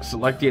starters,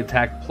 select the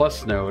Attack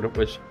Plus node,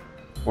 which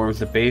forms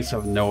the base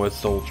of Noah's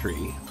soul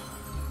tree.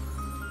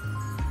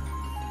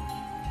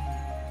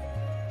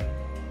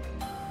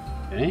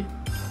 Okay.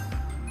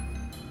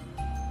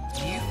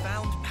 You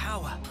found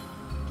power.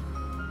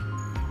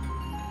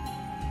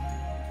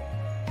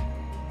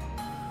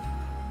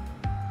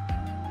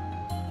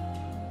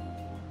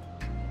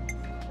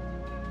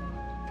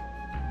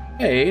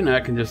 Hey, now I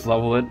can just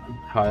level it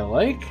how I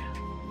like.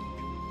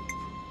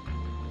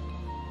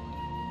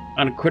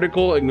 On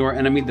critical, ignore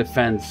enemy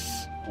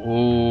defense.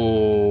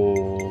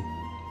 Oh.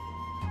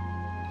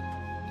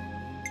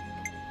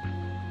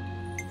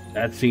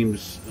 That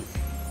seems...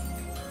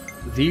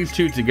 These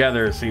two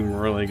together seem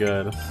really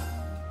good.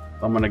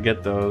 I'm gonna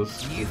get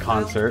those in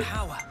concert.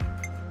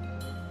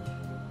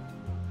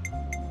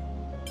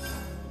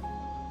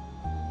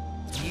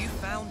 You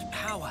found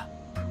power.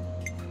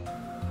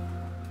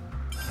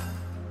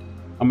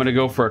 I'm gonna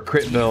go for a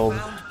crit build.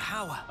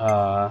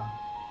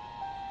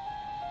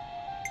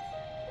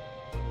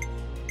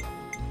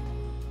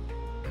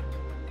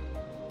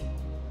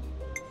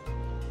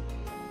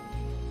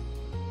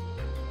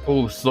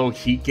 Oh, slow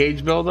heat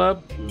gauge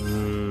buildup?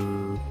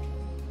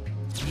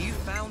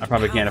 I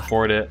probably can't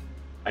afford it.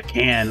 I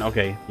can.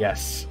 Okay,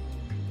 yes.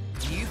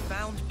 You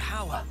found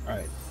power.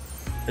 Alright.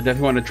 I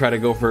definitely want to try to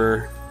go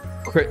for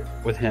crit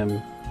with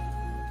him.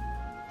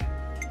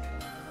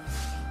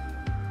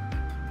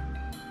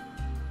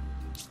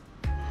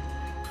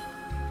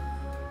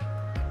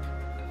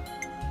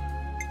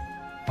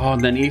 Oh,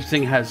 and then each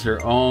thing has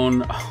their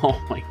own...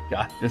 Oh my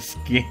god, this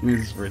game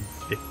is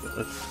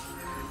ridiculous.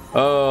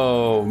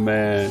 Oh,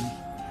 man.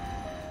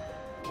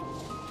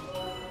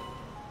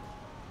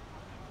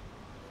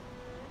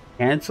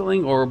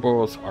 Canceling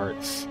Ouroboros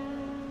arts.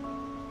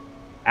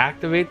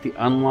 Activate the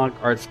unlock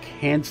arts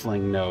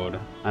canceling node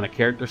on a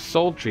character's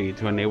soul tree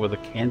to enable the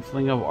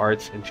canceling of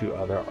arts into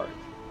other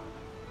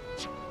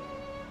arts.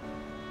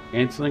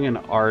 Canceling an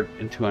art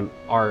into an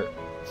art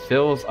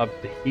fills up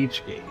the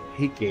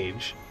heat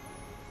gauge,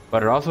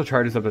 but it also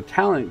charges up the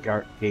talent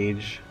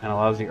gauge and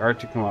allows the art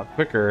to come out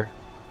quicker.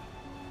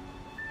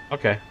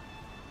 Okay.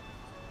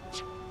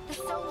 The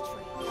soul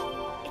tree.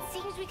 It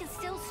seems we can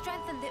still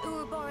strengthen the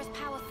Ouroboros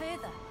power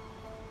further.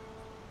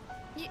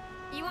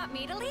 You want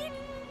me to lead?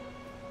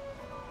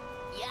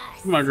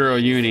 Yes. My girl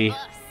Uni.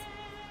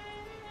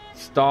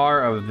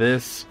 Star of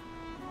this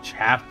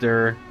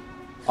chapter.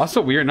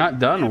 Also, we are not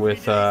done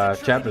with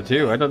chapter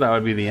 2. I thought that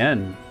would be the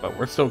end, but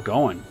we're still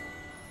going.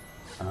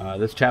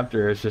 This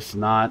chapter is just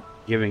not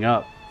giving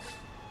up.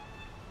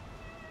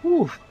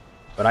 Whew.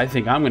 But I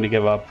think I'm going to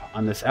give up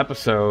on this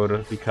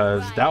episode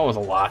because that was a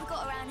lot.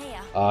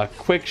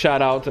 Quick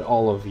shout out to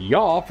all of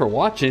y'all for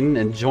watching and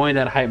enjoying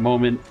that hype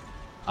moment.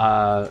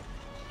 For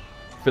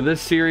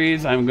this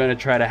series, I'm going to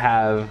try to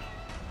have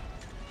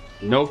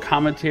no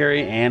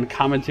commentary and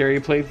commentary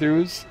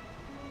playthroughs,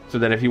 so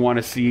that if you want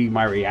to see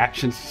my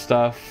reactions to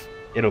stuff,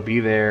 it'll be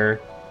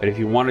there. But if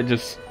you want to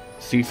just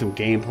see some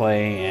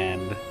gameplay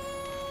and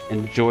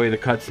enjoy the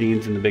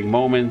cutscenes and the big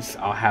moments,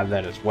 I'll have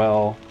that as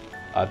well.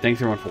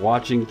 Thanks everyone for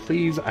watching.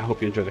 Please, I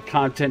hope you enjoy the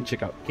content.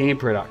 Check out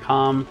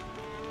gameper.com.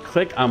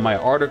 Click on my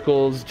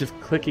articles. Just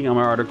clicking on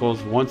my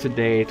articles once a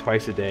day,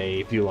 twice a day,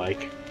 if you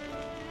like.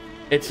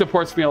 It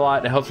supports me a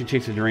lot. It helps me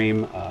chase a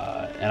dream,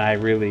 and I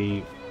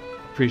really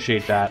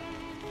appreciate that.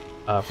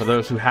 For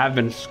those who have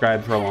been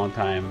subscribed for a long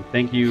time,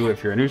 thank you.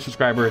 If you're a new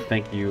subscriber,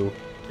 thank you.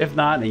 If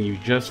not, and you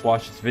just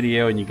watched this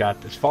video and you got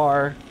this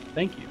far,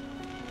 thank you.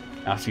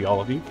 I'll see all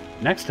of you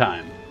next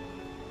time.